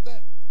for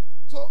them.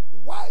 So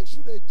why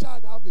should a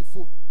child have a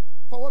phone?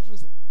 For what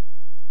reason?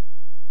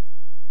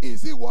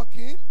 Is it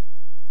working?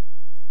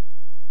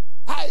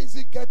 How is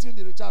it getting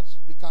the recharge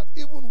card?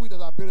 Even we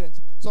as our parents,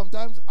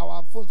 sometimes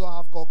our phones don't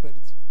have call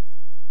credit.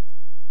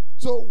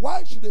 So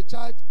why should a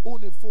child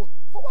own a phone?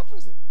 For what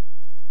reason?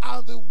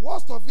 And the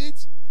worst of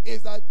it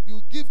is that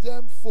you give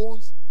them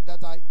phones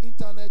that are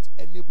internet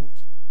enabled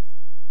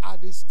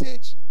at the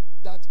stage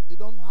that they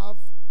don't have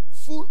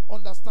full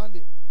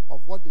understanding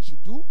of what they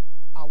should do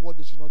and what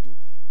they should not do.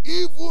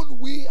 Even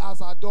we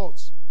as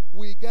adults,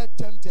 we get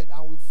tempted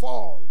and we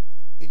fall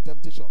in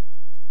temptation.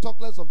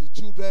 Talk less of the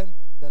children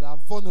that are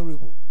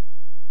vulnerable.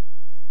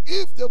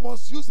 If they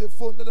must use a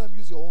phone, let them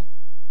use your own.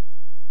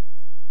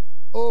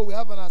 Oh, we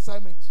have an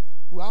assignment.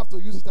 We have to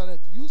use internet.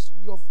 Use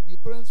your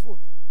parents' phone.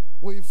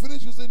 When you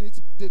finish using it,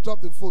 they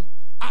drop the phone.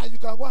 And you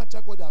can go and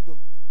check what they have done.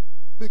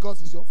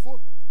 Because it's your phone.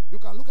 You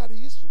can look at the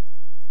history.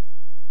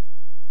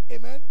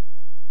 Amen?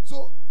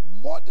 So,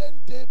 modern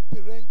day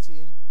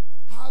parenting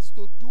has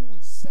to do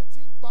with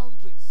setting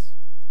boundaries.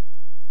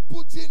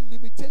 Putting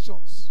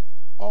limitations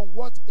on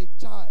what a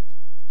child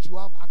should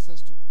have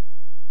access to.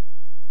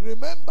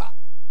 Remember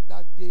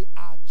that they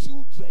are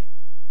children.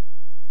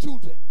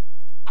 Children.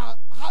 And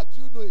how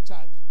do you know a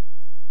child?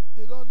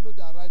 They don't know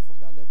their right from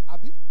their left.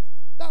 Abi?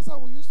 That's how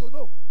we used to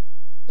know.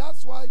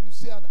 That's why you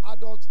see an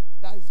adult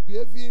that is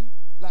behaving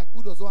like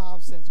who does not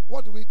have sense.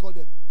 What do we call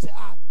them? Say,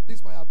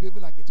 this man is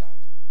behaving like a child.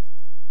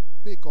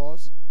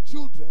 Because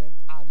children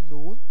are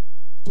known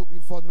to be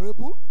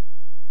vulnerable,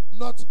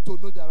 not to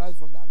know their right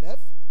from their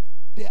left.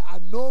 They are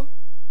known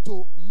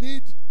to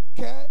need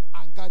care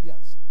and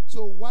guidance.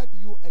 So why do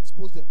you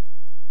expose them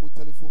with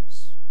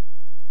telephones?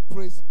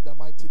 Praise the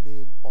mighty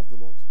name of the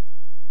Lord.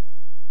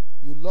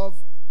 You love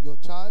your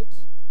child,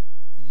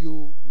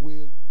 you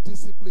will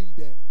discipline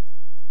them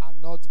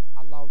and not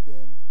allow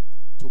them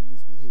to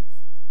misbehave.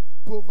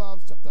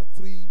 Proverbs chapter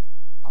 3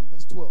 and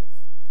verse 12.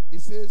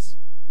 It says,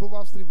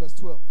 Proverbs 3 verse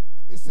 12.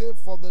 It says,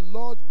 for the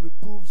Lord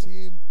reproves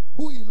him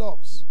who he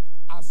loves,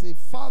 as a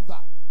father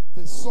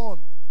the son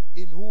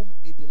in whom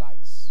he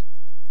delights.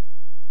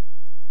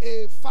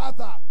 A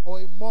father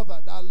or a mother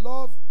that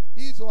loves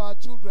his or her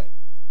children,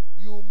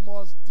 you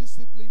must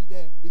discipline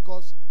them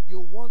because you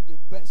want the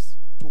best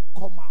to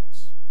come out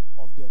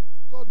of them.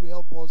 God will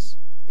help us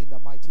in the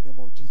mighty name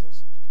of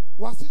Jesus.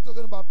 We're still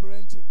talking about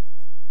parenting.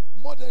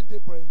 Modern day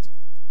parenting.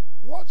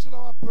 What should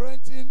our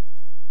parenting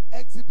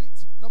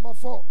exhibit? Number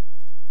 4,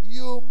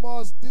 you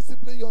must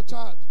discipline your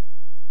child.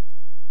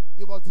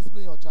 You must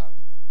discipline your child.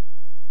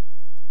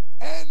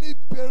 Any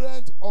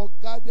parent or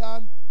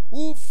guardian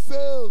who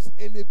fails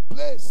in a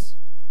place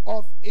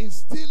of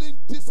instilling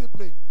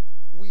discipline,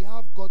 we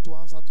have God to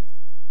answer to.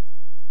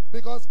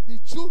 Because the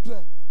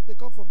children, they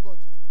come from God.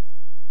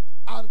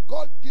 And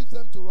God gives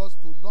them to us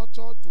to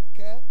nurture, to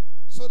care,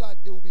 so that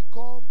they will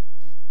become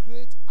the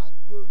great and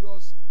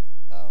glorious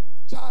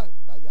child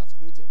that he has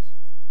created.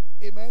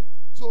 Amen?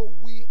 So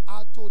we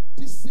are to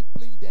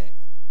discipline them.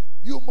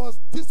 You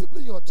must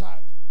discipline your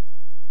child.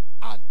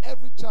 And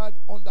every child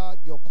under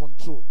your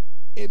control.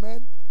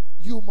 Amen?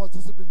 You must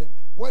discipline them.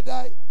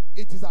 Whether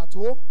it is at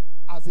home,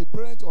 as a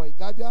parent or a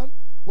guardian,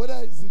 whether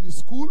it's in the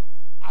school,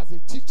 as a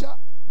teacher,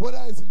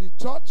 whether it's in the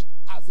church,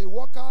 as a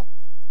worker,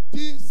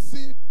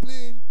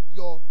 discipline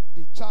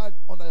the child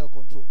under your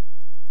control.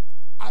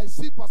 I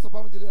see Pastor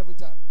Pam do it every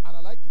time, and I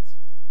like it.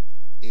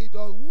 It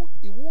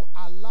won't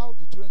allow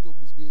the children to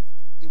misbehave.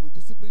 It will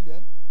discipline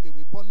them. It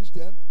will punish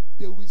them.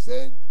 They will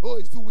say, oh,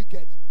 it's too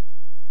wicked.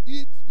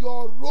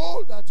 Your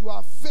role that you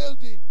have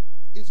failed in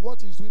is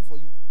what he's doing for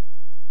you.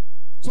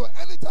 So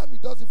anytime he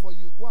does it for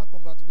you, go and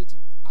congratulate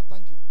him and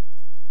thank him.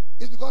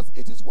 It's because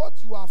it is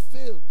what you have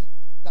failed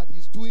that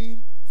he's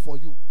doing for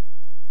you.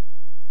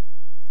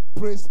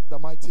 Praise the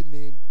mighty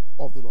name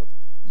of the Lord.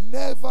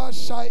 Never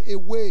shy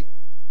away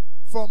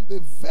from the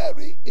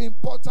very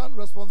important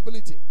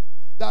responsibility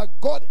that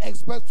God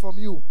expects from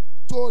you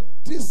to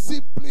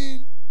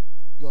discipline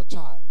your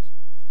child.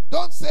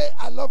 Don't say,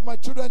 I love my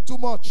children too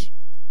much,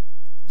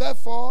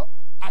 therefore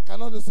I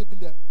cannot discipline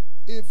them.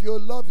 If you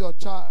love your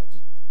child,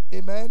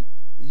 amen,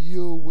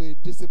 you will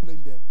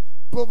discipline them.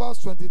 Proverbs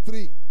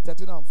 23,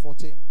 13 and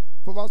 14.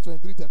 Proverbs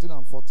 23, 13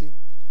 and 14.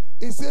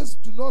 It says,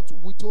 do not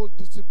withhold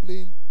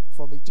discipline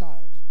from a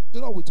child.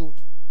 Do not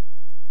withhold.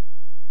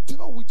 Do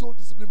not withhold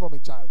discipline from a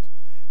child.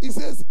 It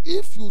says,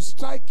 if you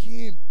strike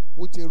him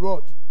with a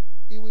rod,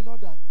 he will not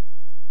die.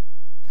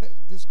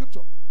 The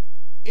scripture.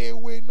 He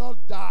will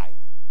not die.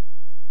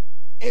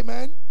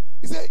 Amen.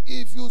 He said,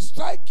 if you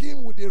strike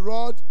him with a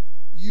rod,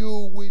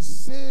 you will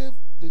save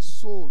the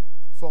soul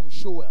from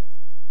Sheol.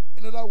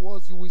 In other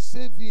words, you will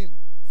save him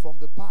from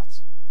the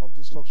path of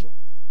destruction.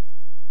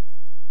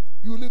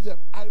 You leave them.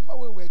 I remember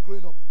when we were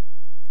growing up,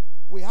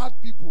 we had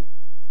people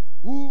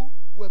who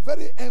were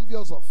very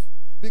envious of,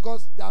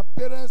 because their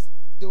parents,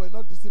 they were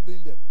not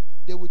disciplining them.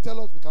 They will tell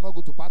us, we cannot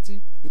go to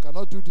party, you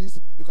cannot do this,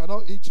 you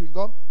cannot eat chewing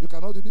gum, you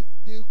cannot do this.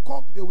 They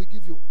conk, they will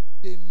give you.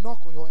 They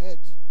knock on your head.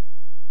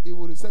 It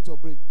will reset your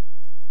brain.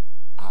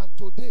 And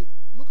today,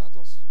 look at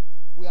us.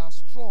 we are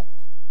strong,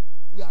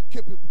 we are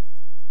capable,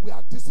 we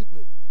are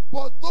disciplined.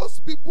 But those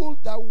people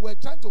that we were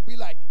trying to be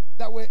like,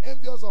 that were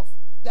envious of,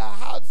 that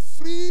had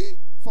free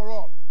for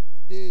all,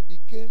 they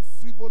became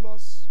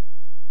frivolous,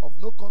 of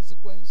no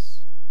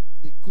consequence.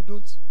 They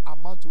couldn't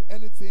amount to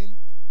anything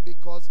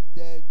because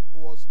there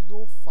was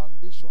no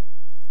foundation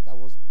that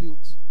was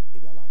built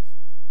in their life.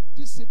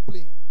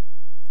 Discipline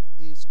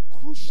is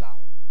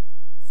crucial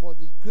for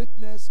the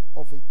greatness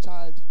of a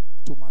child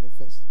to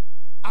manifest.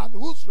 And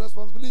whose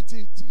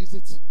responsibility is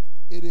it?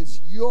 It is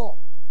your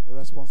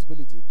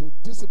responsibility to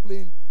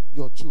discipline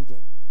your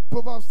children.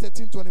 Proverbs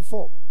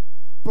 13:24.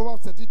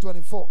 Proverbs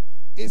 13:24.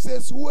 It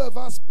says,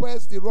 whoever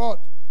spares the rod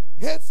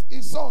hates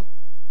his son.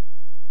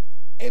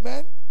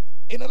 Amen.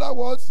 In other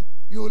words,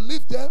 you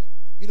leave them,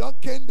 you don't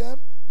cane them,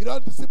 you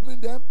don't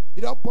discipline them,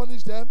 you don't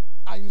punish them,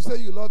 and you say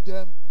you love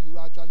them, you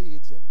actually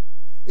hate them.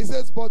 It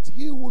says, but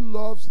he who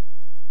loves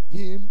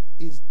him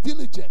is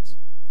diligent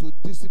to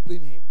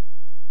discipline him.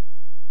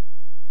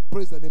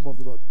 Praise the name of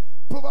the Lord.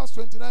 Proverbs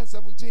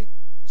 29:17.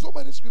 So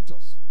many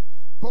scriptures.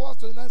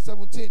 Proverbs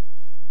 29:17.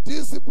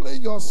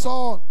 Discipline your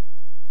son.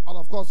 And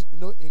of course,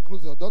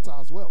 includes your daughter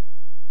as well.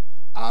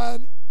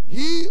 And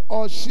he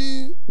or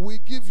she will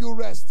give you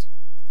rest.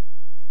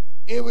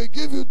 It will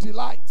give you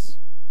delight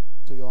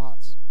to your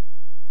heart.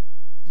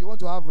 You want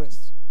to have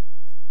rest.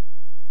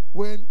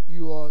 When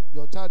your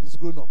child is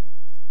grown up,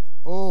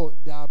 oh,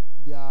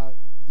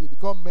 they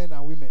become men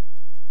and women,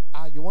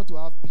 and you want to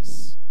have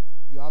peace,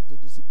 you have to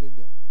discipline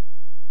them.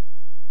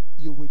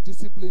 You will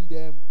discipline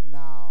them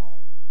now,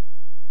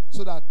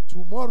 so that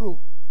tomorrow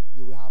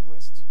you will have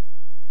rest.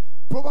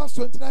 Proverbs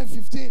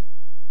 29:15.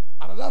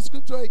 Another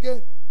scripture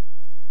again.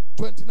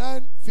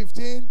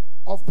 29:15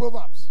 of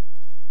Proverbs.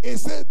 It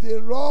says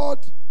the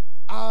rod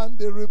and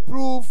the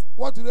reproof,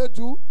 what do they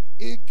do?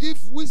 It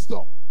gives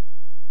wisdom.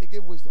 It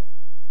gives wisdom.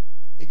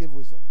 It gives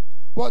wisdom.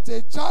 But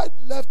a child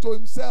left to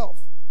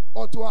himself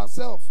or to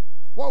herself,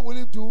 what will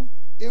it do?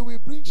 It will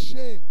bring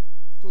shame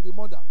to the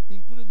mother,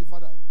 including the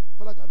father.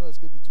 Father cannot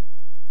escape it too.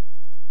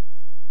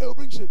 It will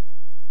bring shame.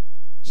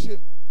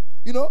 Shame.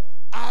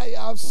 I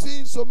have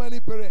seen so many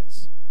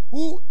parents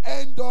who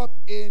end up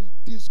in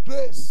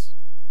disgrace,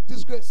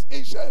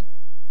 in shame,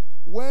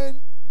 when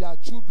their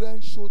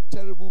children show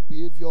terrible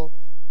behavior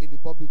in the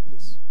public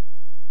place.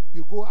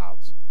 You go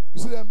out, you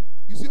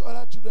see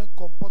other children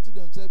comporting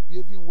themselves,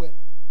 behaving well.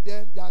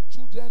 Then their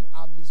children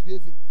are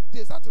misbehaving.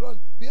 They start to run,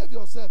 behave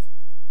yourself.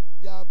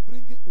 They are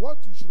bringing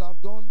what you should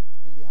have done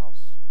in the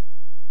house.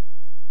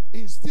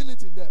 Instill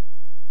it in them.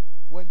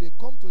 When they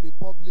come to the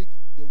public,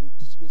 they will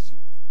disgrace you.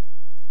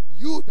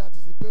 You that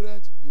is the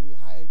parent, you will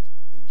hide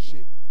in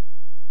shame.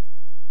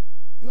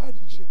 You hide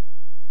in shame.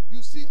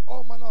 You see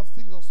all manner of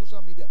things on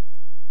social media.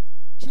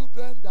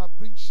 Children that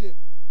bring shame.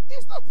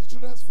 It's not the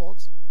children's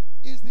fault.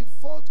 It's the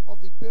fault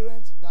of the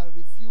parents that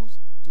refuse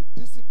to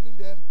discipline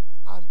them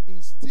and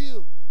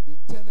instill the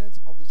tenets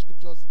of the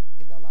scriptures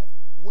in their life.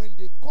 When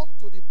they come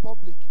to the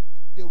public,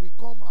 they will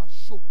come and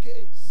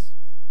showcase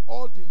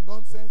all the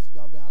nonsense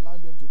you have been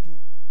allowing them to do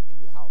in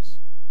the house,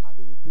 and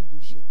they will bring you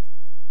shame.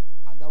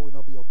 And that will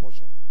not be your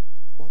portion.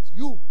 But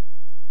you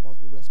must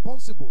be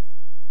responsible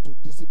to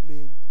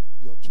discipline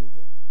your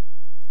children.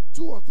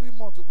 2 or 3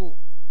 more to go.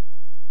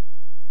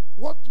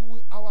 What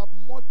do our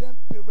modern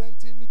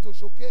parenting need to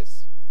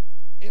showcase?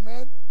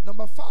 Amen.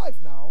 Number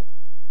 5 now.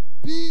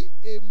 Be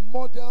a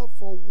model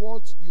for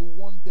what you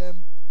want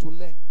them to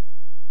learn.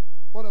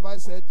 What have I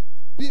said?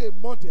 Be a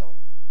model.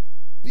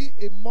 Be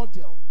a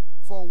model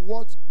for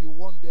what you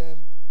want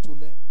them to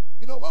learn.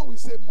 When we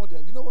say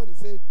model, you know what they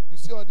say? You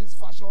see all this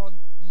fashion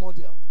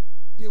model.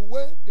 The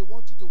way they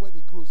want you to wear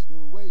the clothes, they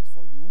will wear it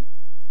for you.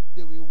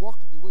 They will walk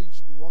the way you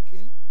should be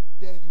walking.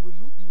 Then you will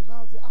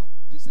now say,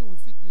 this thing will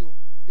fit me.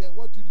 Then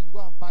what do? You go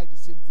and buy the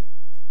same thing.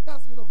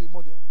 That's been of a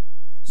model.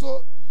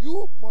 So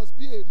you must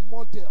be a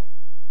model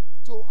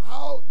to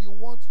how you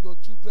want your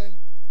children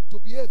to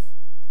behave.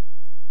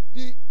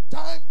 The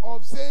time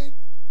of saying,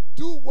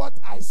 do what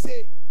I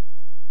say,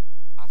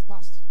 has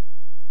passed.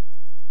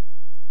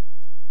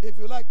 If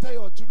you like, tell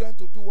your children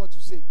to do what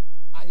you say,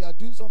 and you are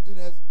doing something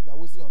else, you are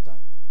wasting your time.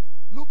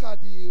 Look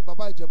at the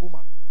Baba Ijebu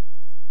man.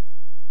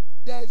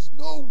 There is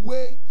no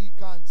way he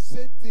can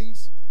say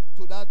things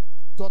to that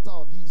daughter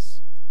of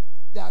his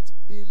that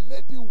the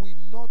lady will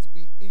not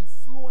be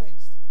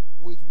influenced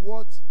with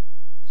what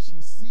she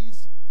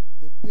sees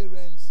the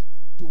parents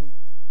doing.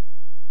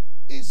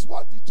 It's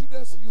what the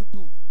children see you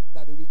do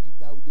that they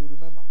will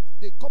remember.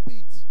 They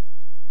copy it.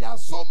 There are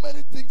so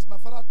many things my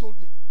father told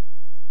me.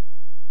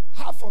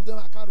 Half of them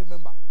I can't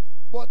remember.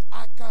 But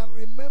I can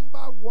remember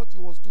what he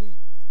was doing.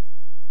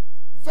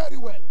 Very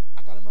well.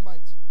 I can remember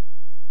it.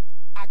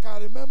 I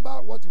can remember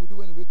what he would do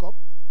when he wake up.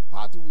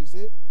 How do we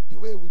say? The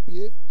way we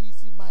behave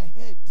is in my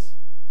head.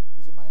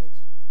 It's in my head.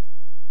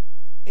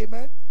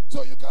 Amen?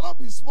 So you cannot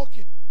be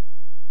smoking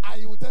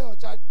and you will tell your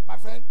child, my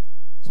friend,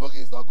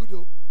 smoking is not good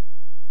though.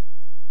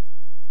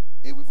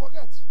 He will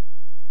forget.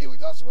 He will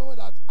just remember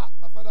that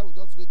my father will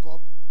just wake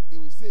up. He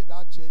will say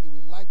that chair. He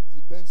will light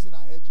the Benson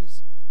and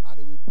hedges and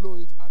he will blow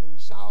it and he will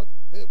shout,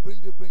 hey,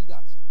 bring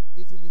that.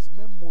 is in his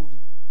memory.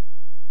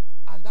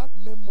 And that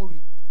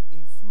memory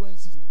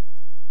influences him.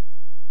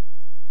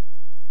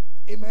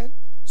 Amen.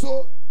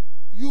 So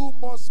you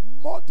must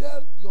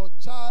model your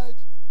child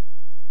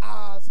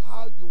as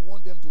how you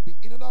want them to be.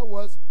 In other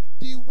words,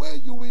 the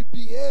way you will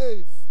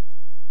behave,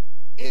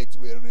 it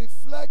will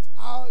reflect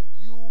how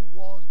you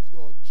want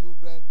your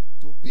children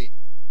to be.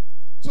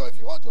 So if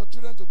you want your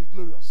children to be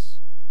glorious,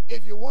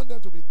 if you want them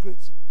to be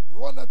great, you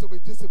want them to be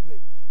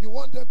disciplined, you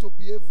want them to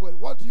behave well,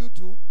 what do?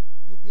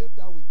 You behave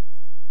that way.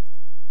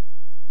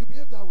 You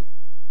behave that way.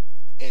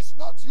 It's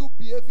not you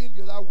behaving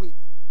the other way,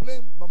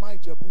 playing Mama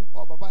Ijebu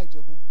or Baba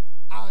Ijebu,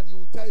 and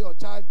you tell your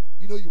child,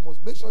 you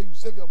must make sure you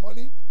save your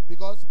money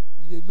because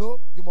you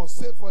must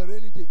save for a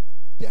rainy day.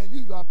 Then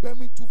you are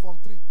paying 2 from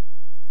 3.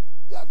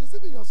 You are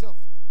deceiving yourself.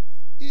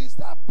 Is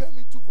that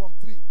paying 2 from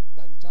 3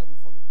 that the child will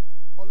follow?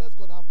 Unless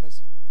God have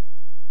mercy.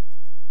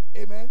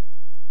 Amen.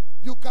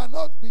 You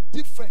cannot be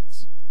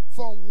different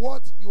from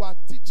what you are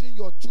teaching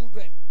your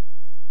children.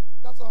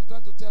 That's what I'm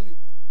trying to tell you.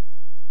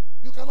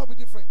 You cannot be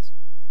different.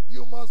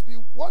 You must be,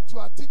 what you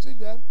are teaching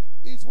them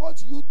is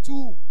what you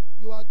too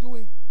you are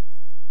doing.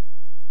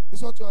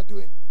 It's what you are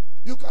doing.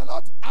 You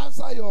cannot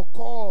answer your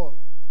call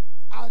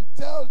and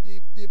tell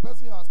the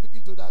person you are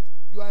speaking to that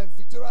you are in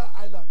Victoria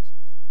Island.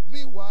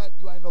 Meanwhile,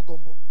 you are in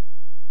Ogombo.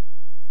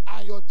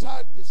 And your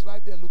child is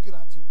right there looking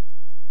at you.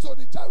 So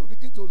the child will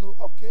begin to know,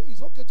 okay,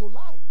 it's okay to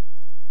lie.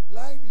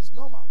 Lying is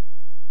normal.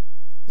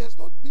 There's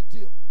no big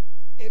deal.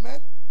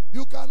 Amen?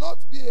 You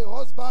cannot be a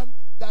husband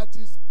that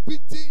is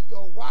beating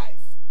your wife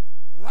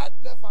right,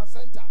 left, and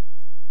center.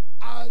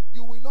 And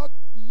you will not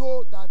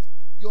know that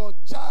your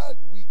child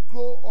will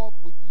grow up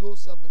with low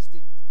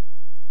self-esteem.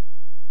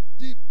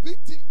 The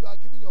beating you are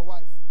giving your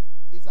wife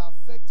is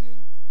affecting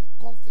the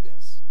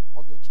confidence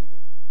of your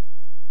children.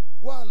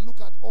 Go and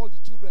look at all the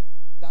children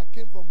that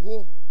came from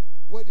home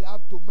where they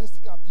have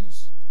domestic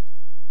abuse,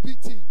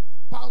 beating,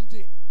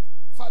 pounding.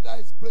 Father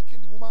is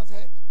breaking the woman's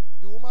head.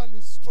 The woman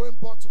is throwing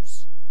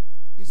bottles.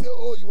 He said,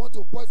 oh, you want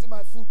to poison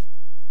my food?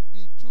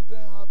 The children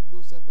have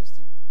low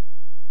self-esteem.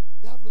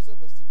 They have low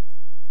self-esteem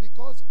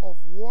because of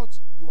what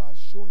you are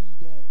showing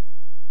them.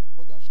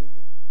 What you are showing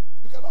them.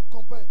 You cannot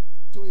compare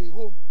to a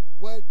home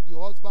where the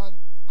husband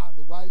and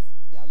the wife,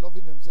 they are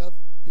loving themselves,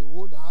 they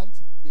hold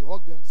hands, they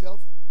hug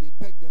themselves, they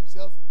peg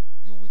themselves.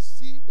 You will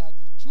see that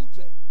the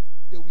children,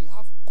 they will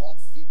have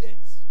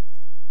confidence.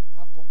 They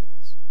have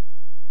confidence.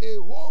 A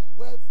home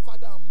where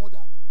father and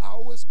mother are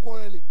always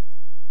quarreling,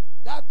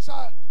 that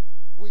child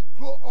will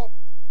grow up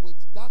with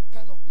that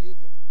kind of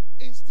behavior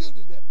instilled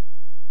in them.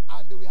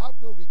 And they will have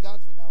no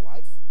regard for their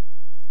wife.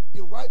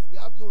 The wife will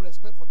have no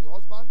respect for the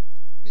husband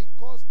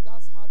because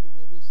that's how they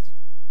were raised.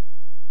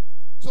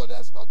 So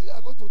there's nothing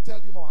I'm going to tell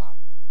him or her.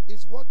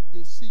 It's what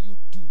they see you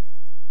do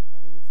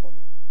that they will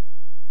follow.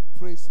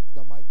 Praise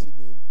the mighty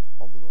name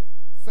of the Lord.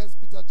 1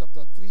 Peter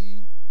chapter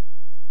 3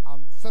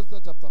 and 1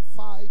 Peter chapter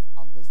 5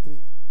 and verse 3.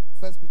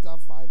 1 Peter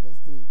 5 verse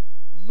 3.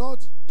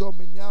 Not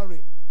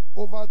domineering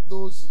over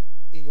those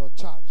in your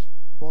charge,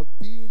 but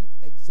being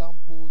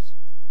examples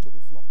to the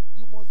flock.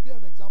 You must be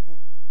an example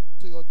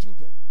to your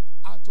children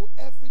and to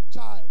every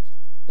child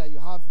that you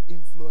have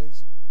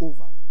influence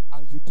over.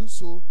 And if you do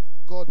so,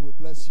 God will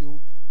bless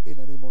you in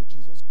the name of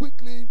Jesus.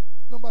 Quickly,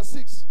 number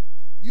 6,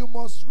 you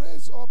must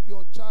raise up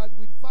your child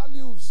with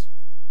values.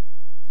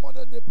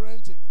 Modern day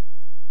parenting.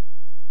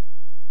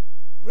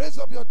 Raise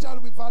up your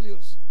child with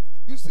values.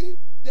 You see,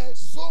 there is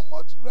so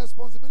much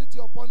responsibility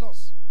upon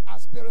us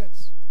as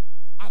parents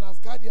and as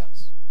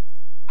guardians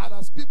and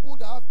as people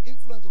that have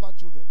influence over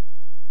children.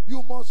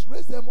 You must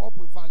raise them up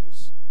with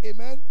values.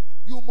 Amen.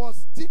 You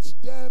must teach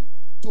them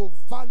to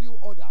value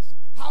others,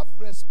 have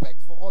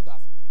respect for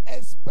others,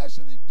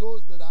 especially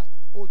those that are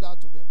older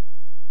to them.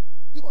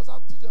 You must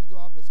teach them to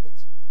have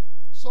respect.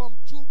 Some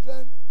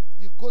children,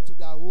 you go to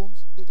their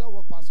homes, they just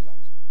walk past you like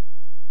this.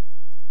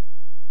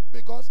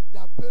 Because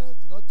their parents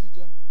did not teach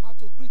them how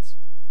to greet.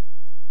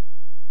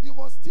 You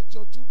must teach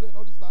your children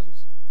all these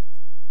values.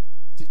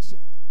 Teach them.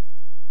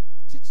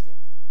 Teach them.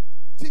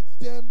 Teach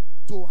them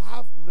to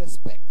have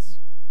respect.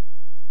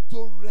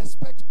 To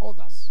respect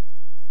others.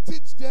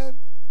 Teach them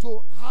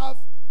to have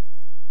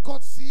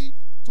courtesy,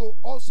 to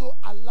also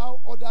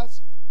allow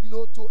others,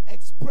 to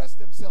express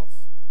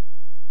themselves.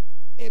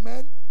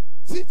 Amen.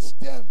 Teach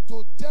them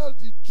to tell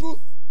the truth.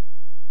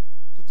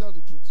 To tell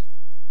the truth.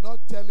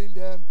 Not telling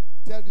them,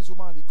 tell this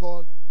woman on the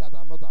call that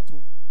I'm not at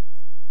home.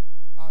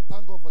 And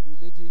thank God for the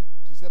lady.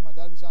 She said, my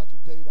daddy said I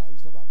should tell you that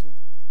he's not at home.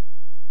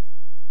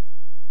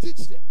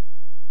 Teach them.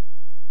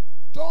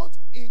 Don't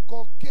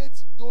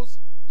inculcate those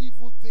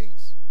evil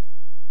things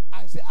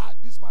and say,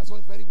 this my son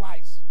is very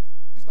wise.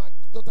 This my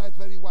daughter is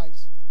very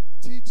wise.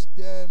 Teach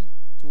them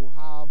to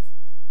have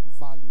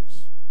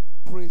values.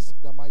 Praise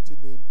the mighty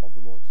name of the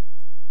Lord.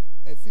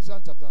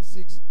 Ephesians chapter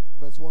 6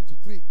 verse 1 to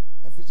 3.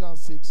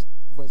 Ephesians 6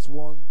 verse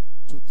 1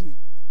 to 3.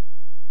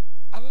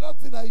 Another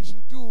thing that you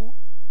should do,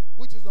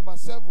 which is number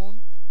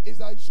 7, is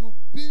that you should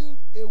build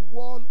a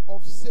wall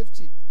of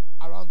safety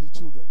around the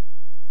children.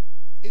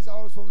 It's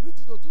our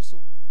responsibility to do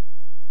so.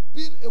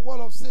 Build a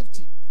wall of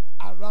safety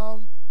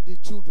around the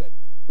children.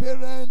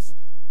 parents,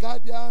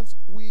 guardians,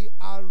 we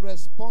are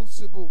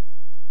responsible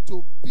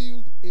to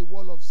build a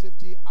wall of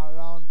safety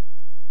around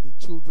the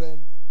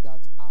children that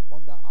are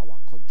under our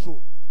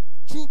control.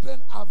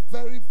 Children are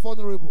very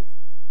vulnerable,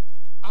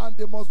 and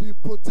they must be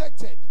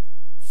protected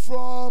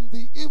from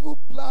the evil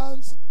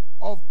plans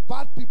of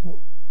bad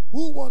people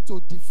who want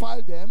to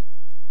defile them,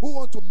 who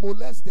want to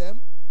molest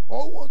them,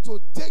 or who want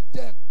to take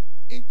them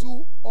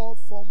into all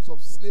forms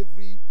of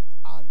slavery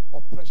and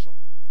oppression.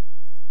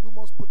 We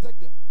must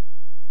protect them.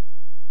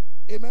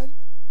 Amen.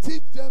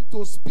 Teach them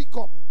to speak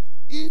up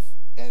if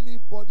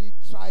anybody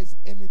tries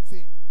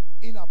anything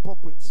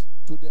inappropriate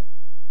to them.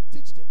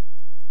 Teach them.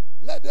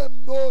 Let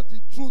them know the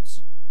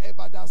truth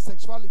about their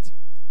sexuality.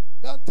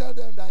 Don't tell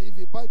them that if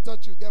a boy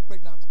touch you, get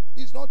pregnant.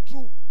 It's not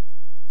true.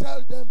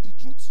 Tell them the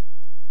truth.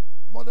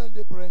 Modern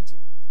day parenting.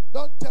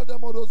 Don't tell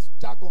them all those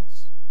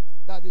jargons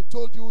that they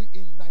told you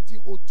in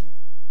 1902.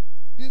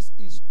 This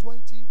is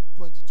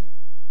 2022.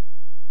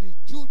 The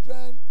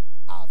children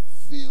are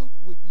filled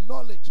with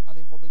knowledge and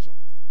information.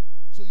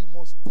 So you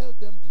must tell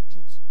them the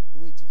truth the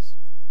way it is.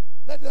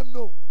 Let them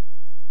know.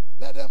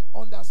 Let them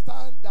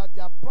understand that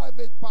their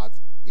private part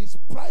is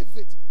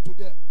private to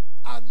them.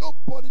 And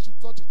nobody should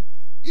touch it.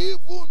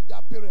 Even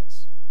their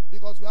parents.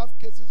 Because we have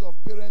cases of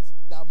parents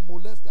that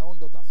molest their own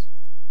daughters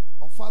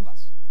or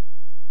fathers.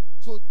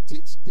 So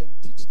teach them,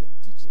 teach them,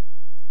 teach them.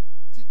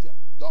 Teach them.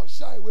 Don't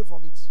shy away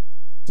from it.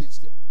 Teach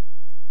them.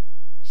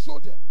 Show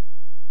them.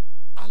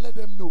 And let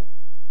them know.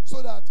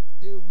 So that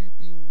they will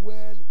be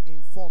well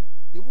informed.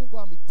 They won't go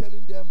and be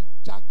telling them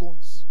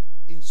jargons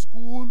in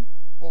school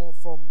or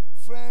from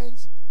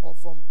friends or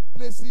from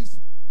places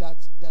that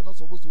they are not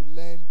supposed to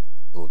learn,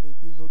 or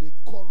they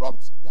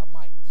corrupt their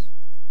minds.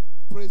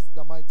 Praise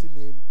the mighty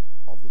name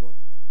of the Lord.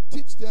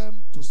 Teach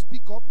them to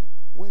speak up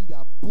when they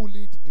are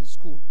bullied in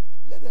school.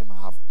 Let them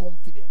have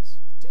confidence.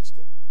 Teach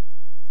them.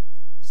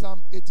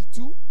 Psalm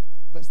 82,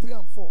 verse 3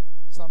 and 4.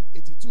 Psalm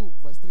 82,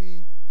 verse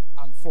 3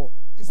 and 4.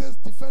 It says,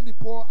 defend the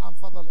poor and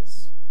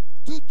fatherless.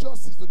 Do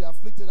justice to the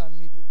afflicted and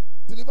needy.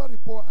 Deliver the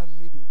poor and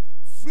needy.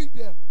 Free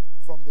them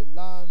from the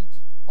land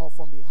or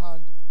from the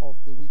hand of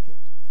the wicked.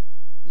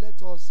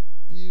 Let us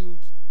build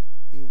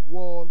a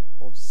wall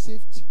of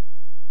safety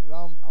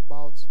round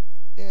about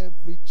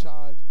every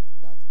child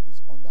that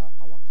is under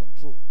our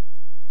control.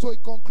 So in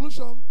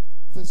conclusion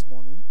this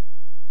morning,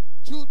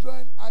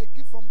 children are a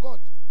gift from God.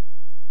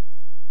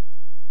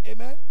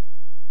 Amen?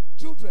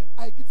 Children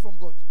are a gift from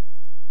God.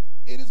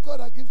 It is God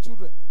that gives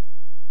children.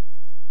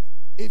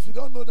 If you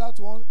don't know that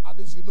one, at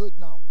least you know it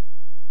now.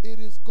 It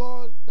is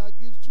God that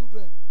gives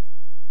children.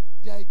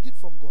 They are a gift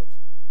from God.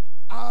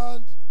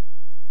 And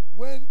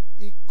when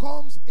it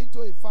comes into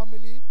a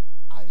family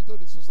and into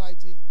the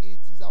society, it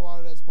is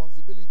our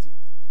responsibility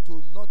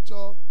to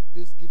nurture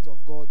this gift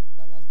of God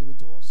that has given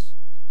to us.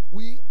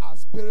 We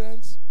as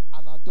parents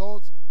and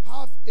adults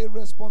have a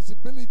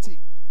responsibility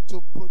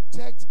to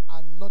protect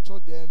and nurture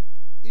them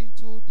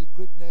into the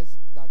greatness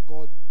that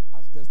God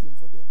has destined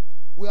for them.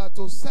 We are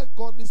to set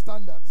godly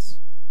standards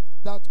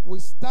that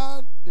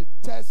withstand the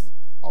test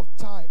of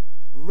time,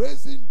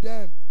 raising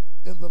them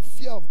in the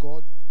fear of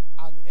God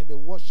and in the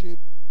worship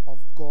of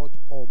God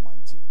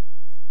Almighty.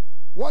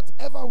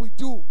 Whatever we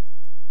do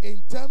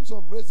in terms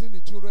of raising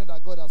the children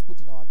that God has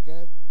put in our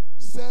care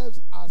serves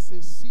as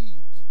a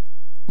seed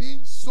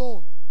being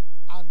sown,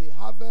 and the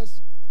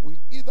harvest will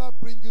either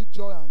bring you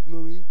joy and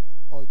glory,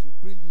 or it will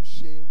bring you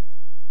shame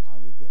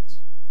and regret.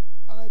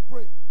 And I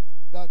pray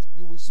that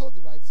you will sow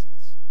the right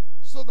seeds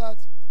so that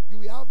you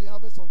will have the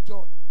harvest of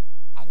joy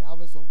and the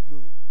harvest of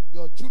glory.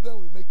 Your children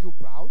will make you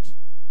proud.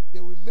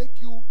 They will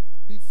make you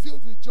be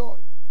filled with joy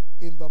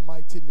in the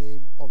mighty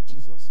name of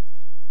Jesus.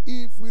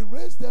 If we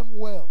raise them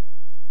well,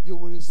 you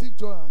will receive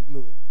joy and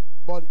glory.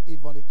 But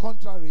if on the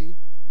contrary,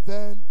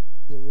 then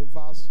the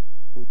reverse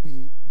will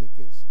be the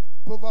case.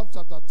 Proverbs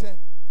chapter 10,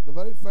 the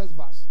very first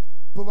verse.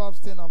 Proverbs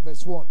 10 and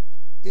verse 1.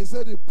 It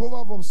said, the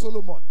proverb of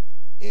Solomon,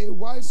 a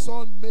wise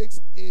son makes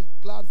a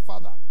glad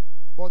father,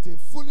 but a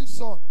foolish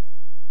son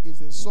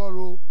is a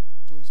sorrow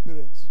to his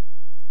parents.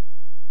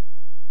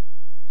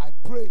 I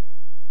pray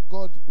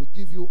God will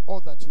give you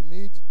all that you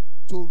need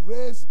to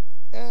raise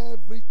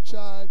every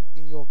child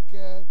in your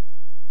care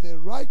the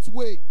right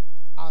way,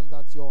 and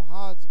that your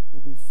heart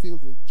will be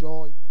filled with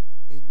joy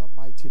in the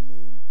mighty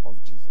name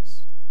of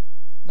Jesus.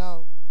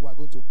 Now, we are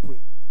going to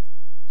pray.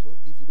 So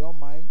if you don't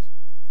mind,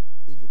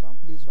 if you can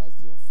please rise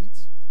to your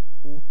feet,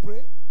 we'll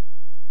pray.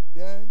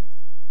 Then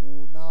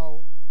we'll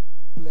now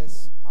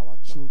bless our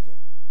children.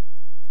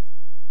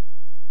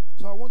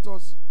 So I want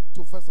us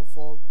to first of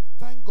all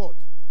thank God,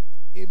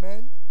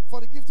 amen,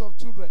 for the gift of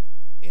children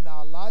in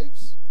our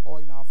lives or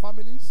in our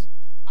families,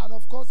 and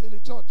of course in the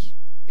church,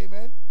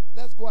 amen.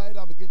 Let's go ahead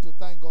and begin to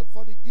thank God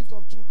for the gift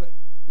of children.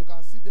 You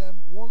can see them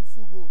one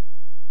full row.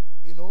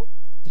 You know,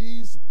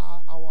 these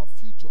are our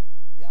future.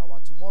 They are our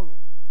tomorrow.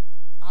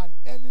 And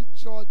any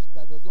church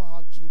that does not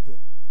have children,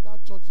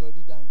 that church is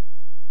already dying.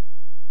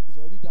 It's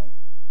already dying.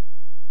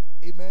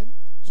 Amen.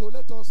 So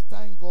let us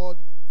thank God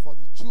for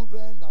the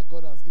children that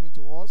God has given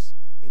to us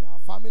in our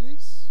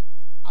families.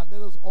 And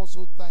let us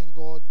also thank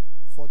God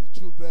for for the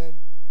children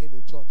in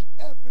the church.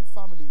 Every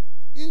family,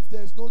 if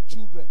there's no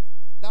children,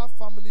 that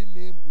family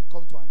name will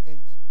come to an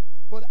end.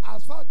 But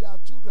as far as there are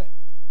children,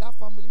 that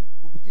family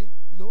will begin,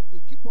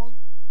 we keep on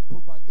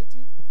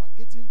propagating.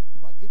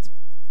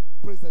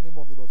 Praise the name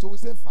of the Lord. So we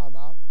say,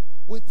 Father,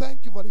 we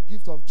thank you for the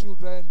gift of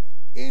children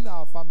in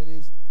our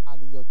families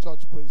and in your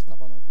church, Praise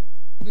Tabernacle.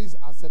 Please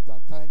accept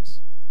our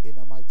thanks in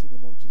the mighty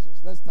name of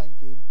Jesus. Let's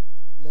thank him.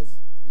 Let's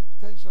be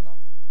intentional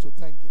to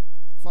thank him.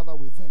 Father,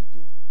 we thank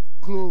you.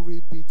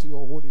 Glory be to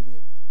your holy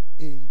name.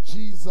 In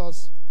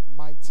Jesus'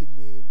 mighty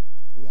name,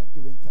 we have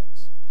given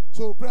thanks.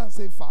 So we pray and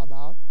say,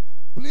 Father,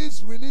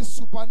 please release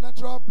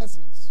supernatural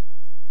blessings.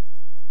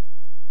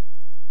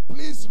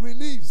 Please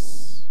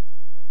release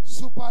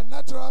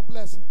supernatural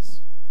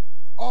blessings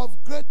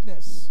of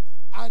greatness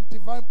and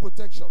divine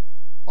protection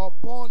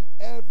upon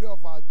every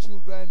of our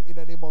children in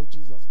the name of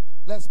Jesus.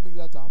 Let's make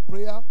that our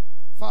prayer.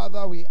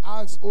 Father, we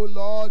ask, oh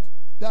Lord,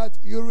 that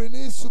you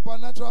release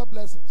supernatural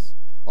blessings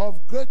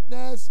of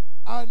greatness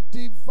and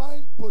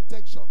divine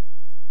protection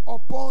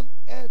upon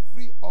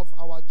every of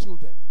our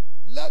children.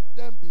 Let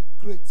them be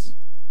great.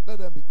 Let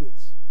them be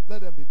great.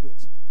 Let them be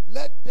great.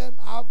 Let them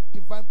have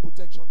divine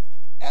protection.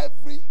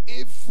 Every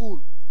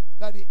evil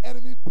that the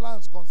enemy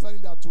plans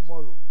concerning their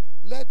tomorrow,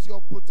 let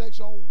your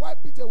protection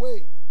wipe it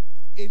away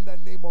in the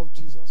name of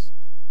Jesus.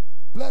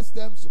 Bless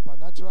them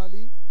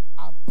supernaturally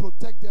and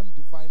protect them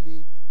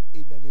divinely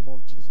in the name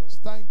of Jesus.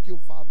 Thank you,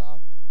 Father,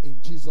 in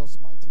Jesus'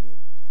 mighty name.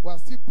 We are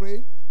still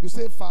praying. You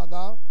say,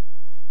 Father,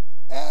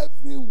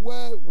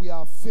 everywhere we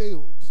have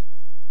failed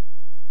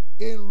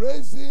in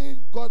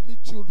raising godly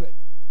children,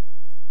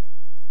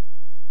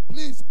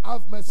 please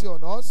have mercy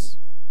on us.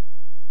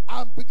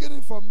 And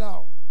beginning from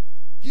now,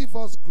 give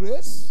us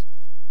grace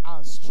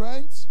and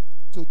strength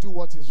to do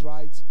what is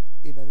right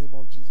in the name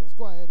of Jesus.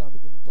 Go ahead and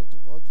begin to talk to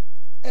God.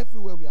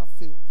 Everywhere we have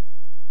failed,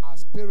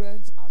 as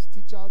parents, as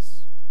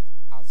teachers,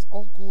 as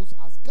uncles,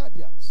 as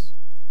guardians,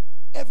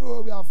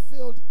 everywhere we have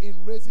failed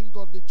in raising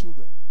godly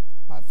children.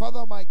 My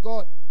Father, my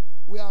God,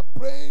 we are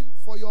praying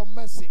for your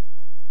mercy.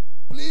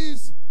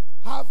 Please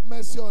have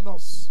mercy on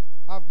us.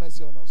 Have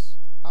mercy on us.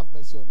 Have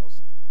mercy on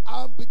us.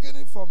 And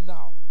beginning from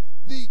now,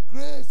 the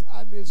grace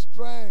and the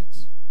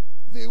strength,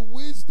 the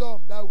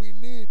wisdom that we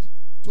need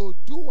to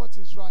do what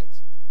is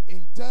right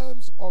in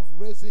terms of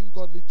raising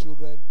godly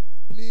children,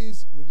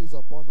 please release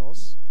upon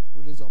us,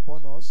 release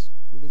upon us,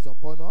 release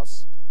upon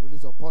us,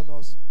 release upon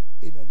us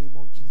in the name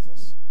of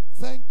Jesus.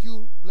 Thank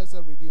you,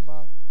 blessed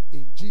Redeemer.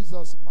 In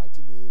Jesus'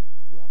 mighty name,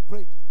 we have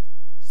prayed.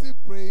 Still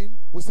praying,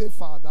 we say,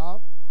 Father,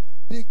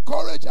 the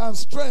courage and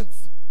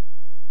strength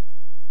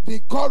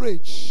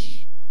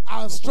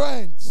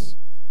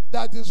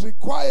that is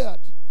required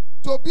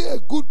to be a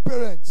good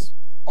parent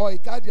or a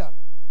guardian,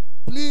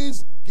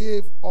 please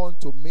give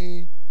unto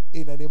me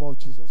in the name of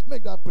Jesus.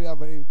 Make that prayer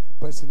very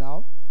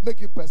personal.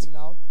 Make it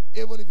personal.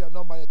 Even if you are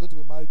not married, you're going to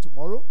be married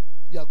tomorrow.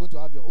 You are going to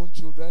have your own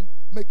children.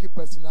 Make it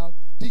personal.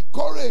 The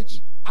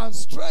courage and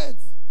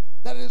strength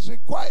that is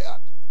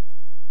required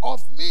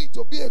of me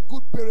to be a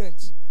good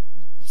parent,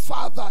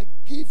 Father,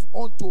 give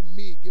unto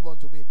me. Give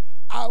unto me.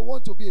 I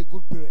want to be a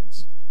good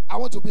parent. I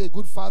want to be a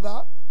good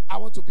father. I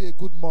want to be a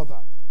good mother.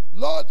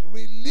 Lord,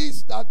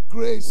 release that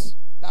grace,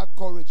 that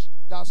courage,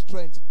 that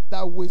strength,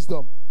 that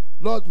wisdom.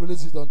 Lord,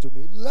 release it unto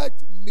me. Let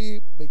me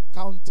be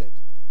counted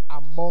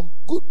among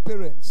good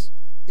parents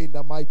in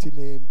the mighty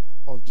name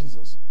of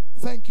Jesus.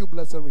 Thank you,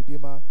 blessed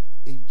Redeemer.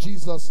 In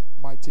Jesus'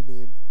 mighty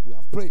name, we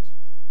have prayed.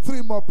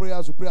 3 more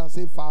prayers we pray and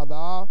say,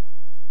 Father,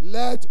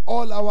 let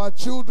all our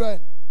children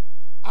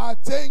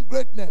attain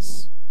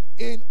greatness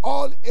in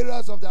all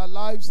areas of their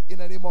lives in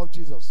the name of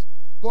Jesus.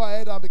 Go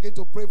ahead and begin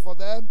to pray for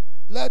them.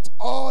 Let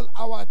all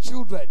our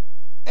children,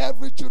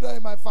 every children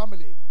in my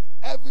family,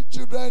 every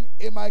children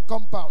in my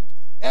compound,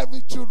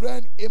 every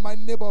children in my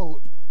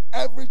neighborhood,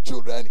 every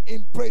children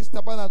in Praise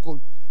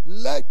Tabernacle,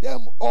 let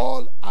them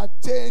all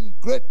attain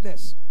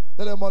greatness.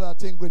 Let them all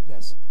attain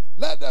greatness.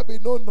 Let there be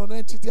no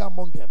non-entity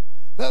among them.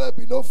 Let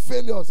there be no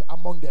failures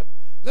among them.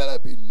 Let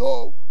there be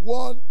no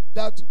one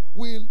that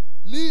will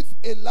live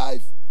a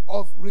life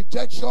of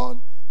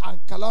rejection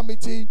and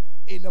calamity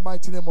in the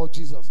mighty name of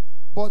Jesus.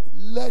 But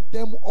let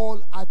them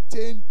all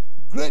attain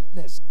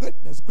greatness,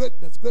 greatness,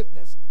 greatness,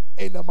 greatness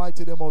in the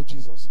mighty name of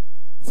Jesus.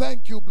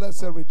 Thank you,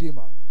 blessed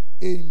Redeemer.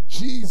 In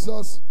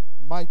Jesus'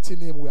 mighty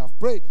name we have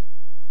prayed.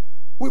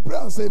 We pray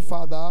and say,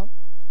 Father,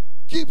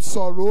 keep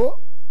sorrow,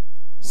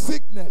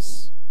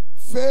 sickness,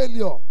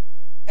 failure,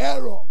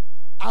 error,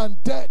 and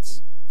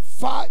death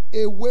far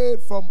away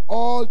from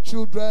all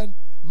children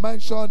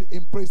mentioned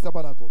in Praise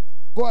Tabernacle.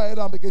 Go ahead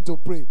and begin to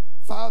pray.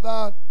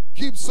 Father,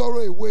 keep sorrow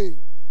away,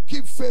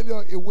 keep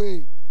failure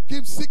away,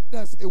 keep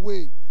sickness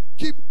away,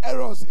 keep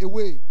errors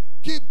away,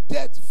 keep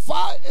death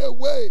far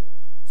away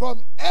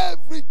from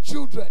every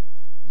children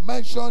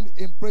mentioned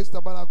in Praise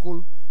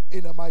Tabernacle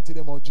in the mighty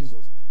name of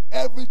Jesus.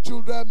 Every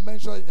children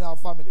mentioned in our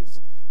families,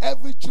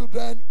 every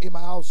children in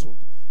my household,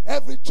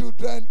 every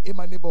children in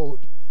my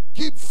neighborhood,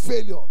 keep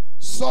failure,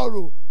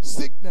 sorrow,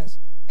 sickness,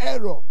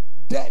 error,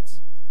 death,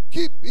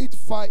 keep it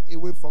far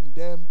away from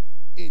them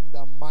in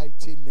the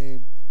mighty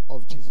name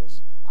of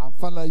Jesus. And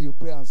finally, you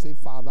pray and say,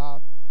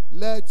 Father,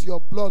 let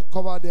your blood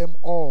cover them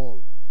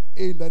all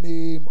in the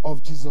name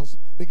of Jesus.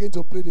 Begin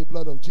to plead the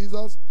blood of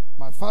Jesus.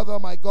 My Father,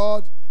 my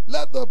God,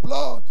 let the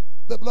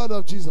blood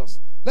of Jesus,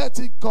 let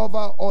it cover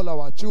all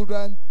our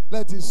children.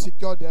 Let it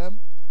secure them.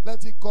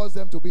 Let it cause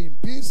them to be in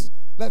peace.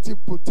 Let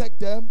it protect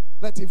them.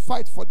 Let it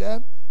fight for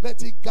them.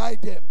 Let it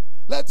guide them.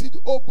 Let it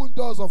open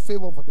doors of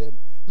favor for them.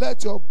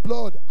 Let your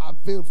blood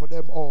avail for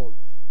them all.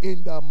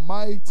 In the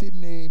mighty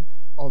name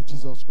of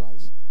Jesus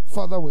Christ.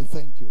 Father, we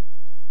thank you.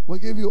 We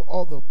give you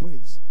all the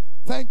praise.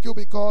 Thank you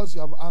because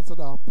you have answered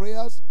our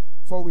prayers.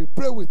 For we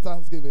pray with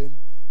thanksgiving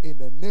in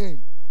the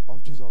name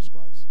of Jesus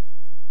Christ.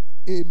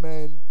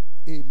 Amen,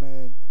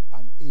 amen,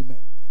 and amen.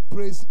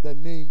 Praise the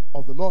name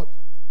of the Lord.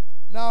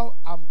 Now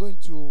I'm going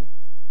to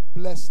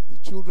bless the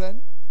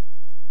children.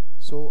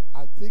 So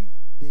I think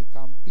they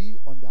can be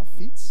on their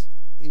feet.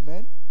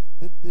 Amen.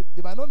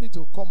 They might not need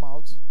to come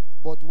out,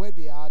 but where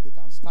they are, they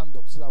can stand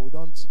up so that we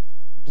don't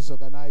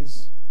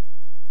disorganize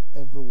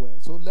everywhere.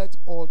 So let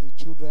all the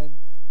children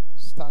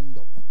stand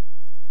up.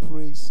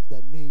 Praise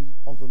the name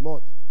of the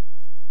Lord.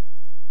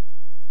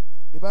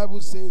 The Bible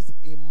says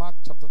in Mark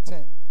chapter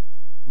 10,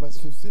 verse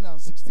 15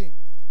 and 16.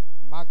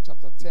 Mark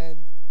chapter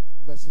 10,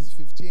 verses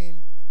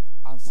 15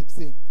 and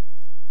 16.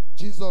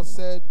 Jesus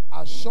said,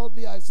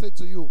 assuredly I say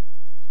to you,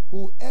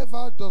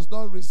 whoever does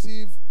not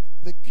receive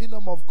the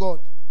kingdom of God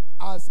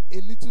as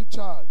a little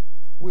child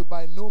will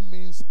by no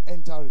means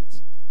enter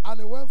it. And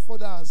he went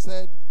further and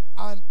said,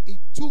 and he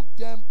took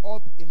them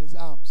up in his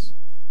arms,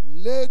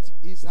 laid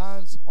his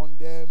hands on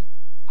them,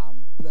 and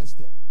blessed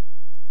them.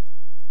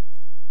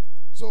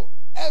 So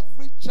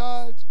every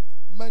child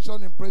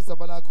mentioned in Praise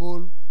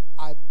Tabernacle,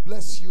 I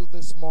bless you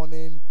this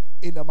morning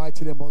in the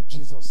mighty name of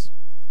Jesus.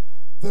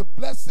 The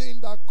blessing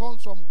that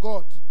comes from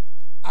God,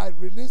 I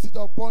release it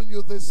upon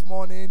you this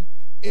morning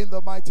in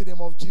the mighty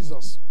name of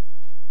Jesus.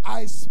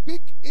 I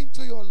speak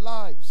into your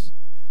lives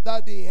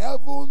that the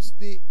heavens,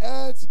 the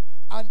earth,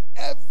 and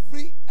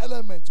every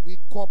element will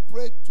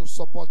cooperate to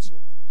support you.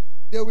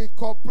 They will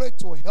cooperate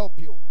to help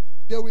you.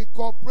 They will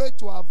cooperate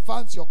to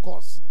advance your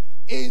cause.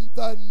 In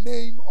the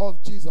name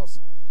of Jesus.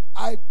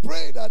 I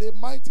pray that the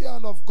mighty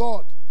hand of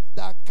God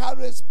that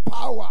carries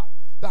power,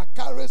 that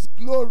carries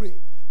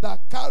glory, that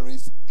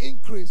carries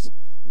increase,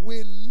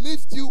 will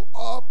lift you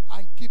up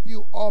and keep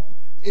you up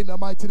in the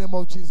mighty name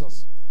of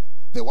Jesus.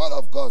 The word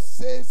of God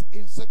says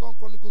in 2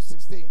 Chronicles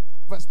 16,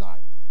 verse 9,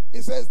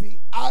 it says, the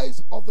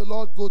eyes of the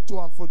Lord go to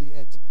and fro the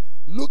earth,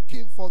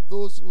 looking for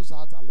those whose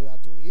hearts are loyal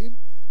to him,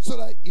 so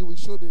that he will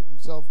show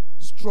himself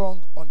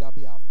strong on their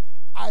behalf.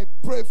 I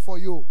pray for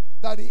you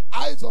that the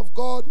eyes of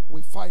God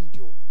will find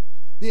you.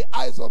 The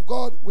eyes of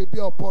God will be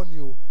upon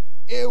you.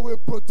 It will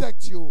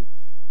protect you.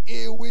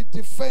 It will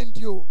defend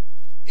you.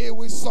 It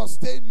will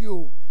sustain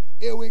you.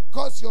 It will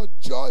cause your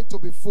joy to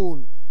be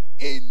full.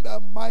 In the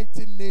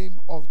mighty name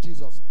of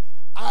Jesus.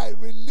 I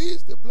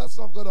release the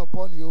blessing of God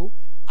upon you,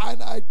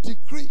 and I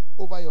decree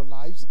over your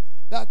lives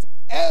that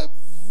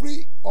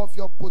every of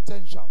your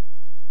potential,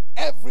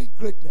 every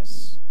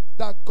greatness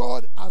that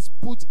God has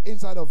put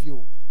inside of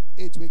you,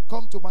 it will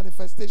come to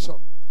manifestation.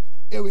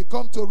 It will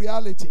come to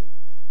reality.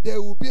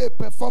 There will be a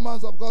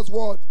performance of God's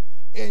word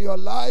in your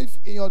life,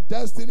 in your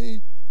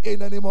destiny, in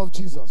the name of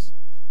Jesus.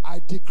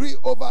 I decree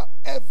over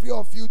every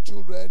of you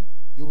children,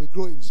 you will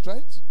grow in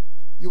strength,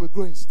 you will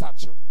grow in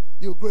stature,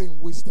 you will grow in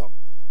wisdom,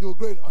 you will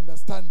grow in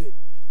understanding,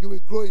 you will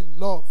grow in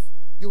love,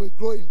 you will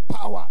grow in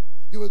power,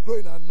 you will grow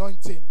in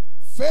anointing.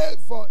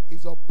 Favor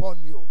is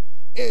upon you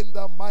in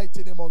the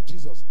mighty name of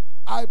Jesus.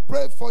 I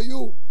pray for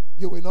you.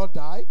 You will not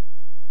die.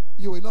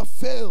 You will not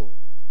fail.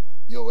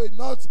 You will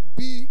not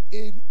be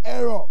in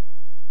error,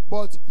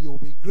 but you will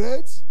be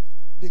great.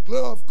 The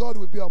glory of God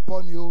will be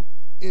upon you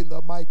in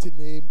the mighty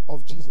name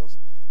of Jesus.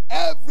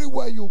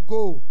 Everywhere you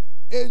go,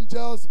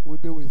 angels will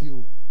be with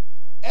you.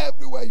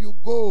 Everywhere you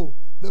go,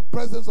 the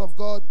presence of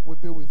God will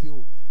be with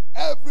you.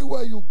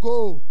 Everywhere you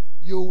go,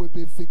 you will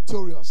be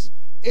victorious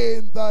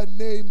in the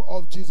name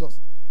of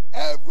Jesus.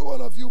 Every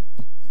one of you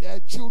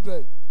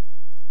children,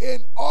 in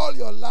all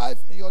your life,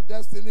 in your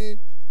destiny,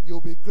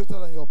 you'll be greater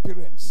than your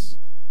parents.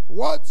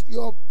 What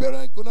your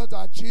parents could not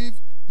achieve,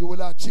 you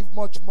will achieve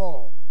much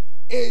more.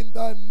 In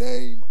the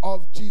name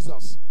of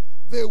Jesus,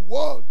 the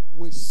world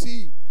will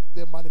see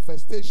the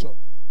manifestation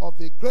of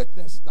the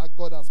greatness that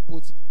God has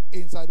put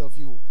inside of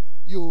you.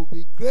 You will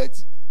be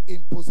great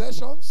in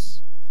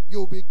possessions. You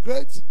will be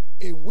great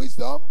in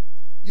wisdom.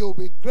 You will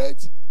be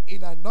great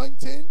in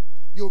anointing.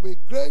 You will be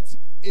great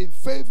in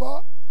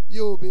favor.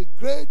 You will be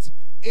great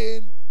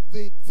in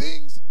the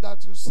things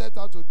that you set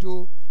out to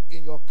do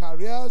in your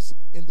careers,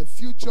 in the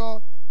future,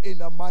 in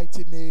the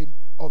mighty name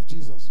of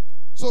Jesus.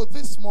 So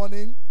this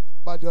morning,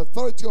 by the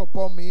authority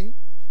upon me,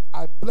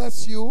 I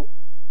bless you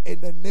in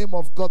the name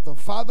of God the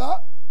Father,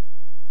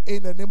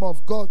 in the name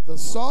of God the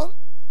Son,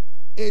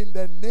 in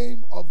the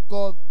name of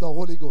God the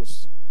Holy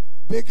Ghost.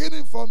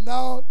 Beginning from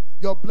now,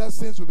 your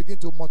blessings will begin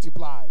to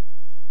multiply.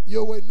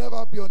 You will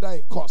never be under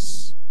a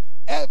curse.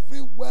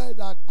 Everywhere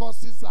that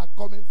curses are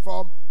coming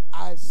from,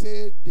 I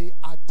say they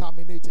are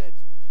terminated.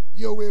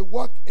 You will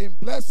walk in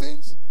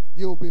blessings.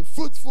 You will be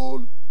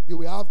fruitful. You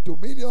will have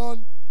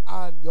dominion.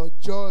 And your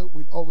joy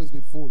will always be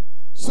full.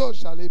 So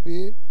shall it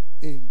be.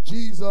 In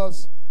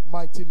Jesus'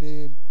 mighty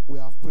name we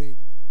have prayed.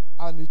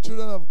 And the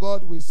children of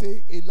God will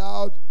say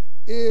aloud,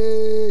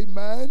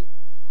 amen.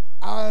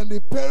 And the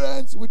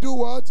parents will do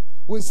what?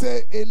 We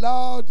say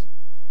aloud.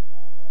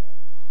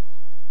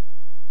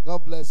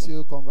 God bless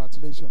you.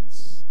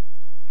 Congratulations.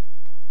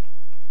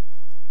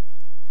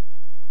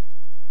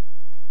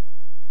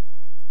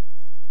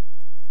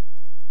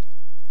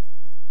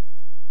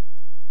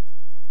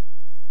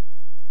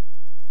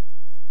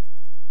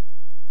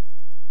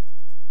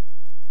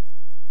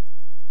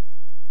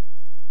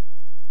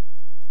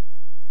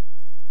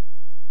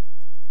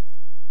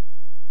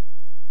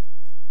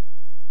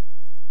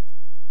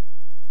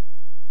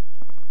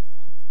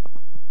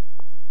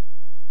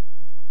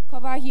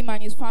 Cover him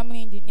and his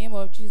family in the name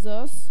of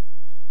Jesus.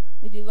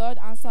 May the Lord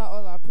answer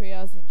all our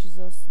prayers in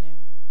Jesus' name.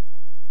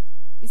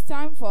 It's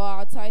time for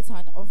our tithe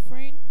and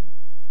offering.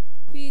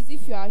 Please,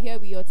 if you are here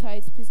with your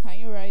tithe, please can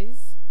you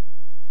rise?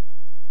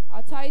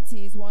 Our tithe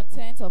is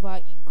 1/10 of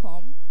our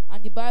income,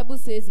 and the Bible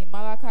says in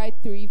Malachi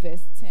 3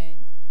 verse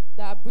 10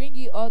 that bring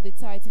ye all the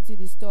tithe into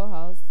the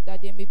storehouse,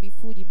 that there may be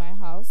food in my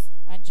house.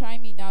 And try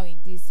me now in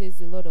this, says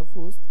the Lord of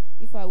hosts,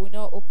 if I will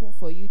not open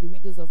for you the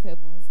windows of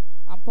heavens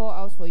and pour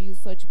out for you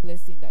such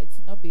blessing that it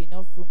will not be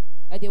enough room,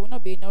 that there will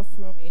not be enough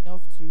room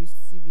enough to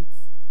receive it.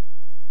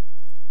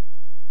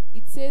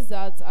 It says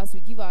that as we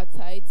give our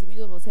tithes, the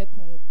windows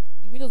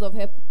of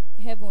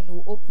heaven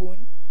will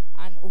open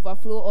and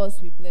overflow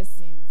us with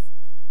blessings.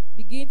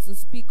 Begin to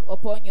speak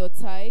upon your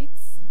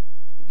tithes.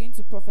 Begin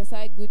to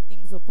prophesy good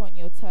things upon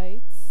your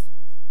tithes.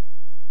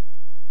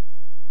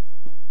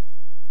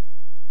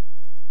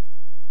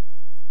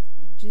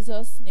 In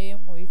Jesus'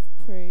 name we've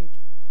prayed.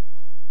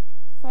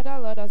 Father,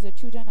 Lord, as your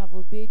children have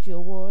obeyed your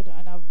word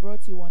and have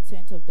brought you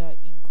 1/10 of their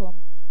income,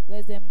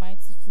 bless them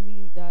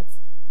mightily that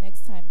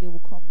next time they will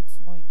come with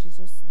more in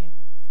Jesus' name.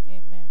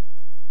 Amen.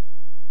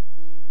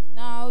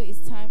 Now it's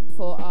time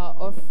for our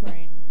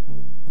offering.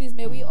 Please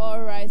may we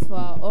all rise for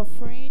our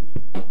offering.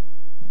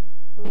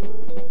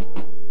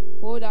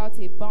 Hold out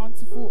a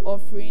bountiful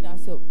offering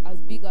as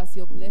big as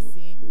your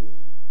blessing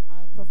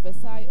and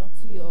prophesy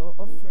unto your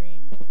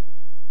offering.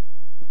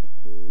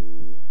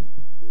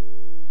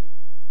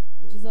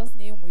 In Jesus'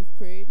 name we've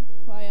prayed.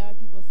 Choir,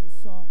 give us a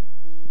song.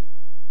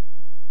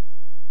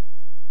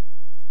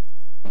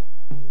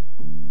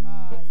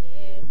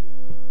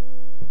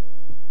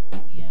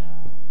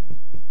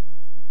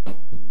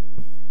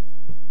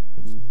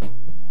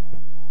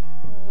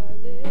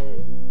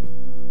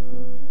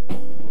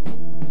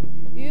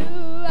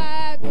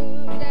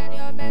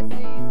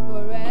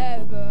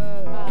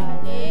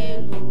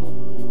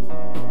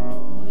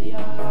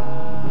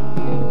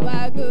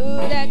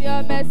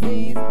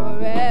 Mercies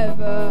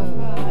forever.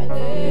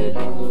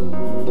 Hallelujah.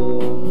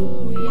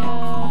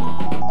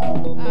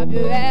 Have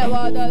you heard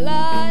what the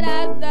Lord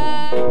has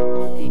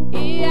done?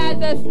 He has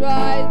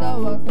destroyed the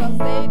works of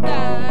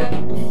Satan.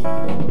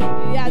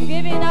 He has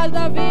given us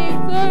the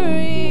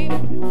victory.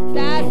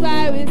 That's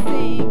why we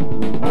sing.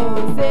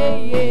 Oh, say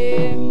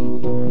yeah.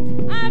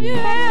 Have you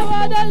heard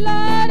what the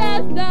Lord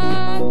has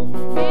done?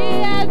 He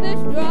has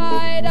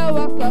destroyed the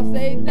works of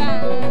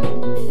Satan.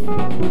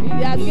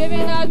 He has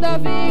given us the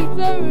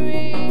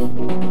victory.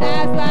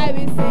 That's why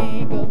we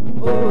sing.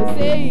 Oh,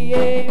 say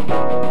yeah.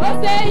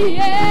 Oh, say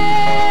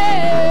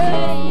yeah. Oh,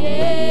 say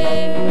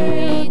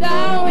yeah.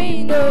 Down we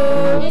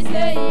know. Oh,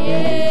 say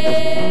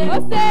yeah. Oh,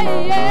 say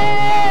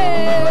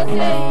yeah. Oh,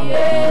 say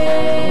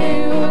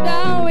yeah.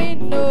 Down we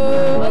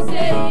know. Oh,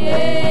 say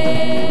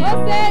yeah. Oh,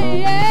 say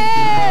yeah.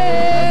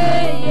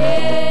 Oh, say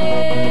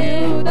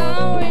yeah.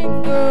 Down we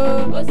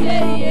know. Oh,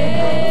 say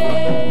yeah.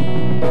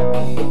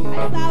 I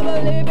serve a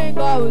living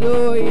God,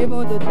 oh,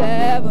 even the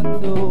devil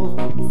know.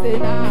 Say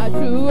not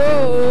true, oh.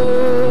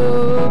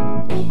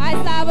 I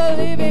serve a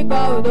living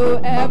God, oh,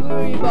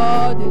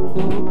 everybody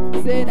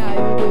know. Say now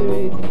you do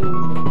it,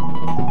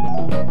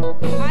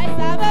 I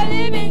serve a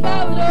living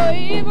God, oh,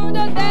 even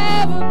the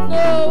devil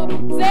know.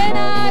 Say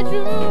not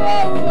true, oh,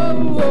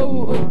 oh,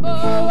 oh,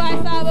 oh. I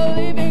serve a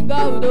living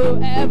God, oh,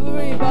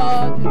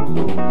 everybody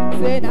know.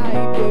 Say now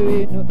you do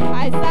it,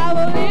 I serve a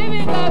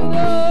living God, oh.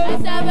 I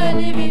serve a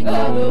living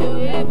God,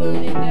 oh, even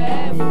the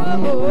devil,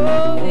 oh,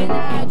 oh. Say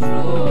not true,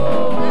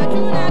 not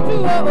true, not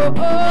true, oh, oh,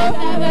 oh. I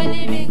serve a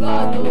living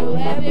God, oh,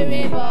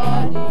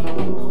 everybody know.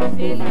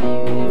 Say now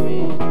you do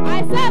it.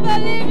 I serve a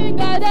living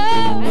God, oh.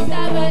 I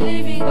serve a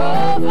living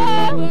God, oh,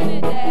 even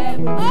the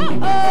devil, oh,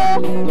 oh.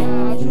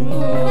 Not true,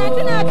 not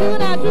true, not true,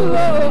 not true, oh,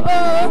 oh.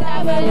 I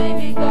serve a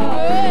living God,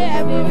 oh,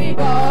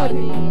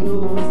 everybody know.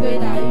 Say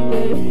now you do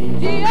it.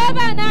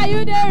 Jehovah, now you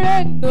the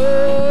reign, no.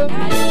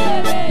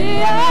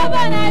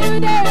 Jehovah, now you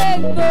the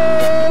reign, no.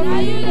 Now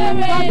you the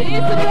reign. From the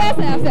east to the west,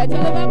 I have said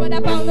Jehovah, but I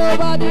found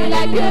nobody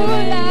like you,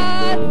 Lord.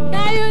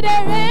 Now you the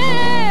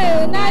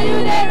reign, now you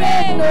the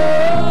reign, no.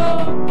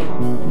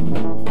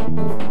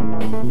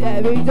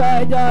 There is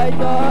joy, joy,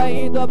 joy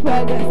in the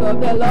presence of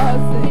the Lord,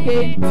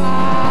 singing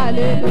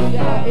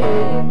hallelujah,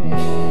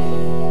 amen.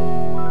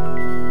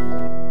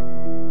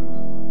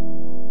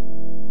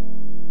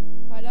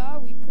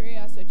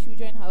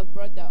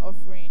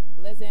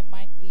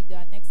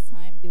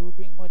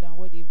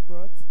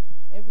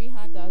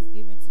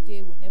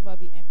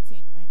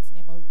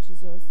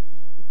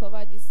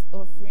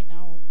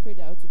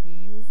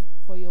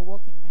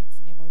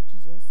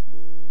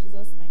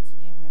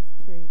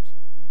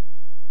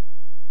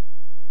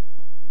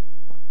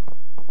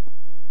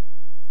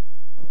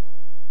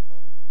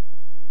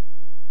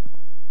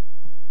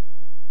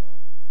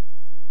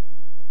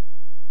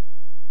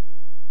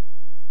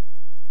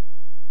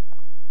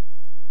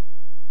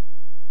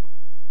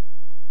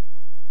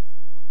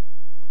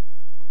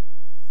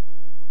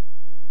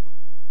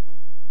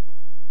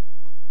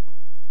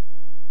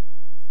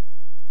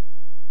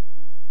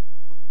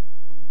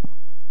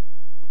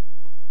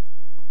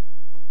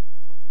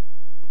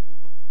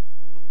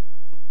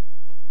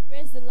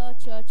 Lord,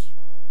 church.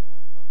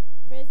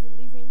 Praise the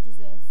living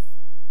Jesus.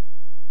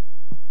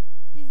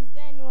 Please, is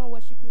there anyone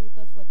worshiping with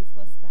us for the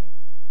first time?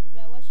 If you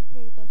are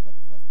worshiping with us for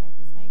the first time,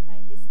 please can you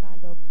kindly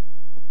stand up?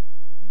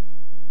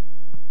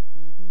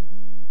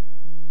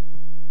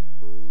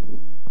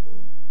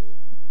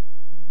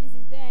 Please,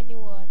 is there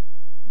anyone?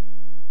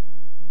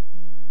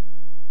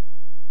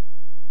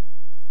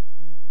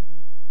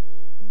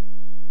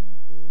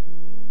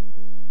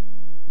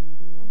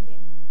 Okay.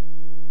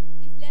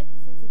 Please, let's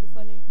listen to the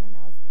following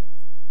announcement.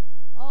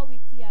 All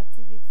weekly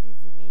activities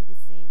remain the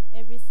same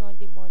every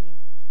Sunday morning,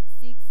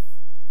 6:30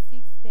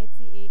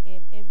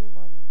 a.m. every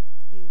morning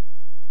due.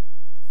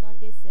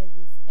 Sunday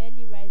service,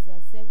 early riser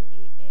 7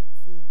 a.m.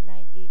 to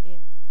 9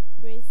 a.m.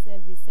 Praise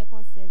service,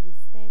 second service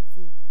 10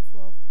 to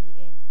 12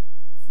 p.m.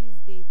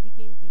 Tuesday,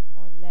 digging deep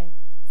online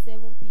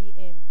 7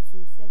 p.m.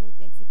 to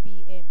 7:30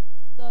 p.m.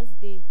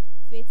 Thursday,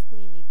 faith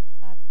clinic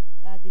at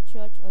the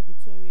church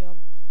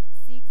auditorium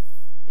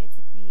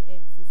 6:30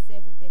 p.m. to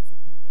 7:30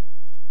 p.m.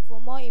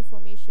 For more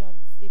information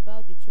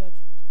about the church,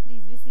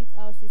 please visit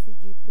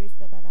RCCG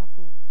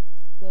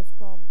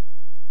Tabernacle.com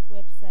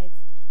website,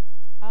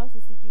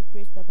 RCCG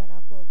Praise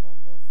Tabernacle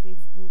Ogombo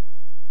Facebook,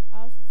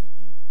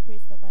 RCCG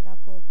Praise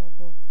Tabernacle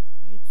Ogombo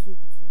YouTube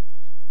too.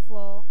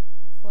 For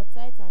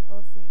tithe and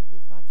offering,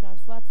 you can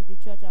transfer to the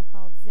church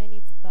account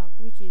Zenith Bank,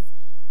 which is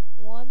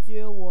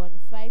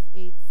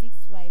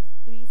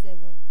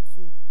 101586537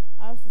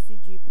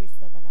 RCCG Praise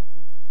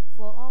Tabernacle.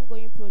 For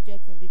ongoing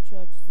projects in the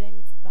church,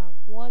 Zenith Bank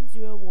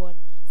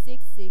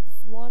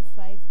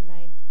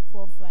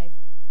 10166159945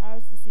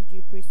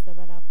 RCCG Praise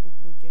Tabernacle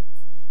Project.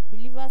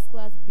 Believers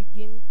class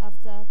begin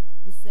after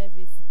the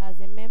service. As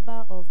a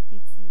member of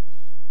PT,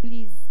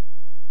 please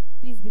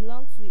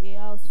belong to a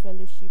house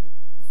fellowship.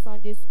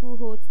 Sunday school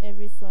holds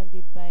every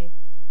Sunday by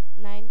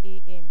 9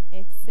 a.m.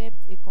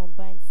 except a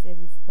combined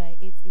service by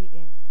 8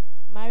 a.m.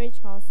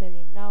 Marriage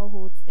counseling now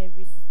holds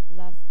every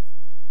last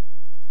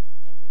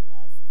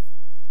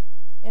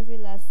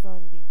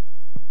Sunday.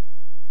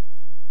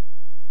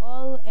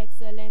 All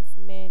excellent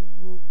men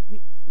will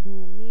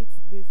meet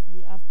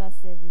briefly after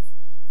service.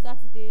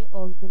 Saturday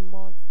of the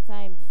month,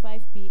 time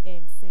 5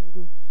 p.m.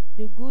 single.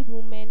 The good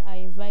women are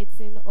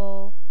inviting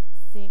all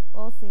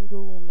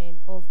single women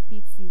of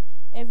PT,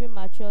 every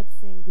matured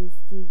singles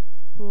to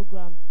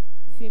program.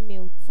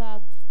 Female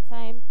tagged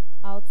time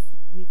out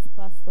with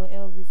Pastor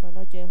Elvis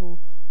Onojeghuo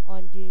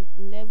on the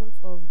 11th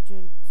of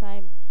June,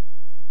 time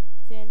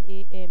 10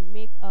 a.m.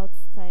 Make out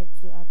time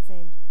to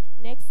attend.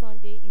 Next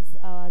Sunday is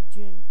our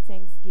June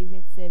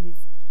Thanksgiving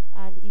service,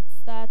 and it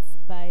starts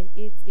by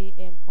 8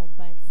 a.m.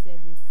 combined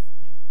service.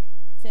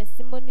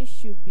 Testimony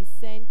should be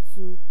sent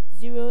to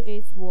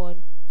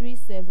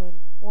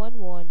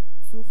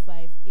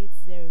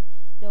 08137112580.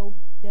 There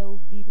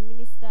will be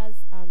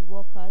ministers and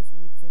workers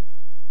meeting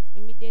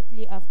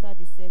immediately after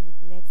the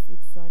service next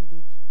week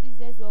Sunday. Please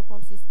let's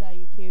welcome Sister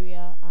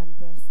Eukaria and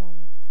Brother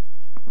Sammy.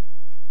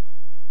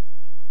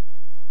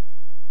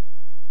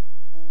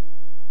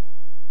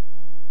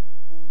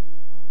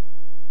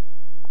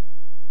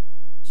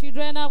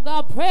 Children of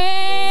God,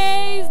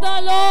 praise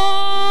the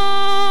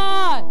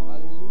Lord.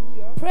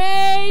 Hallelujah.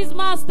 Praise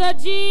Master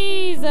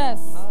Jesus.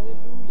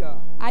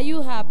 Hallelujah. Are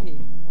you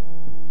happy?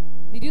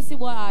 Did you see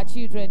what our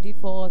children did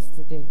for us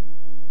today?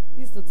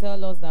 This is to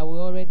tell us that we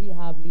already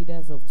have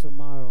leaders of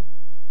tomorrow.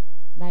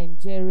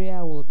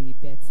 Nigeria will be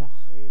better.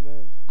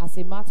 Amen. As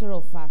a matter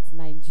of fact,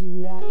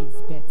 Nigeria is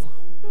better.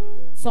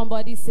 Amen.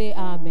 Somebody say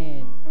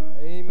amen.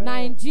 Amen.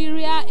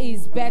 Nigeria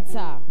is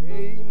better.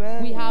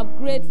 Amen. We have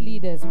great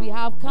leaders. We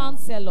have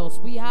counselors.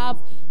 We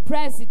have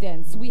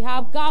presidents. We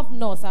have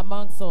governors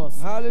amongst us.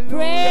 Hallelujah.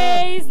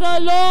 Praise the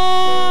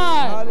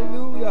Lord.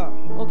 Hallelujah.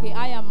 Okay,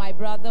 I am my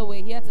brother.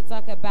 We're here to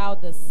talk about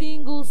the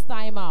singles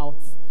time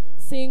out.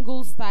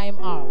 Singles time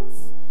out.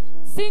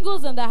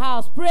 Singles in the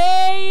house.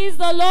 Praise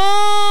the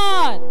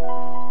Lord.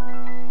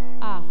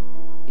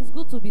 It's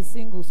good to be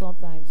single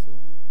sometimes. So,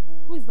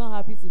 who is not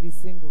happy to be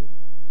single?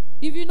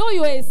 If you know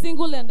you are a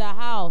single in the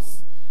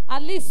house,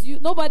 at least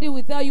nobody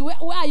will tell you,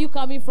 where are you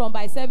coming from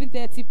by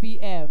 7:30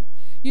 p.m.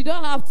 You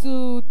don't have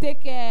to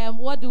take,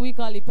 what do we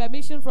call it,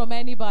 permission from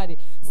anybody.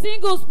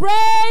 Singles,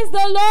 praise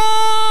the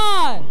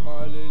Lord.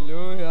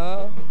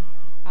 Hallelujah.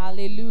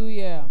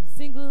 Hallelujah.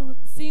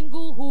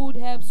 Singlehood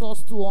helps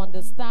us to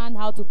understand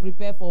how to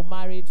prepare for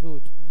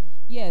marriagehood.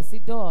 Yes,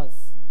 it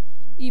does.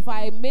 If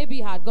I maybe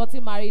had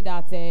gotten married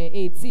at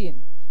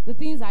 18, the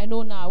things I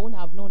know now, I wouldn't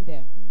have known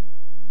them.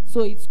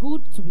 So it's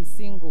good to be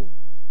single,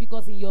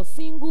 because in your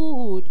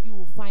singlehood, you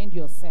will find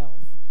yourself.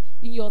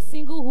 In your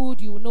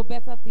singlehood, you will know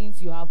better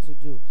things you have to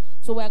do.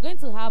 So we're going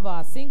to have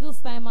our singles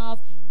time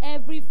out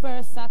every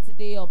first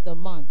Saturday of the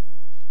month.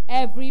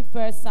 Every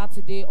first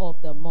Saturday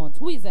of the month.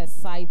 Who is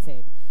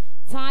excited?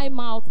 Time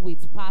out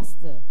with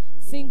Pastor.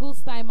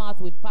 Singles time out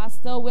with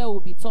Pastor, where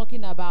we'll be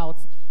talking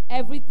about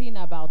everything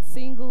about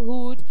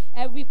singlehood.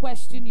 Every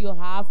question you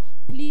have,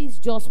 please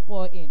just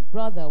pour in.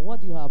 Brother, what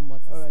do you have more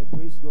to say? All right,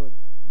 praise God.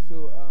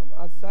 So,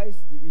 aside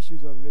the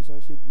issues of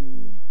relationship,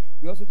 we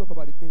also talk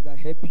about the things that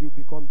help you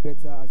become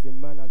better as a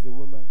man, as a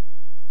woman.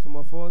 Some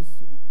of us,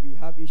 we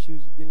have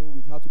issues dealing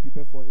with how to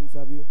prepare for an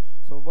interview.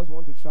 Some of us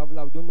want to travel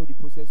out. We don't know the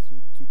process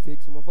to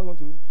take. Some of us want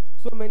to,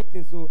 so many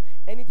things. So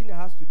anything that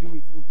has to do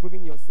with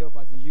improving yourself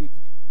as a youth,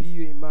 be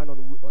you a man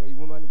or a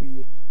woman,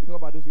 we talk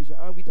about those issues.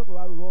 And we talk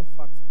about raw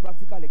facts,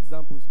 practical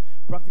examples,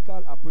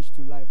 practical approach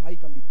to life, how you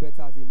can be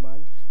better as a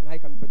man and how you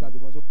can be better as a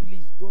woman. So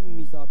please, don't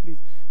miss out, please.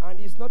 And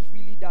it's not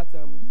really that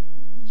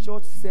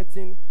church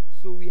setting.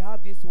 So we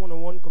have this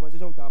one-on-one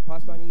conversation with our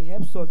pastor, and he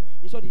helps us.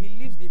 In short, he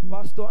leaves the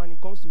pastor and it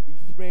comes to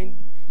the friend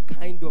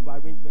kind of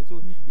arrangement.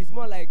 So it's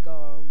more like,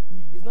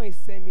 it's not a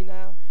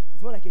seminar,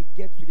 it's more like a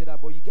get-together,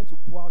 but you get to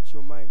pour out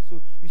your mind.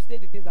 So you say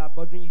the things that are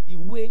bothering you the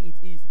way it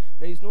is.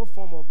 There is no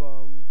form of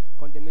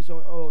condemnation.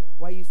 Oh,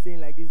 why are you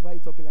saying like this? Why are you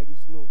talking like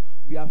this? No.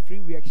 We are free.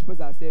 We express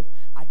ourselves.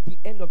 At the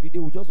end of the day,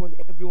 we just want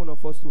every one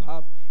of us to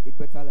have a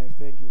better life.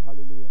 Thank you.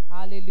 Hallelujah.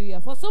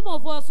 Hallelujah. For some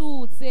of us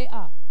who would say,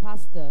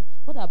 Pastor,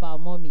 what about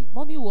mommy?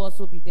 Mommy will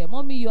also be there.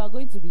 Mommy, you are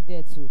going to be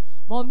there too.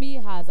 Mommy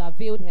has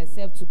availed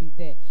herself to be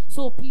there.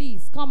 So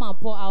please come and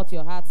pour out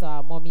your hearts to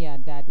our mommy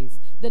and daddies.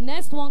 The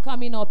next one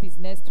coming up is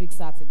next week,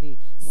 Saturday.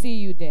 See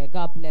you there.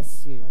 God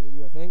bless you.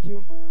 Hallelujah. Thank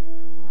you.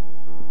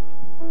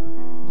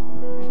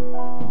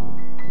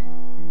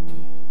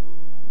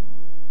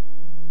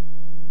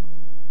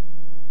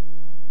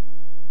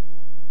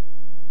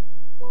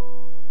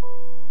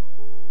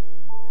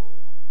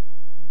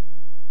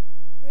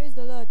 Praise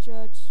the Lord,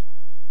 church.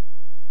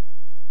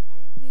 Can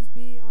you please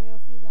be on your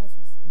feet as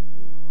we sing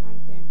the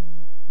anthem?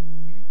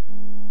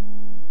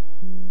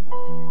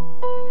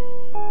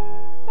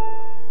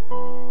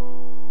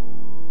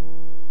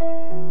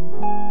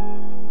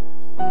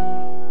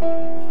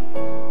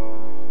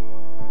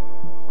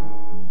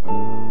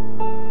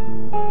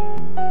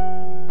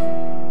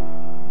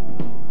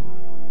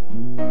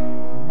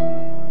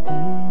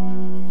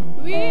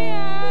 We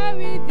are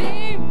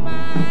redeemed,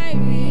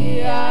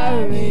 we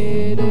are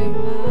redeemed.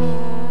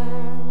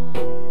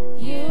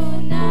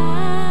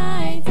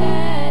 United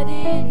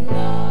in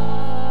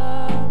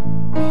love.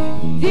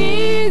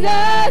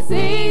 Jesus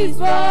is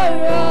for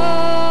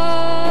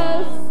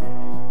us.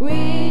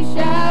 We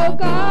shall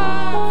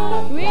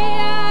come. We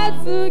are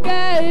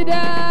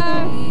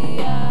together. We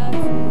are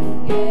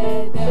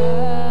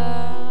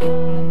together.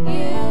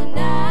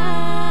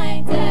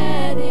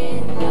 United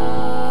in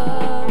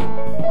love.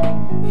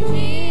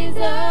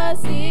 Jesus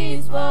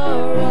is for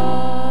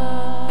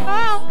us.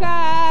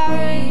 Conquer.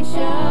 We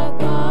shall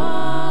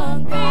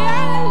conquer.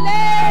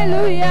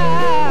 Hallelujah.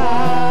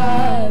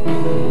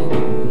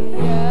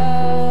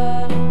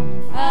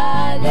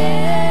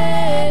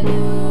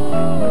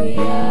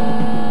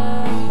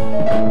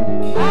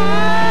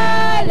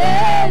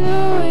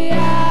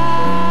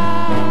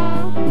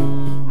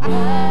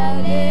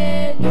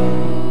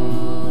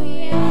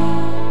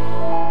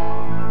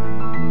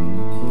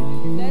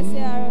 Let's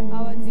say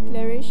our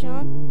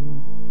declaration.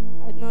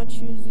 I did not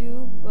choose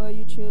you, but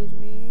you chose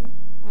me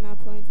and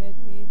appointed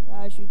me that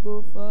I should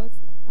go forth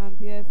and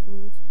bear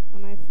fruit,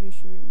 and my fruit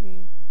should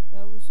remain.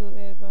 That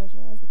whosoever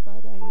shall ask the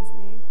Father in his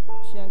name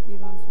shall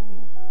give unto me.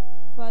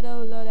 Father,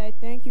 O Lord, I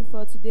thank you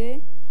for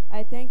today.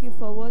 I thank you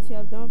for what you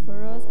have done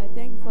for us. I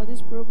thank you for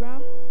this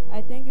program.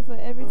 I thank you for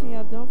everything you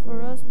have done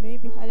for us. May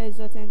it be highly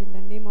exalted in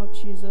the name of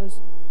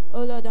Jesus.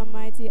 O Lord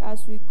Almighty,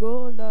 as we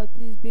go, Lord,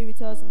 please be with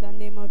us in the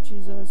name of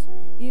Jesus.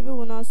 Evil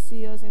will not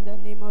see us in the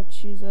name of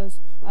Jesus.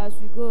 As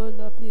we go,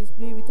 Lord, please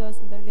be with us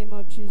in the name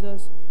of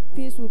Jesus.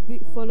 Peace will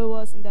follow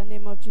us in the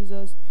name of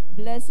Jesus.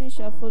 Blessing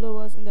shall follow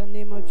us in the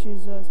name of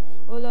Jesus.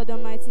 O Lord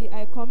Almighty,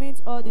 I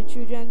commit all the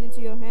children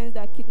into your hands,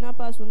 that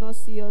kidnappers will not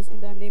see us in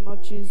the name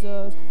of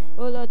Jesus.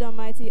 O Lord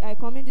Almighty, I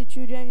commit the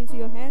children into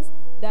your hands,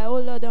 that, O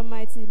Lord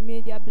Almighty,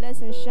 may their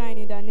blessings shine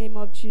in the name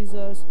of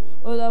Jesus.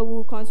 O Lord, we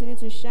will continue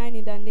to shine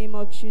in the name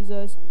of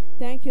Jesus.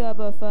 Thank you,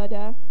 Abba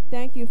Father.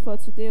 Thank you for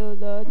today, O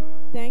Lord.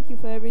 Thank you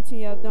for everything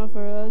you have done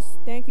for us.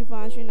 Thank you for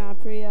answering our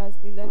prayers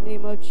in the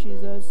name of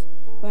Jesus.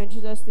 For in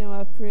Jesus' name we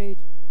have prayed.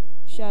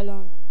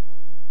 Shalom.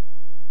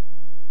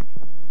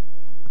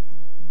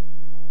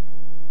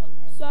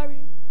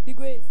 Sorry, the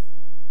grace.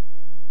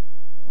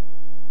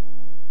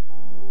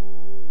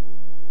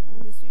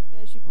 And the sweet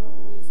fellowship of the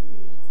Holy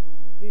Spirit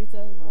be with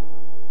us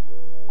now.